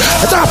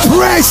the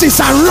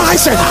praises are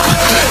rising,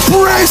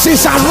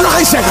 praises are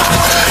rising,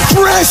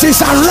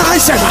 praises are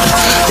rising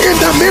in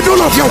the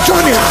middle of your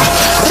journey.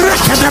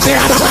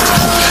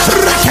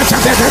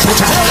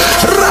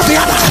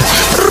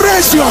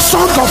 Raise your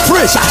song of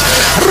praise.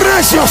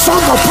 Raise your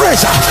song of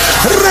praise.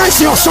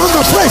 Raise your song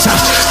of praise.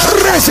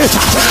 Raise it.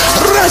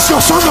 Raise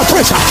your song of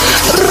praise.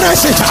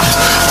 Raise it.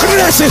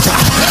 Raise it.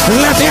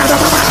 Let the other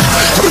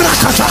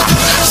rakata.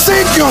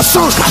 Sing your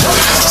song.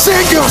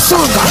 Sing your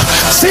song.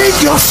 Sing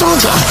your song.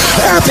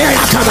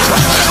 Ebeakana.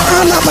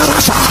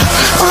 Alabarasha.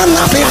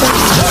 Alabera.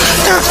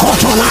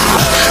 Ekotola.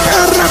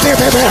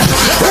 Erabebe.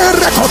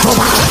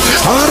 Erekotoma.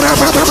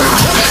 Arababa.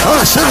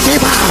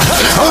 Oshadiba.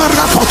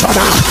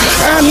 Orakotona.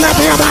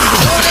 Elabeba.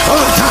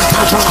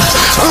 Otatata.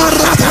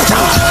 Oratata.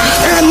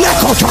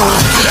 Elekota.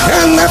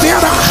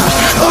 Elabera.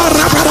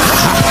 Orabara.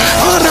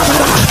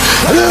 Orabara.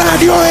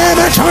 Let your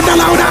amen turn the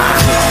louder.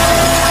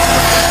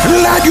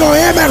 Let your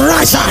amen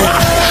rise higher.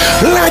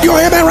 Let your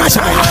amen rise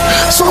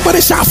higher.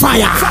 Somebody shout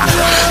fire.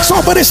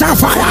 Somebody shout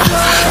fire.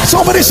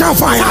 Somebody shout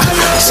fire.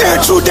 Say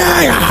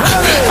today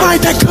I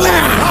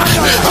declare,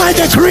 I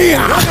decree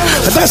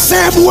the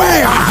same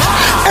way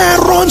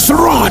Aaron's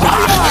rod,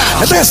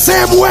 the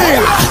same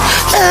way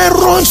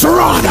Aaron's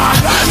rod,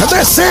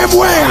 the same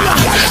way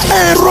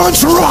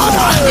Aaron's rod,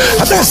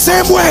 the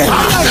same way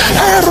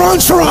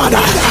Aaron's rod,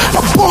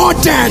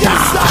 budded,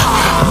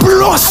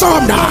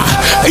 blossomed,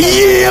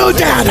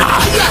 yielded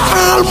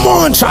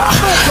almonds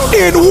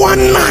in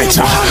one night,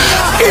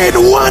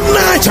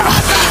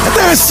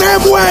 the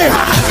same way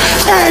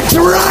a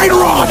dry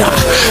rod,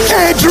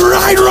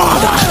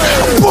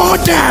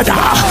 budded,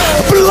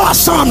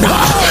 blossomed,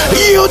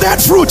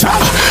 yielded fruit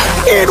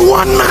in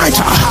one night,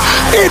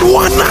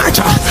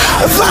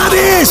 that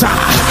is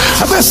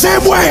the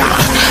same way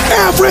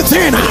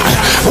everything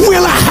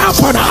will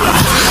happen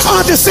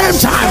at the same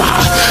time.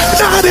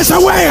 That is the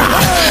way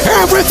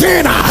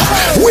everything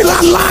will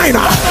align,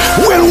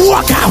 will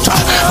work out,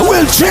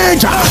 will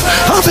change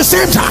at the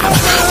same time.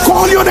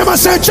 Call your name and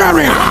say,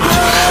 Jerry.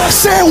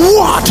 Say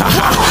what?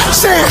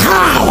 Say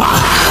how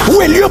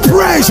will you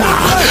praise?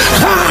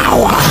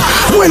 How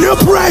will you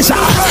praise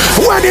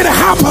when it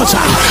happens?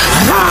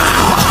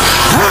 How?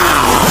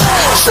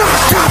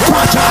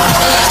 Shakapata,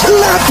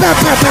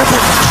 Lebebebe,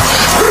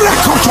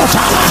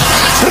 Rekototala,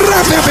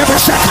 Rebebebe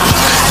Shaka,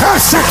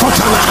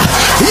 Sekotala,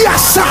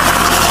 yes sir,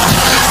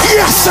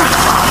 yes sir,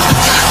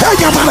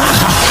 Yamala,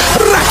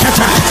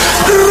 Rakata,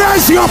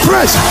 raise your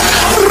praise,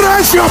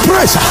 raise your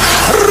praise,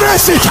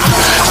 raise it,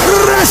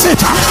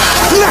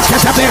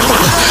 Lakatabema,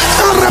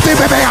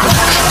 Rebebebe,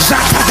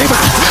 Zakadima,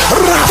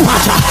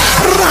 Rapata,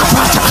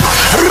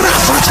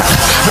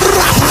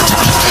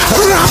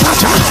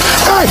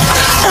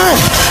 hey,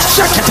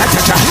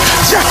 Shakatata,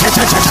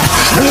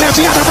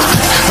 Leviana,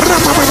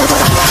 Rakotoma,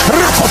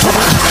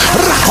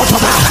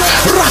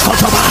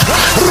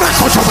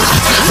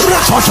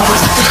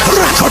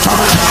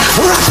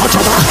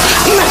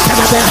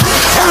 Lekanabe,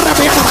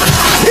 Arabiana,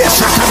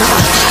 Isakana,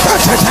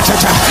 Rakona,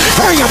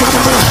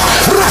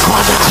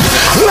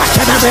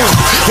 Lekanabe,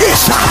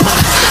 Isapa,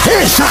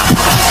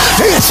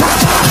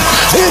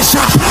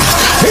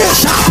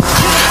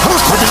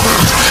 Okodama,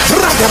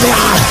 Radabia,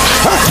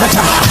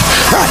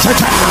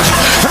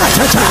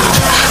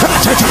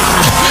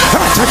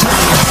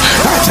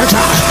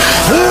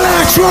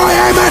 let your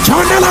amen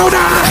turn the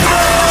louder.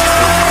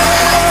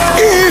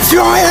 If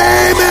your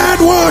amen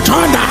will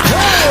turn down,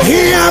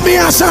 hear me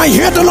as I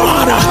hear the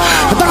Lord.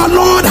 The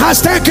Lord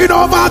has taken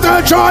over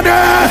the journey.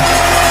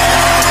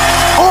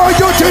 Oh,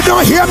 you did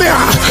not hear me.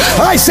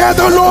 I said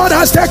the Lord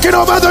has taken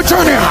over the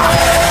journey.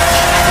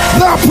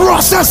 The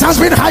process has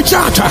been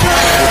hijacked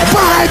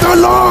by the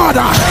Lord.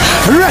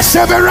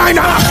 Receive it right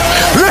now.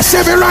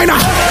 Receive it right now.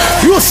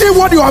 You see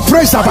what you are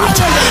praised about.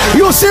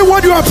 You see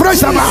what you are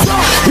praised about.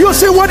 You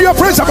see what you are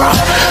praised about.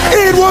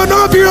 It will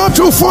not be up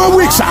to 4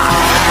 weeks.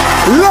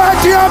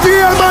 Let there be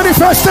a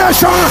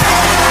manifestation.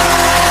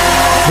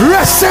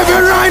 Receive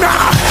it right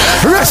now.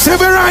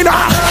 Receive it right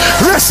now.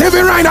 Receive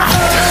it right now.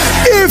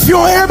 If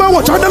you're able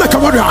to turn the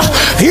camera,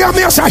 hear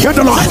me as I hear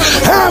the Lord.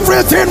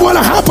 Everything will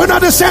happen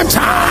at the same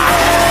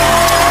time.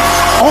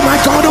 Oh my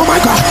God, oh my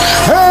God.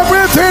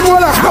 Everything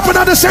will happen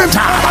at the same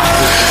time.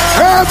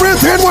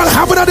 Everything will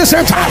happen at the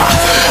same time.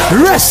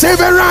 Receive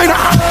it right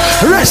now.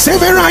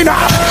 Receive it right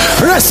now.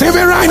 Receive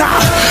it right now.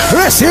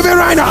 Receive it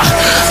right now.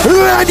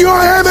 Let your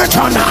amen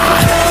turn down.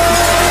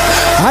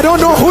 I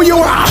don't know who you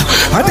are.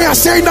 They are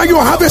saying that you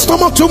have a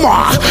stomach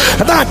tumor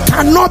that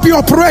cannot be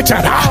operated.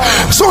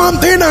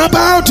 Something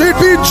about it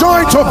be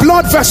joined to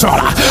blood vessel.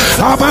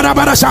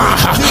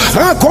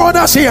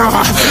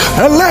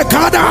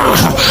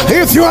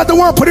 If you are the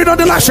one, put it on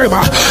the live stream.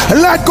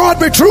 Let God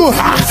be true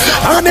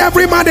and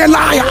every man a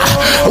liar.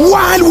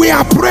 While we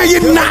are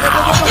praying now,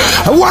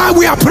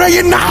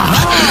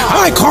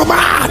 I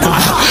command,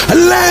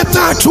 let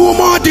the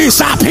tumor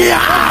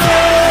disappear.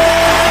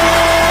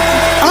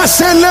 I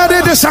said, let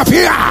it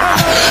disappear.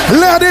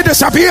 Let it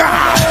disappear.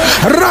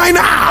 Right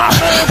now.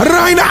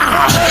 Right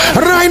now.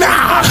 Right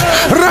now.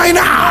 Right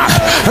now.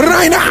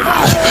 Right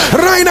now.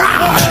 Right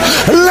now.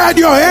 Let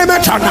your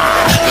amen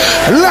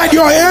tonight. Let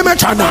your amen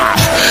tonight.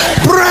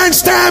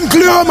 Brainstem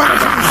gloma.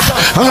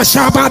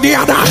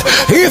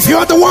 If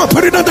you're the one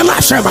putting on the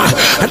live stream,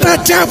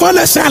 the devil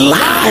is a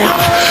liar.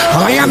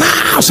 I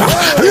announce,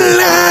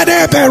 let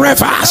it be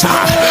reversed.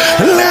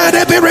 Let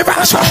it be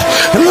reversed.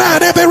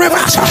 Let it be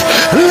reversed.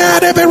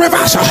 Let it be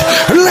reversed.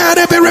 Let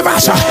it be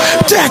reversed.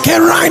 Take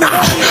it right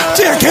now.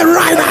 Take it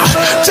right now.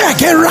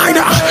 Take it right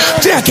now.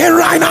 Take it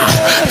right now.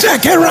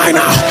 Take it right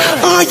now.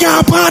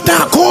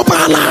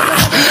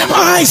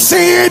 I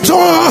see it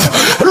all.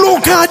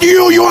 Look at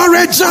you. You are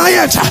a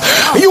giant.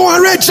 You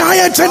are a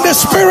giant in the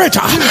spirit.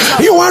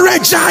 You are a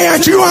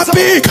giant. You are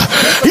big.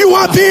 You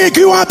are big.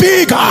 You are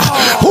big.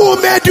 Who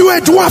made you a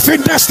dwarf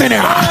in destiny?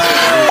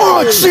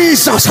 Oh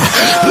Jesus.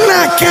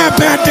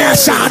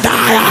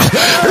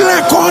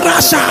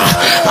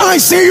 I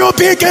see you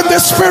big in the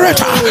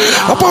spirit,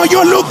 but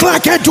you look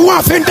like a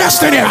dwarf in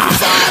destiny.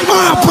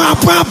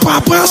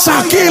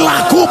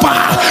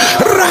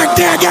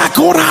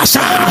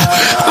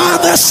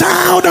 The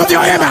sound of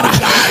your amen.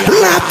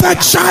 Let the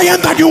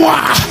giant that you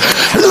are,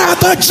 let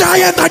the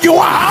giant that you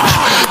are,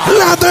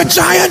 let the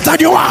giant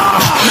that you are,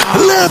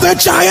 let the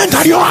giant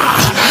that you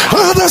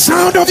are, the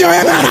sound of your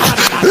amen.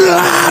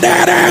 Let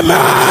it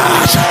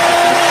emerge.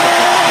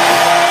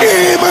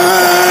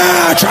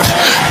 Emerge,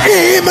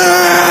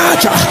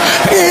 emerge,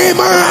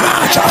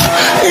 emerge,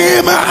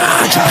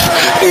 emerge,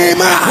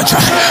 emerge, emerge,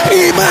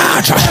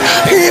 emerge,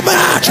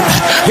 emerge,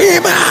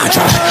 emerge,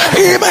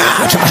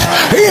 emerge,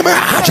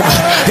 emerge,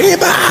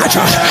 emerge,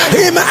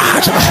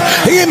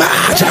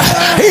 emerge,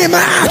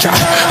 emerge,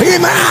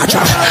 emerge,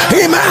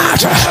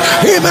 emerge,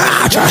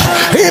 emerge,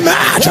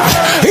 emerge,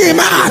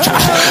 emerge.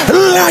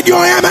 Let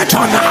your amen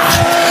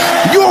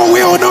tonight. You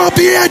will not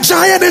be a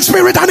giant in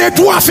spirit and a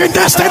dwarf in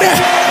destiny.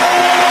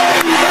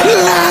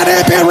 Let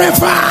it be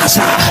reversed.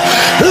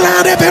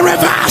 Let it be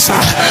reversed.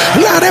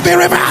 Let it be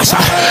reversed.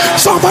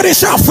 Somebody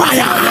shall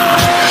fire.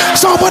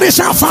 Somebody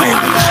shall fire.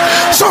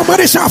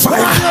 Somebody shall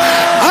fire.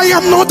 I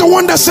am not the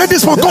one that said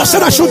this, but God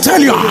said I should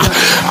tell you.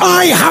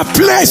 I have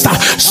placed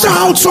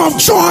shouts of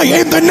joy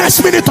in the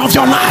next minute of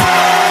your life.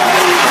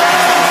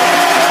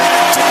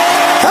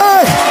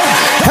 Hey,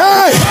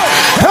 hey,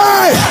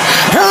 hey,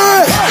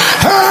 hey,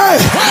 hey,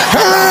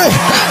 hey,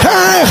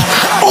 hey.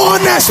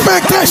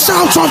 Unexpected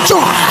shouts of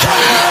joy.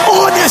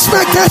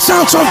 Unexpected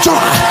shouts of joy.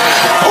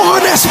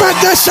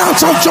 Unexpected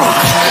shouts of joy.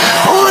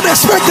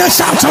 Unexpected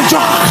shouts of joy.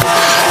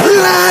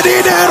 Let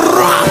it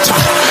erupt.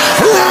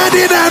 Let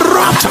it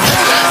erupt.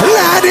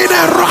 Let it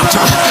erupt.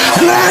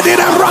 Let it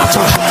erupt.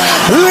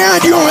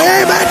 Let your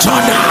amen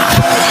tonight.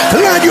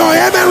 Let your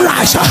amen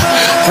rise.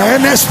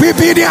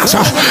 NSPPD,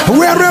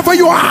 wherever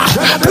you are,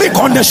 click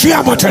on the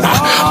share button.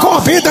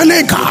 Copy the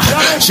link.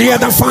 Share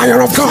the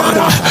fire of God.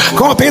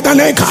 Copy the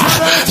link.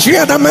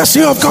 Share the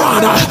mercy of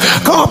God.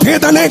 Copy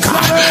the link.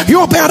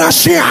 You better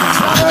share.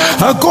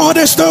 God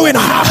is doing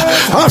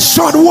a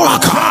short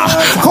walk.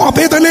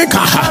 Copy the link.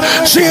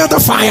 Share the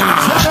fire.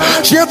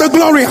 Share the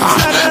glory.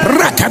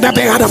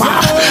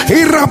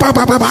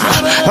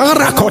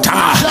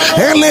 Rakota.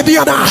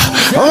 Elebiana.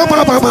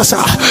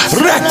 Obabamasa.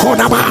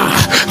 Rekonama.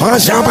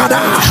 Ajabada.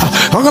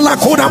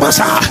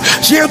 Alakunamasa.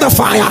 Share the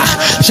fire.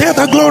 Share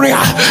the glory.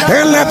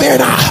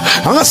 Elebina.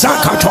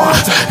 Asakato.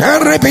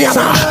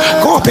 Erebiana.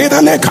 Copy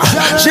the link.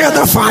 Share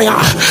the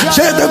fire.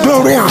 Share the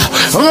glory.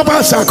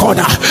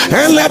 Obasakona.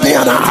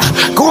 Elebiana.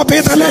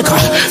 Copy the link.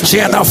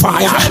 Share the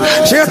fire.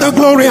 Share the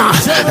glory.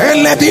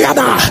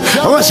 Elebiana.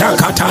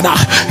 Osakatana.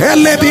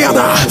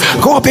 Elebiana.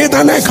 Copy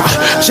the link.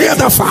 Share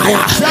the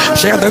fire.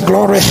 Share the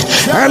glory.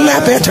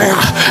 Elebete.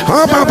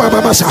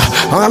 Obababasa.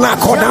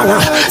 Alakonana.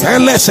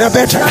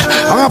 Elesebete.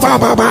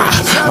 Obababa.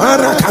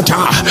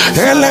 Arakata.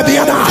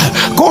 Elebiana.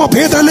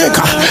 Copy the link.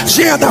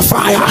 Share the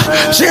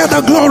fire. Share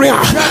the glory.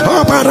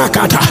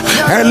 Obarakata.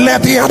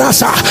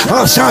 Elebianasa.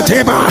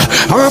 Osateba.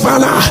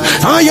 Obala.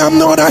 I am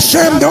not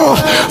ashamed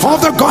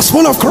of the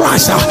gospel of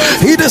Christ.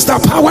 It is the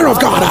power of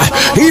God.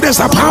 It is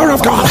the power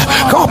of God.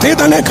 Copy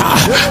the link.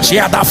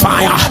 Share the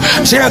fire.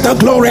 Share the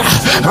glory.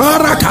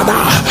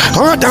 Arakada.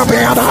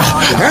 Odabeada.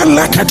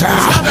 Elekata.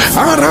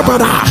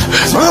 Arabada.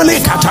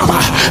 Alikataba.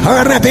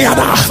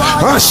 Arabiada.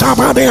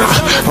 Asabadia.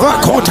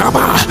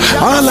 Akotaba.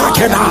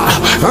 Alakeda.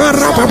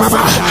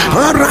 Arababa.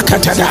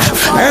 Arakateda.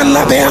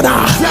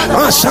 Elebeada.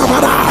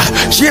 Asabada.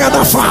 Share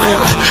the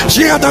fire.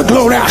 Share the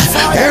glory.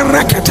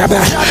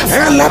 Erekataba.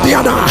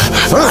 Elebiada.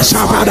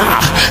 Asabada.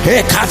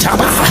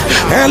 Ekataba.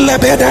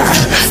 Elebeda.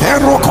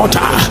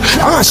 Erokota.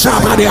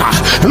 Asabadia.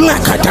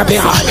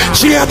 Lekatabia.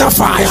 Share the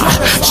fire.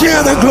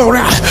 Share the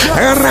glory.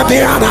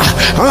 Erebiada.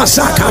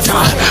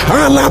 Asakata.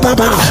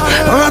 Alababa.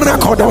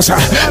 Arakodosa.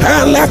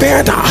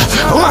 Elebeda.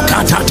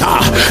 Akatata.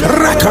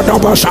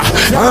 Rekadobosa.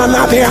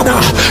 Alabiada.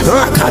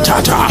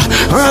 Akatata.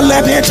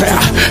 Alebeta.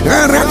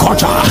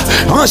 Erekota.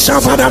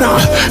 Asabada.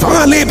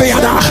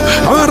 Alibiada.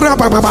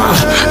 Arababa.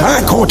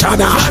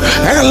 Akotana.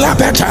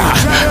 Elebeta.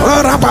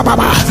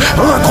 Arababa.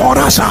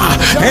 Akorasa.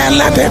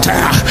 Elebeta.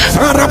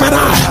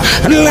 Arabada.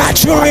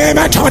 Let your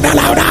amen turn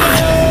louder.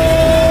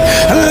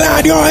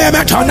 Let your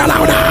amen turn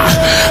louder.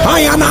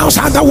 I announce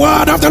that the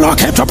word of the Lord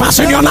came to pass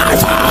in your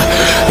life.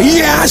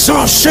 Years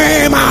of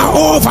shame are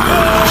over.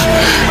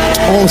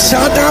 Oh,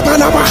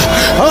 Sadabalaba.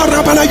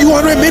 You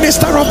are a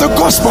minister of the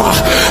gospel.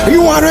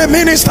 You are a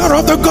minister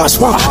of the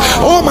gospel.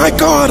 Oh my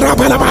God,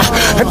 Rabalaba.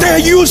 They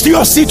used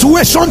your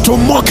situation to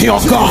mock your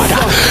God.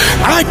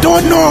 I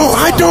don't know.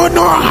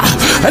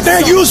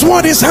 They use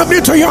what is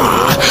happening to you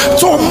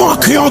to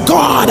mock your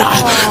God.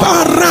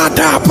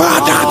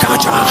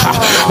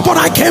 But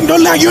I came to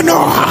let you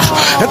know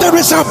there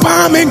is a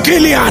balm in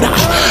Gilead.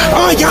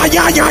 Oh yeah.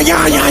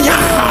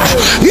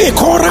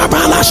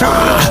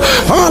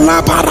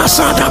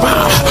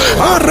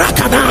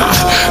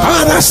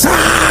 The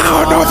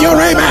sound of your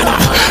amen.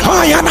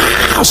 I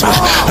announce,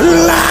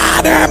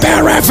 let it be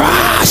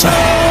reversed.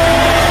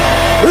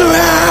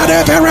 Let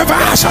it be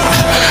reversed.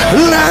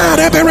 Let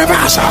it be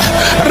reversed.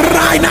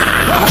 Right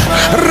now.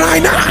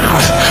 Right now.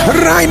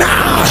 Right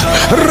now.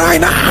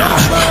 Right now.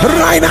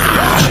 Right now.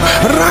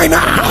 Right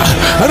now.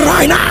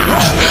 Right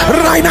now.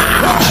 Right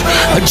now.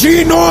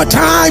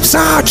 Genotypes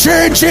are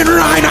changing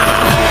right now.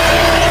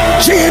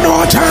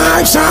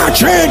 Genotypes are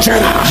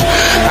changing.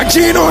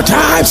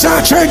 Genotypes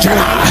are changing.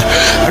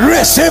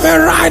 Receive it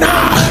right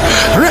now.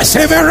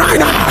 Receive it right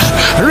now.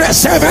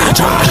 Receive it.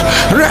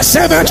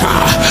 Receive it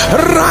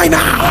right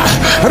now.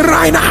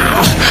 Right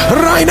now.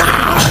 Right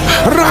now.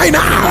 Right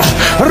now.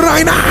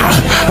 Right now.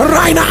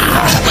 Right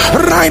now.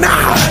 Right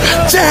now.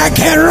 Take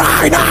it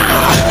right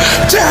now.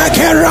 Take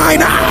it right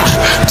now.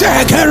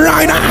 Take it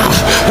right now.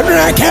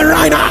 Take it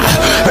right now.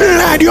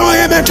 Let your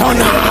amen turn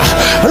now.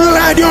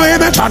 Let your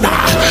amen turn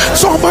now.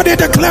 Somebody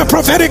declare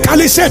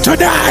prophetically, say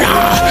today,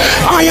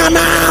 I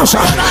announce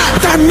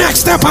the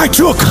next step I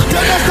took.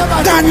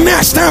 The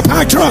next step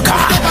I took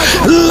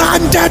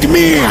landed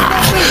me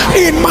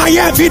in my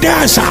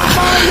evidence.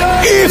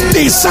 If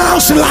this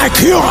sounds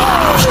like you,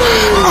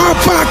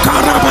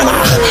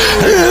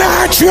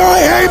 let your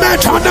amen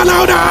turn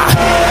louder.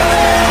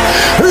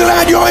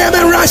 Let your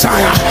amen rise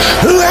higher.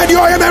 Let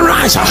your amen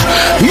rise.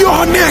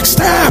 Your next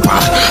step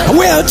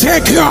will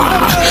take you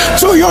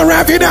to your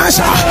evidence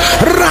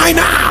right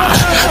now.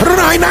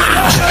 Right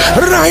now.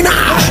 Right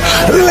now.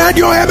 Let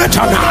your amen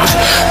turn.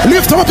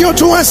 Lift up your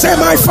two and say,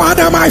 my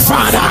Father, my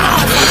Father.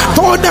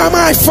 Thunder,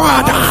 my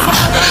Father.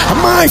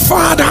 My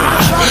Father.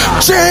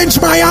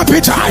 Change my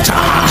appetite.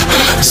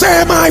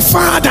 Say, my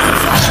Father.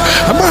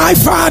 My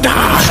Father.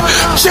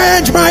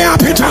 Change my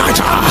appetite.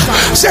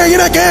 Say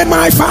it again,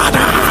 my Father.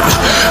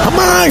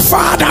 My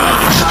Father,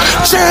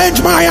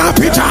 change my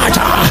appetite.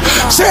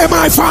 Say,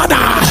 my Father,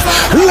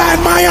 let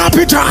my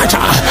appetite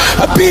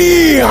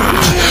be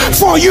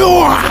for you.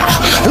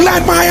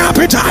 Let my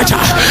appetite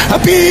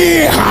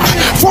be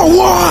for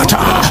what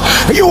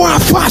you are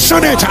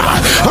passionate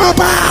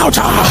about.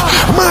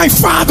 My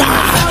Father,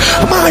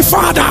 my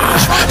Father,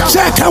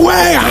 take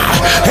away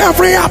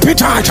every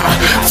appetite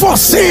for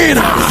sin,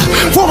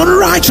 for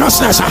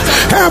unrighteousness,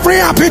 every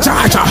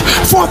appetite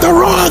for the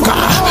wrong.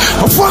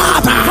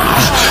 Father,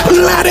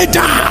 let it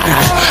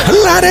die.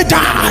 Let it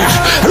die.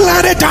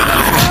 Let it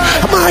die.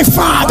 My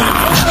Father,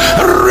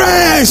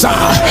 raise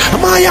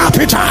my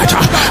appetite.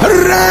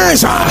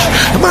 Raise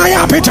my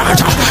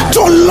appetite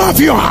to love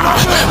you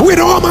with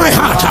all my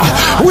heart,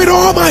 with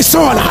all my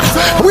soul,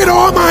 with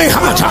all my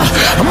heart.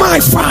 My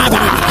Father,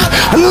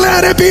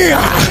 let it be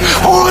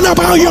all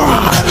about you.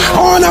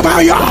 All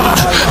about you.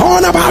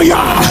 All about you.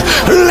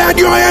 Let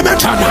your amen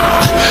turn.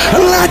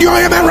 Let your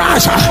amen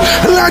rise.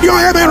 Let your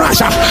amen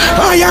rise.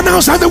 I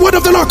announce that the word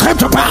of the Lord came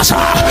to pass.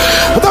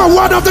 The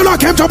word of the Lord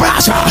came to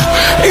pass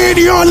in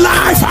your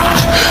life.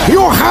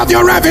 You have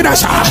your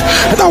evidence.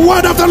 The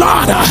word of the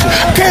Lord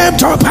came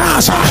to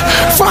pass.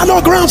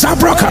 Fallow grounds are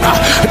broken.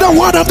 The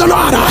word of the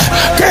Lord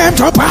came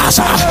to pass.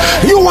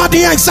 You are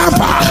the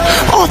example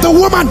of the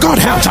woman God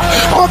helped,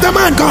 of the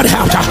man God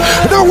helped.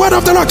 The word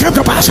of the Lord came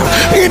to pass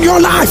in your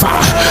life.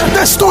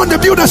 The stone the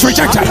builders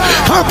rejected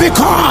have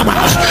become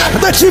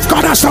the chief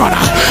cornerstone.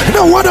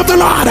 The word of the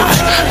Lord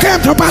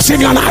came to pass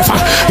in your life.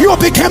 You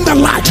became the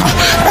light.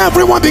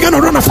 Everyone began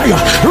to run after you.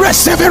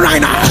 Receive it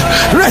right now.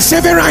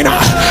 Receive it right now.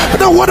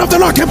 The word of the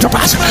Lord came to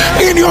pass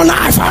in your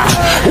life.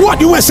 What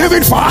you were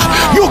saving for,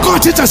 you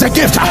got it as a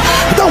gift.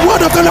 The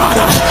word of the Lord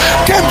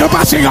came to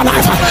pass in your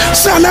life.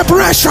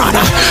 Celebration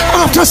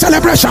after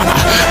celebration,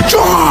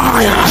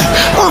 joy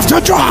after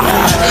joy.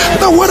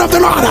 The word of the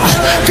Lord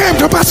came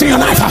to pass in your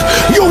life.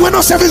 You were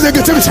not serving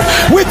negativity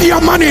with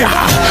your money.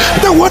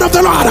 The word of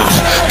the Lord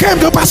came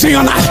to pass in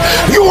your life.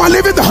 You are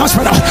leaving the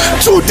hospital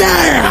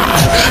today.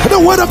 The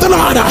word of the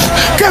Lord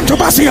came to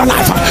pass in your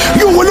life.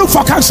 You will look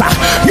for cancer.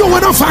 You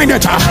will not find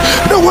it.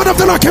 The word of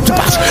the Lord came to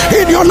pass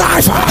in your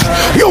life.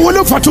 You will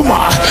look for tumor.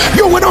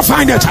 You will not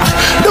find it.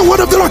 The word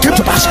of the Lord came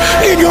to pass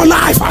in your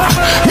life.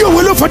 You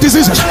will look for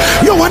diseases.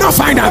 You will not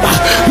find them.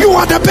 You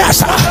are the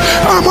best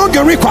among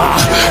the weak.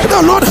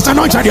 The Lord has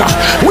anointed you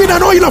with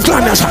an oil of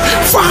gladness,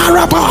 far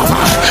above,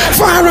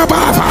 far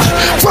above,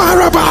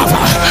 far above,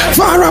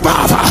 far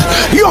above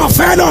your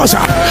fellows.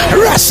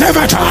 Receive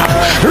it.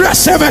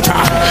 Receive it.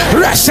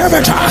 Receive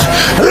it.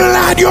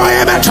 Let your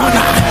amen turn.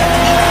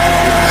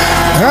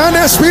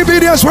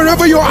 NSPPD,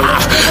 wherever you are,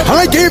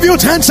 I give you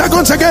 10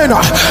 seconds again.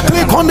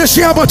 Click on the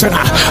share button.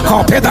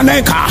 Copy the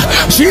link.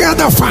 Share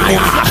the fire.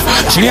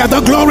 Share the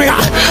glory.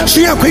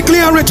 Share quickly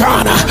and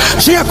return.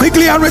 Share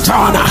quickly and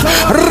return.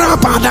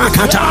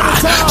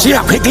 Rapadakata.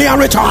 Share quickly and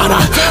return.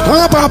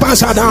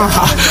 Ababazada.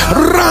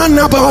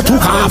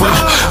 Ranabatukava.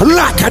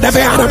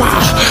 Lakadavianaba.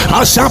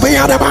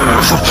 Asabianaba.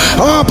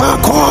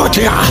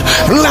 Obakotia.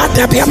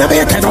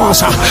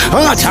 Latabianabekedosa.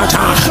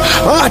 Atata.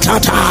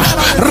 Atata.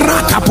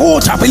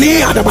 Rakaputa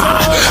Biliadaba.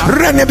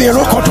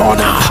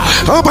 Renebirokotona.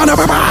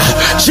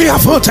 Obanababa. Share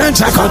for 10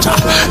 seconds.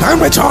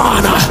 And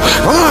return.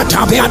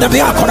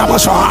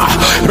 Tabianabiakonabosa.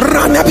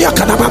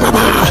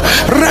 Ranabiakanababa.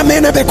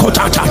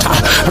 Remenebekotata.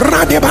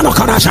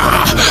 Radebanokanasa.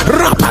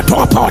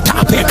 Rapatopo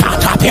Tapika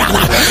Tapiana.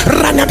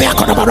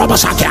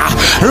 Ranabiakonabasakia.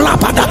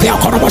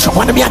 Lapadabiakonabosa.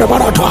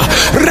 Wanabianaboto.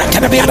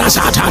 Rekanabiana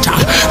Satata.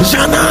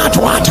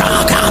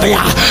 Zanatuata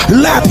Karia.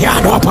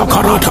 Lapiano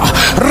Pocoroto.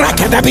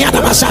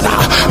 Rekanabiana Masada.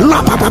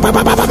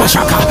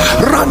 Lapababababashaka.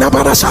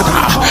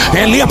 Ranabanasada.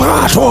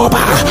 Eliabatoba.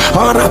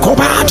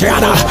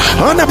 Orakobatiana.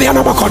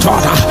 Onabiana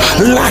Bocotona.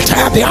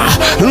 Latabia.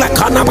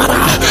 Lacanabara.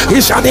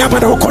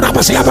 Isadiabano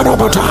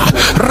Konabasiabanobota.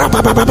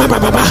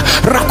 Rabababababa.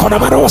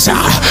 Rakonabarosa.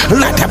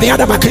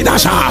 Latabiana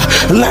Makidasa.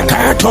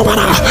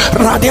 Lakatomana.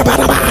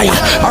 Radiabanabaya.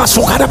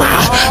 Asukadaba.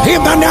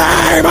 In the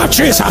name of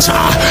Jesus.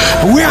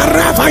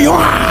 Wherever you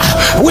are,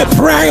 we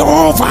pray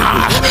over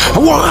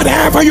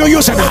whatever you're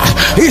using.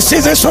 He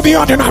ceases to be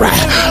ordinary.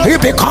 He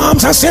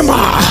becomes a symbol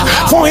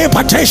for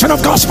impartation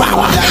of God's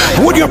power.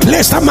 Would you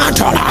place the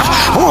mantle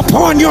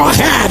upon your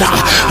head?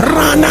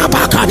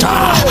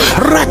 Ranabakata.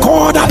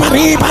 Record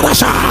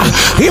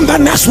in the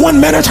next 1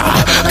 minute.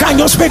 Can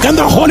you speak in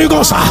the Holy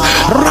Ghost?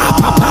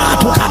 Rapapa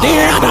to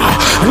Kadena.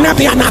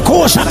 Nabiana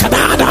Kosa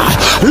Kadada.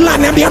 La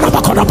Nabiana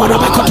Bakona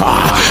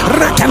Bakota.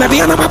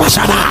 Rakanabiana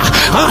Babasada.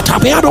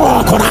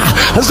 Atabiano Kona.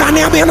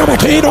 Zaniabiana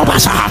Bakido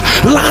Basa.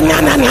 La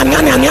Nana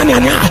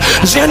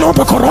Zeno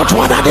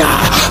Bakoroto Adadia.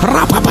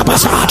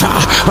 Rapapabasata.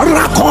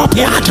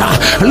 Rakopiata.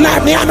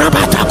 Lamiana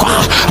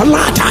Bataka.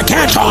 Lata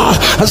Keto.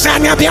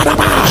 Zaniabiana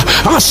Ba.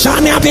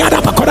 Asania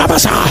Biana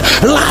Bakorabasa.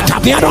 Lata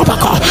Biano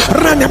Bako.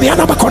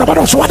 Ranabiana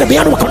Bakorabaswada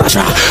Biano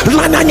Korasa.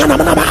 Lanana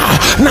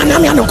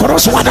Nanana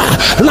Koroswada.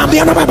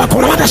 Lambiana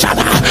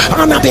Bakorabasada.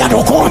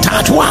 Anabiano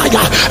Kota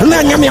Tuaya.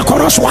 Lanamia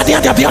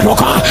Koroswada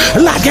Bianoka.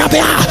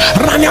 Lagabia.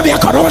 Ranabia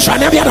Korosa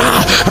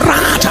Nabiana.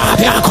 Rata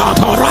Biako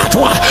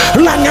Poratua.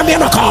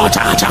 Lanamia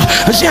Kota.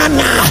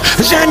 Zanya.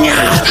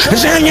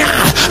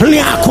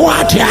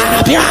 Liaquatia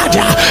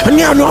Piaja.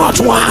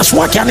 Nianotwa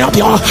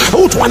Swakanapio.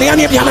 Utwanian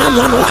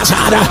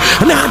Lazada.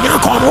 Nana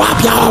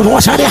Korwapia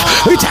was a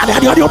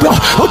Italian.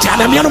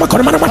 Utalian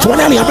Cormana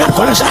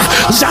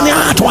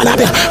Zania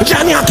Tualabi.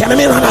 Zania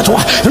Canamina.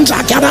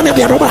 Zakana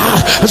Biaroba.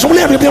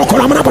 Zulia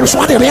Cormana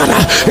Swadiana.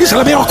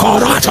 Isabel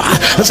Corata.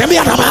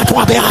 Zemiana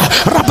Batuabia.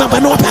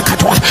 Rababano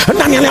Pacatoa.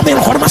 Nania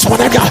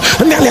Cormaswadaga.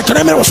 Nelia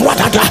Tremero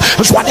Swadaga.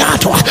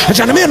 Swadatua.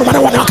 Zanamino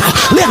Manawaka.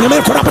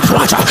 Lenamel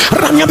Corapatuata.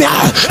 Ramia.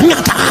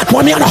 Naka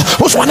Tuamiano.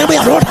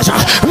 Uswanabia Rota.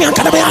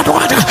 Nankabia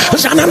Tuata.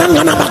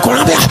 Zanana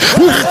Bacorabia.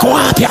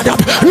 Nakoapia.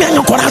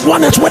 Nano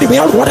Corazwana Swadi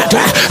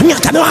Water.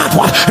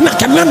 Nakanatwa.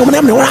 Nakamano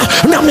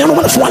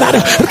Namano Swalad.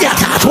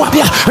 Gatatua.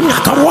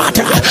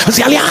 Nakarwata.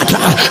 Zaliata.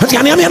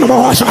 Zaniamino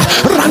Mosa.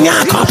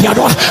 Ranyaka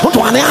Piado.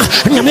 Tuana.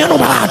 Namano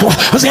Barato.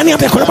 Zania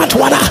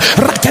Becorabatuana.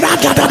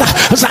 Rakada.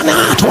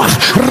 Zanatwa.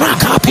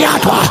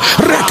 Rakapiatwa.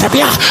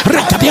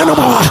 Rekapiano.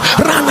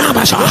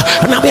 Ranabasa.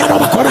 Nabiano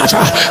Bacorata.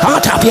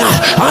 Atapia.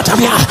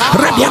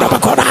 Rabiano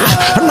Bacora.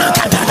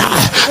 Nakada.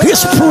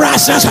 His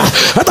presence.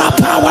 The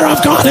power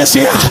of God is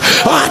here.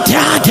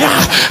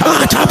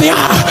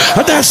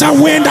 There's a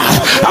wind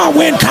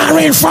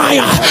carrying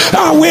fire,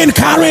 a wind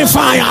carrying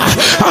fire.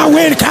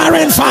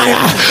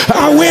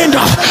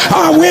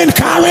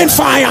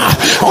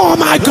 Oh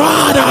my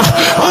God, a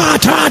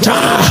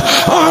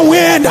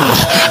wind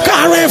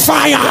carrying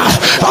fire.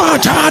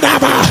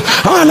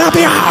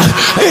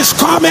 Is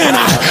coming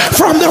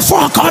from the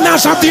four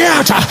corners of the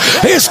earth.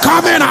 Is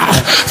coming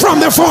from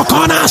the four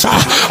corners.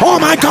 Oh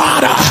my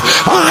God.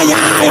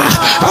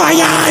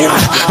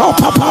 Oh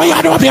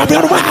Papaya do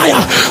Biabia.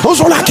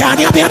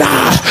 Uzulakania Biada.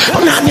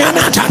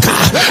 Nanianataka.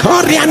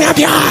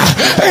 Orianabia.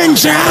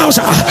 Angels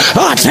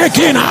are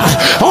taking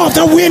of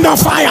the wind of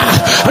fire.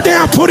 They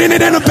are putting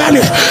it in the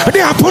belly.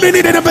 They are putting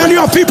it in the belly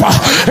of people.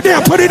 They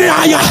are putting it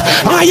aya.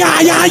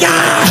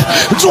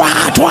 Dwa.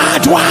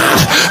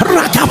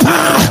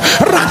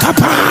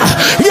 Rakapa.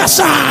 Yes,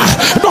 sir.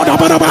 No.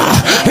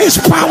 His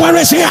power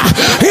is here.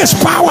 His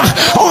power.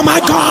 Oh my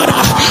God.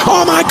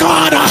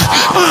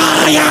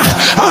 Aya.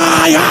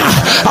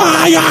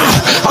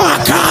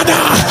 Akada.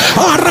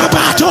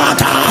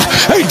 Arabatuata.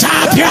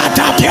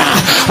 Tapia.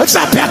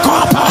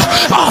 Zapekopa.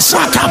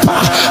 Osakapa.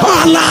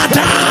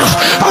 Alada.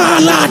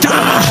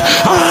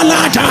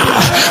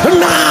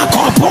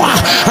 Nakopoa.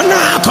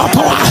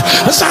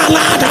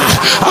 Zalada,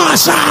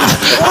 Asa,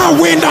 a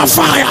wind of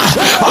fire,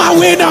 a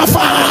wind of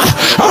fire,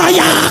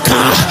 Ayaka,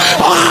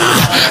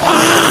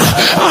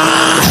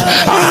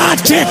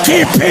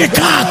 Tiki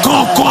Pika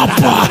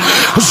Kokopa,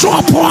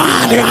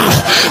 Zopoania,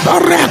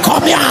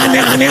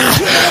 Recomiana,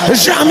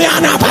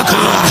 Jamiana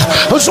Baka,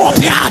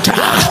 Zopiata,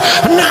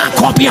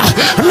 Nakopia,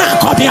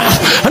 Nakopia,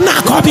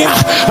 Nakopia,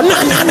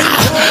 Nanana.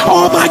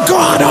 Oh my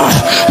God,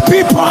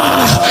 people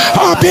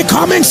are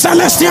becoming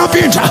celestial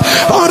beings.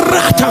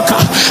 Rataka,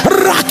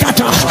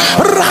 Rakata,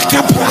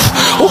 Rakapa,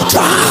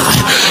 Utaya,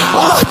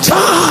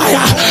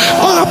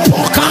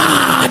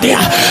 Apokadia,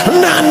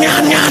 Nanya,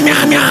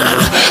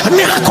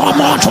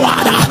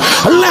 Nakomotwada,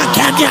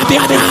 Lakadia,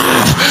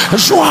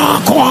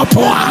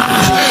 Joakopoa,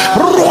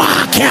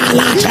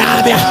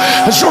 Ruakalatabia,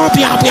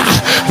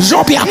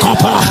 Zobia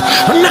Kopa,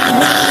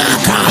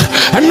 Nanaka,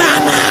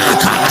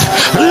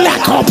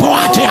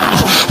 Lekopoatia,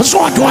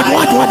 Zodwa,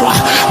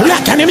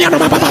 Lakanimiana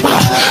Baba,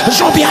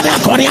 Zobia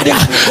Korea,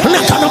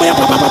 Lakanabia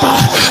Baba,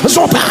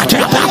 Zobata,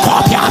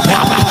 Copia,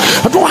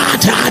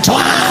 Duata,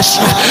 Tosh,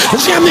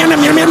 Zamiana,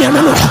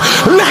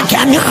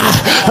 Lakanya,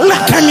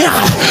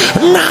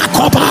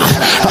 Nakopa.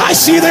 I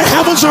see the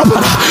heavens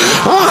open.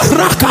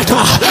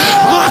 Rakata,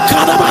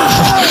 Kadaba,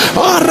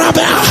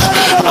 Rabba.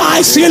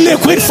 I see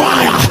liquid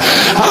fire.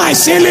 I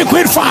see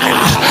liquid fire.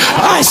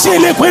 I see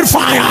liquid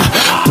fire.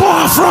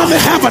 Pour from the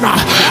heaven.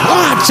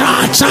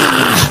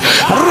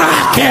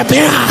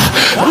 Rakebia,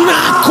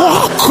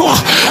 Nakoko,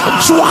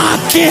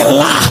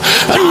 Joakila,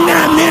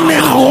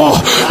 Namineo,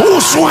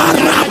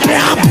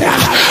 Uswarabia,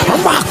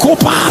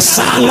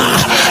 Makupasala,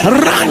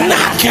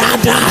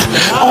 Ranakada,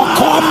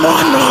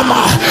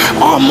 Okomonoma,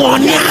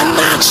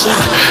 Omonianacha,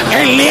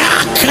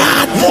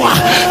 Eliakadwa,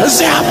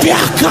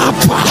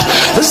 Zabiakapa,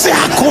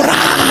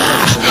 Zakura,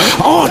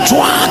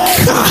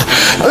 Otwaka,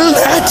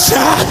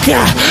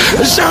 Letaka,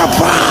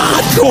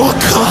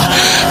 Zabadoka,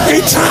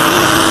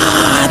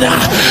 Itada,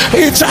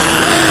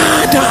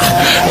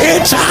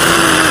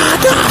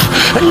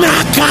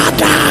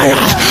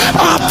 Nakadaya,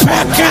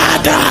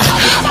 Apekada,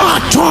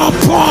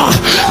 Atopo,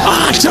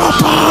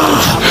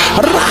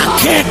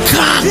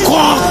 Rakeka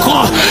Koko,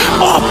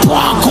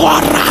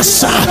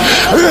 Opokorasa,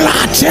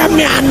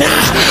 Latamiana,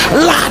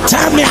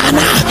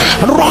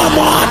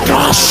 Romo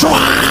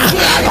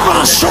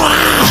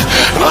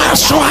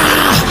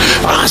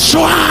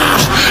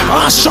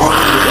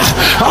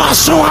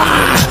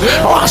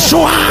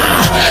Oswa,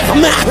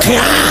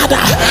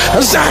 Makiada,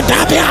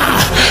 Zadabia,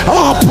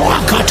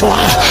 Opokatwa,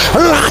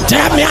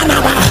 Latamiana,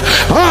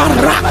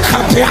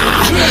 Rakapia,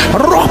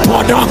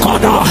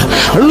 Ropodokodo,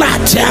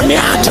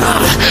 Latamiata,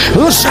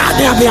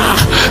 Usadabia,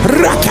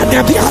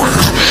 Rakadabia,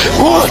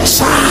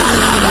 Ota.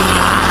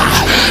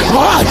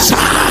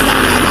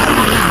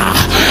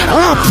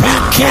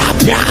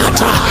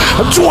 Pekiata,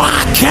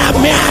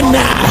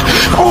 Dwakamena,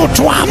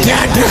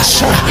 Otwapedes,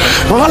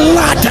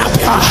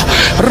 Oladapia,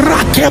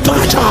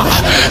 Rakebata,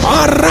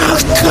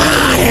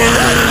 Arakaya,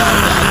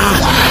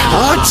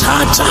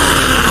 Otata,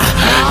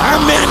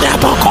 Amenda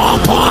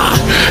Bokopa,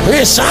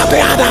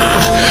 Isabiana,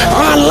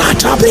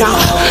 Alatabia,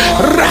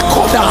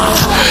 Rakoda,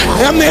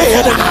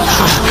 Ameda,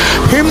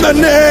 in the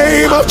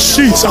name of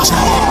Jesus.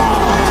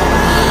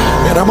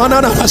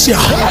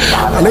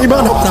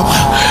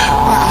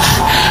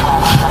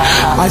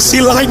 I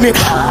see lightning.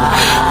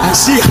 I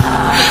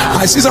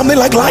see something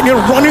like lightning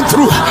running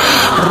through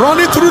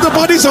the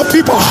bodies of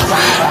people.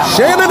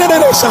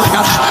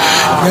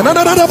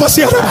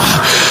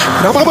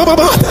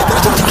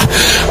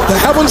 The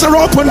heavens are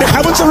open.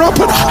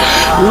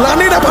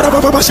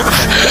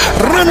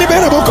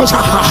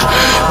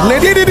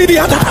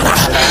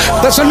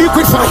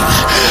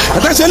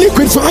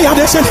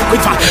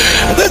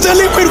 There's a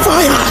liquid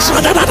fire.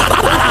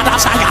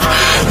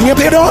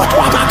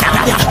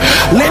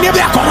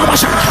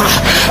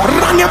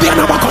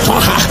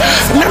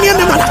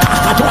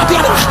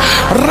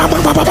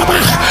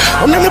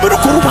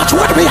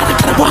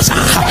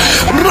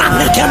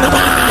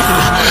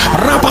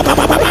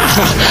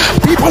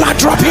 People are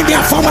dropping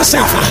their former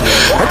self.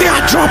 They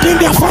are dropping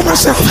their former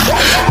self.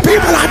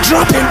 People are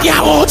dropping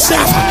their old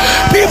self.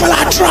 People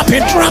are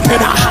dropping.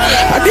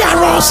 They are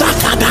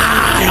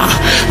Rosakadaya,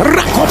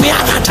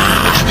 Rakobiagata,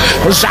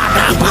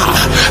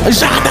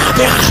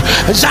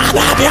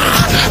 Zadabia,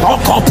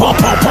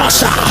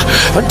 Okopoposa,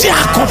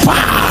 Diakopa,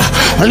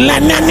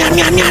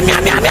 Lenanyanya,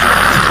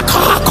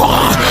 Kako,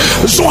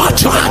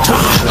 Zwatata,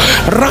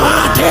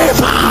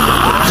 Radeva,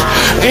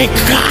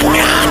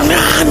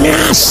 Ikanyanya,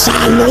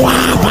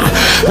 Saluaba,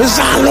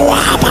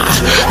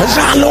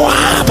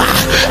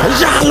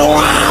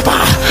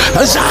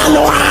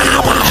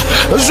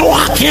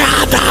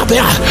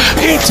 Zwakiadabia,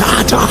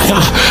 Itataya,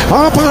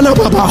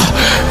 Apanababa,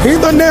 in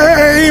the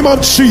name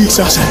of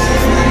Jesus.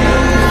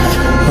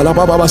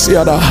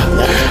 Alababasiada,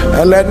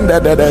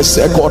 Elended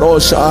Sekoro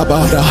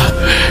Shabada,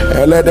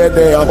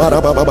 Eledede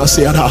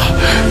Abarababasiada,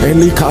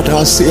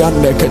 Elikata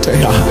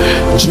Sianeketea,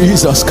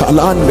 Jesus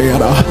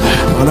Kalandeada,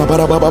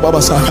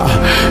 Alabarababasaka,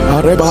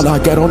 Arebala,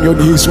 get on your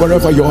knees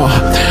wherever you are.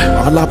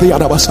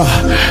 Alabiadabasa,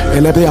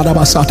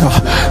 Elebiadabasata.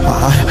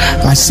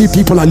 I see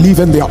people are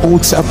leaving their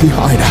old self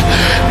behind.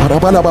 I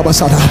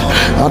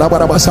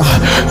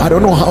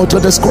don't know how to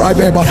describe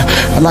it, but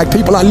like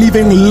people are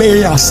leaving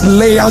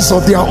layers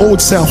of their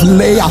old self,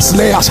 layers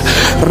layers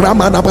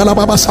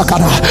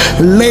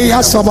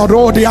of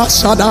Arodia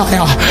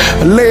Shadaya,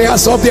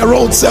 layers of their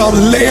old self,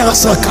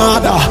 layers of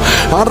Kada.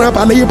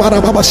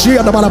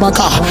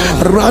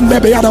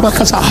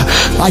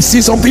 I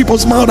see some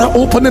people's mouth are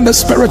open in the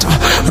spirit,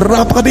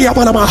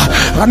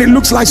 and it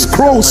looks like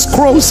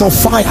scrolls of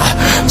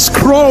fire,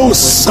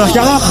 scrolls.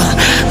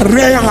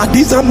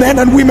 These are men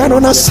and women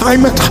on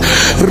assignment.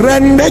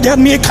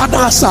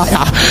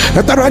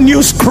 There are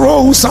new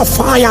scrolls of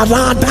fire.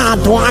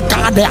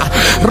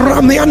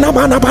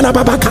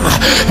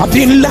 Have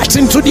been let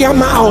into their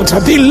mouth.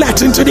 Have been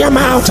let into their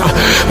mouth.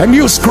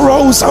 New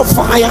scrolls of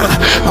fire.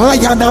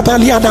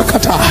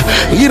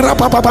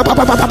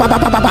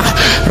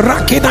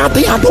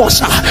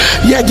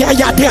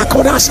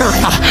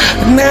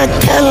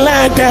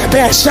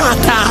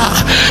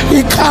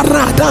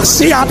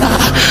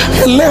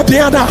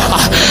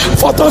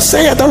 For thus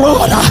saith the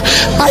Lord,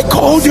 I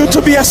called you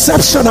to be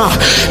exceptional.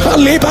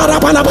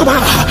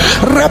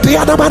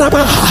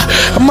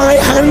 My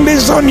hand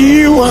is on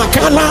you.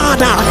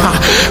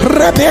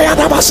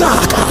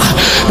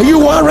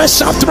 You are a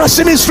shaft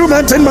threshing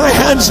instrument in my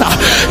hands.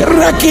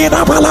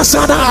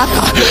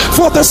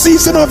 For the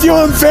season of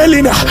your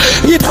unveiling,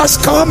 it has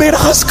come, it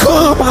has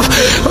come.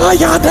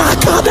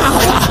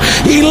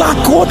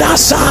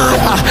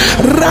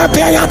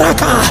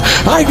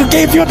 I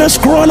gave you the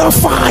scroll of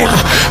fire.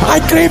 I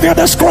gave you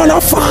the scroll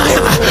of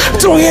fire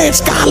to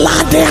its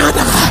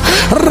Galadiana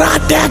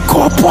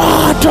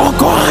Radekopo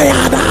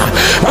Tokoyana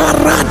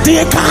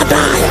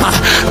Radikadaya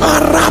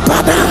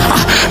Arabada.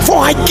 For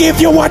I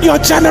give you what your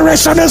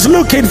generation is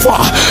looking for.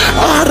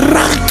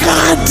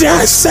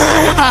 Arakadesea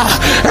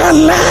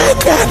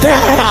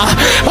Elekadea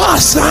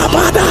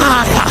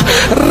Asabadaya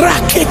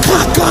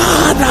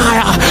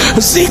Rakikakadaya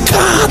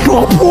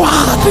Zikano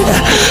Puade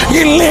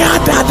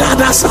Ileada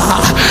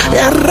Dadasa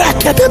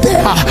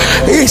Erekadea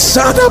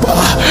Isadaba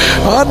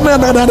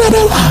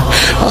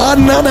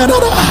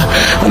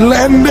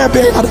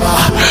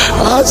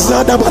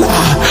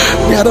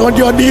Get on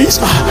your knees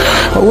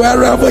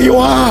wherever you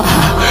are.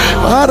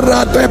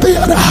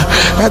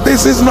 And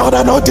this is not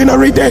an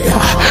ordinary day.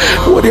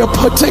 Would you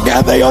put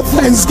together your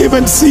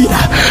Thanksgiving seed?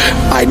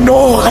 I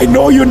know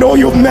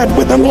you've met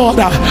with the Lord.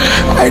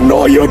 I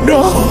know you've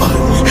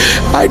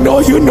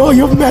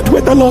met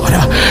with the Lord.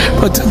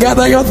 Put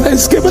together your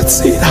Thanksgiving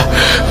seed.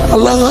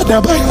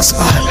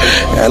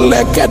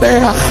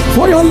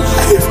 For your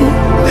life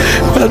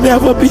will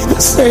never be the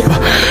same.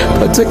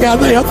 Put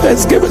together your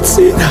Thanksgiving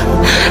seed.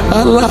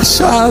 Allah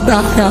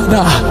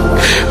Shadayada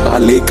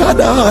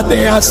Alikada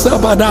de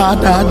Asabada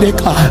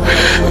Deka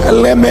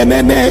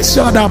Lemenene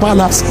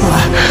Shadabalasa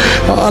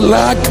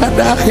Allah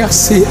Kadaya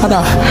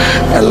Siada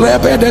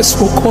Lebedes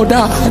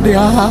Fukoda de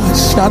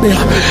Shadia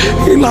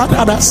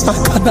Ilada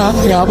Sakada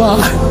Yaba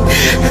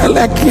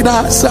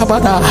Elekida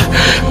Sabada.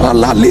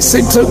 Allah,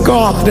 listen to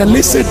God,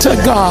 listen to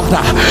God,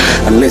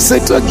 listen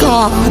to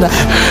God.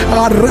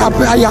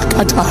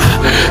 Arabayakata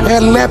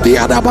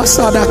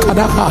Elebiadabasada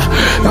Kadaha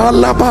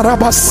Allah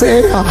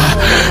Barabasea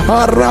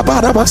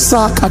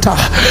Arabarabasakata.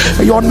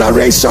 Your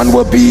narration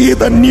will be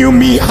the new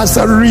me has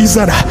a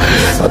reason.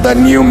 The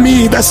new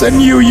me, that's a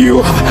new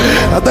you.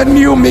 The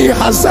new me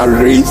has a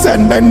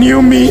reason. The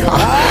new me,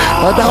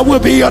 that will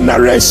be your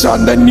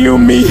narration. The new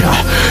me.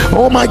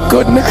 Oh my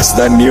goodness,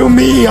 the new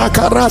me.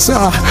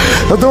 Akarasa.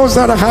 Those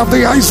that have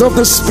the eyes of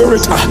the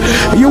Spirit,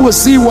 you will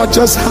see what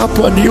just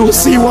happened. You will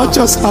see what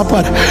just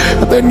happened.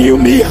 The new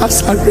me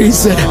has a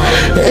reason.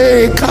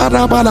 Hey,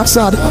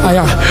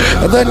 Karabalasadaya.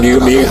 The new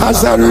me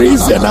has a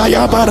reason.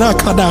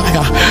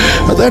 Ayabarakadaya.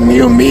 The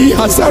new me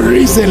has a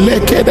reason. The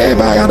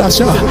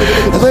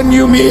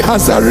new me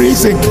has a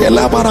reason.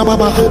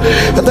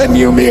 The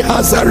new me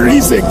has a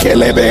reason.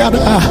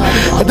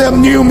 The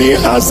new me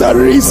has a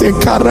reason.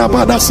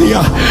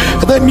 Karabadasia.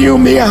 The new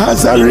me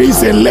has a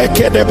reason.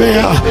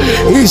 Lekedebea.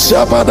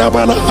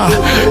 Ishabadabala.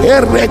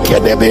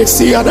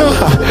 Erekedebesiana.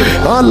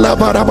 Allah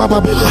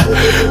barababa.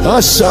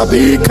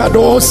 Ashabi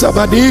kado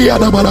sabadia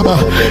na baraba.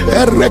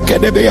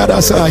 Erekedebea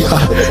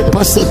dasaya.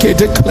 Pastor K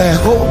declare.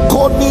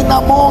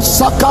 Konina mo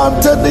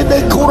sakante ni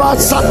kura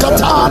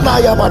sakatana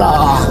yabara.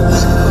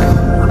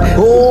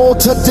 Oh,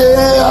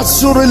 today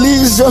as you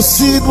release your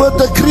seed with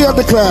the decree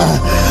declare,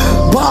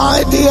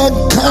 by the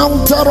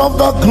encounter of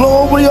the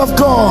glory of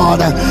God,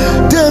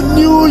 the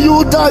new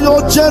you that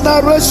your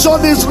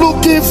generation is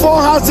looking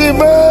for has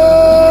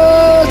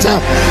emerged.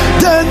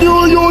 The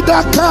new you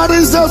that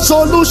carries the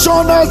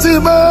solution has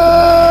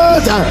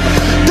emerged.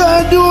 The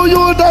The new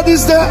you that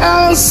is the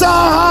answer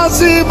has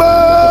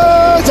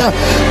emerged.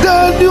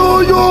 The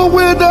new you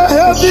with the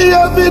heavy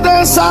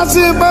evidence has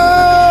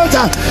emerged.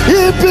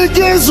 It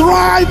begins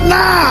right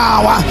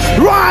now.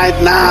 Right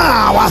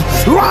now.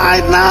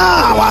 Right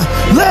now.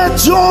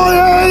 Let your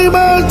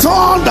amen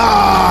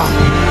thunder.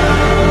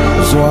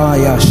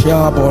 Zoya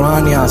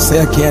Shaborania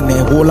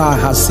Sekene Hula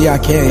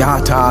Hasiake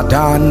Yata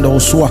Dando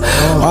Swa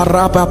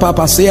Arapa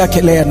Papa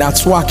Seakele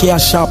Natswakia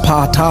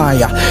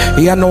Shapataya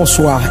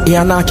Yanoswa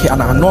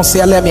Yanakiana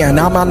Noselemia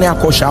Namania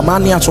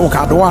Koshamania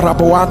Sokadwara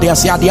Boadia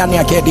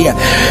Siadiania Kedia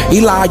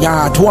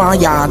Ilaya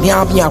Tuaya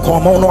Nyamia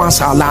Komono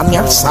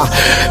Salanyasa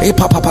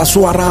Epapa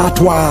Suara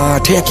Tua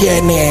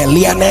Tekene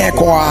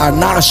Lianekwa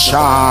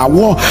Nasha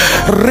Wo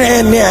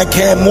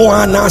Reneke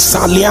Moana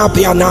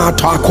Saliapia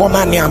Nata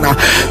Komaniana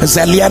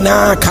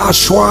Zeliana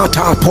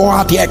Kashwata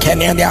Poatia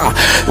Kenya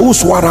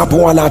Uswara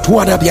Boala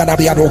Tuana Biana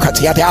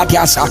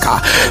Bianokatia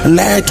Saka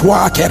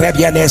Letwa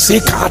Kerebiane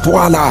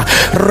Sikatwala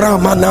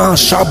Ramana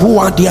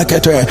Shabua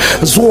Diakete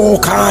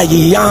Zoka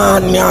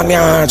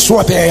Yanya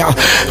Swapea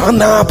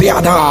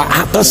Anabiada.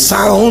 At the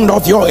sound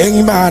of your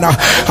amen,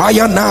 I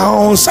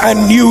announce a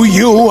new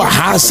you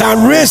has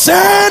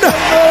arisen.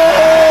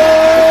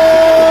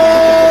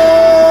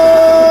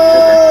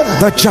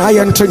 The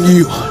giant in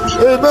you.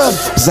 Amen.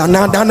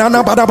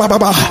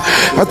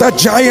 The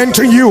giant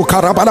in you.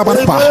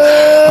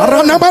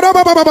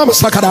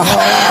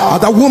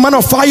 The woman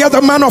of fire,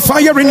 the man of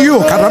fire in you.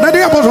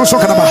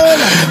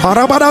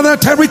 The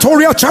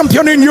territorial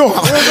champion in you.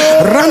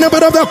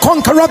 The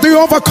conqueror, the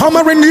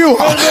overcomer in you.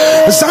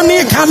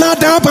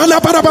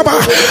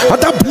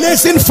 The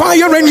blazing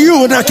fire in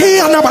you.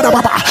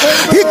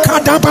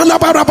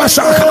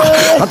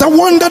 The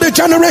one that the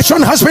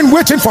generation has been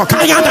waiting for.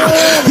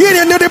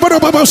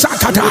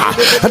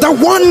 The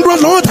one the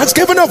Lord has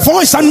given a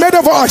voice and made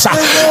a voice.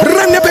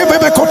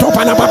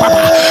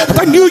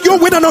 The new you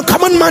with an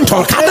uncommon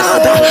mantle.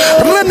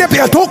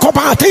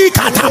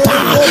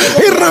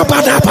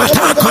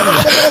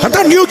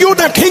 The new you,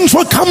 the kings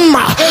will come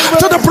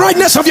to the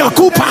brightness of your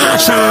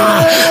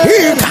kupasha.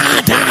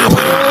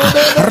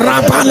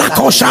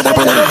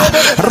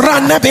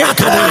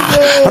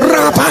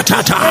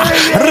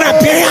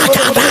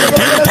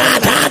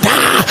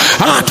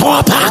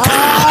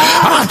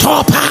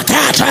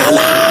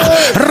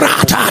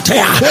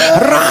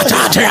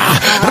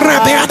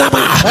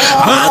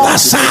 The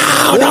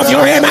sound of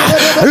your amen,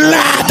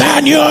 let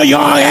the new your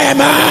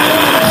amen.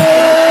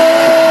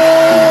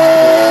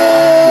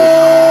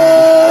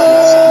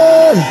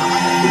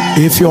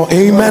 If your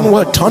amen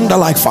will thunder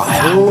like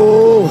fire,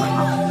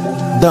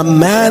 the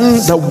man,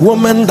 the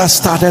woman that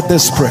started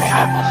this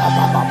prayer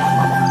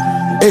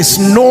is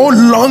no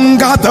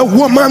longer the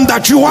woman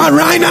that you are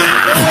right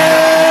now.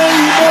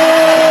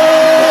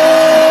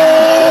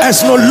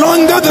 It's no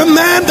longer the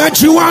man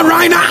that you are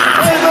right now.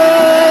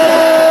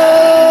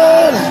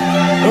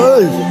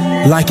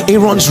 Like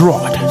Aaron's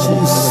rod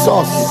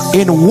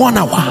in 1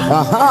 hour.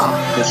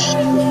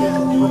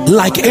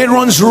 Like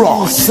Aaron's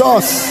rod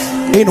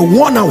in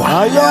 1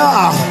 hour.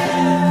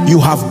 You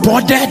have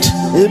budded.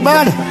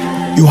 Amen.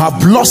 You have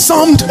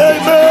blossomed.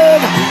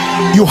 Amen.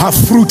 You have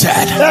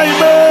fruited.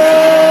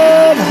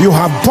 Amen. You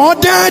have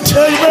budded.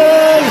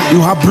 Amen.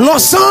 You have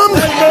blossomed.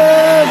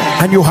 Amen.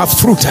 And you have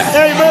fruited.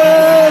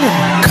 Amen.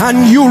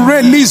 Can you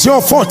release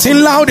your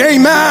 14 loud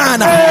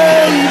amen?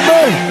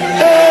 Amen.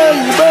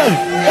 Amen.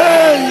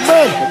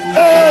 Amen.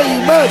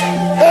 Amen.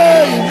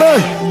 Amen. Amen.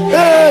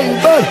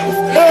 Amen.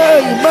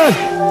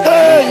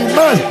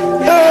 Amen.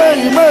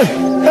 Amen.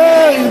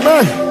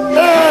 Amen.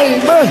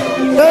 Amen.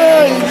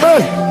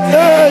 Amen.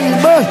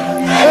 Amen. Amen.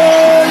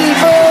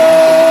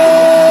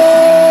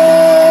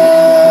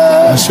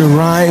 As you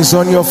rise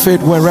on your feet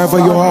wherever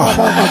you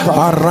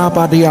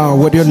are,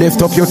 would you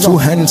lift up your two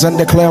hands and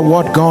declare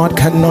what God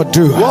cannot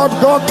do? What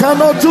God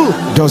cannot do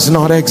does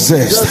not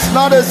exist. does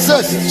not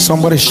exist.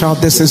 Somebody shout,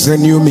 this is the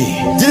new me.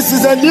 This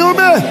is a new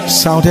me.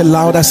 Shout it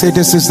louder, say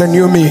this is the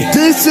new me.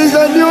 This is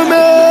a new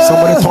me.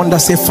 Somebody thunder,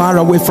 say far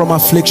away from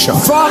affliction.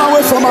 Far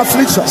away from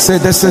affliction. Say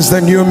this is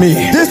the new me.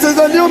 This is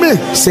the new me.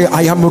 Say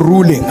I am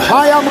ruling.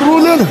 I am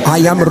ruling. I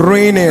am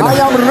reigning. I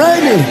am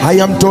reigning. I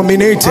am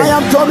dominating. I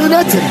am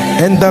dominating.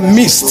 In the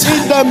midst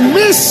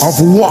of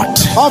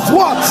what? Of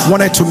what?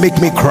 Wanted to make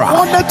me cry.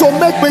 Wanted to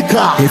make me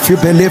cry. If you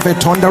believe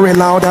it, thunder it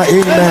louder,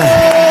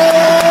 amen.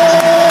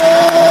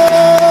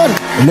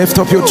 Lift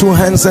up your two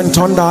hands and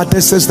thunder,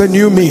 this is the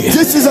new me.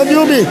 This is a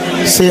new me.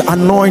 Say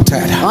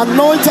anointed.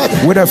 Anointed.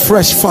 With a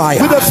fresh fire.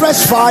 With a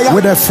fresh fire.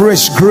 With a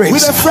fresh grace.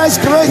 With a fresh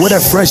grace. With a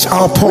fresh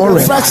outpouring.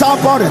 With a fresh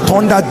outpouring.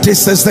 Thunder,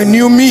 this is the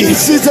new me.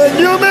 This is a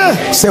new me.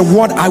 Say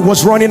what I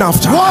was running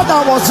after. What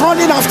I was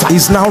running after.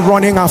 Is now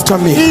running after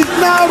me. Is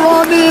now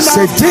running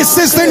Say after this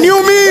is the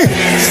new me.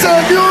 It's the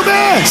new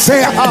me.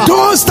 Say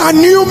those that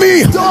knew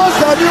me. Those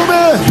that knew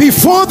me.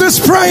 Before this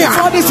prayer.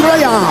 Before this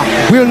prayer.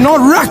 Will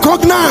not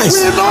recognize.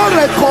 Will not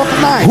recognize.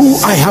 Who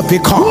I have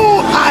become. Who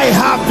I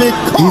have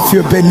become. If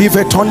you believe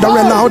it, thunder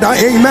it louder,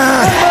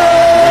 amen.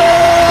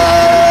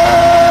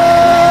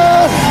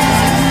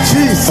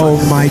 Jesus. Oh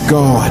my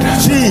God.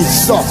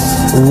 Jesus.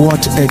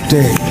 What a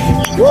day.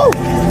 Woo.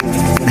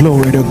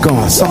 Glory to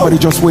God. Somebody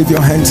just wave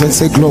your hands and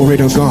say glory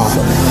to God.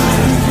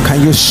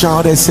 Can you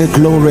shout and say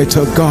glory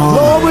to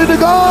God? Glory to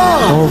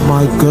God. Oh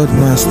my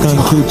goodness.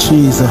 Thank you,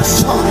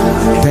 Jesus.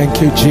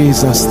 Thank you,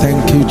 Jesus.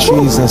 Thank you,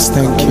 Jesus.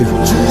 Thank you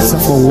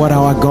for what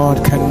our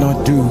God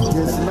cannot do.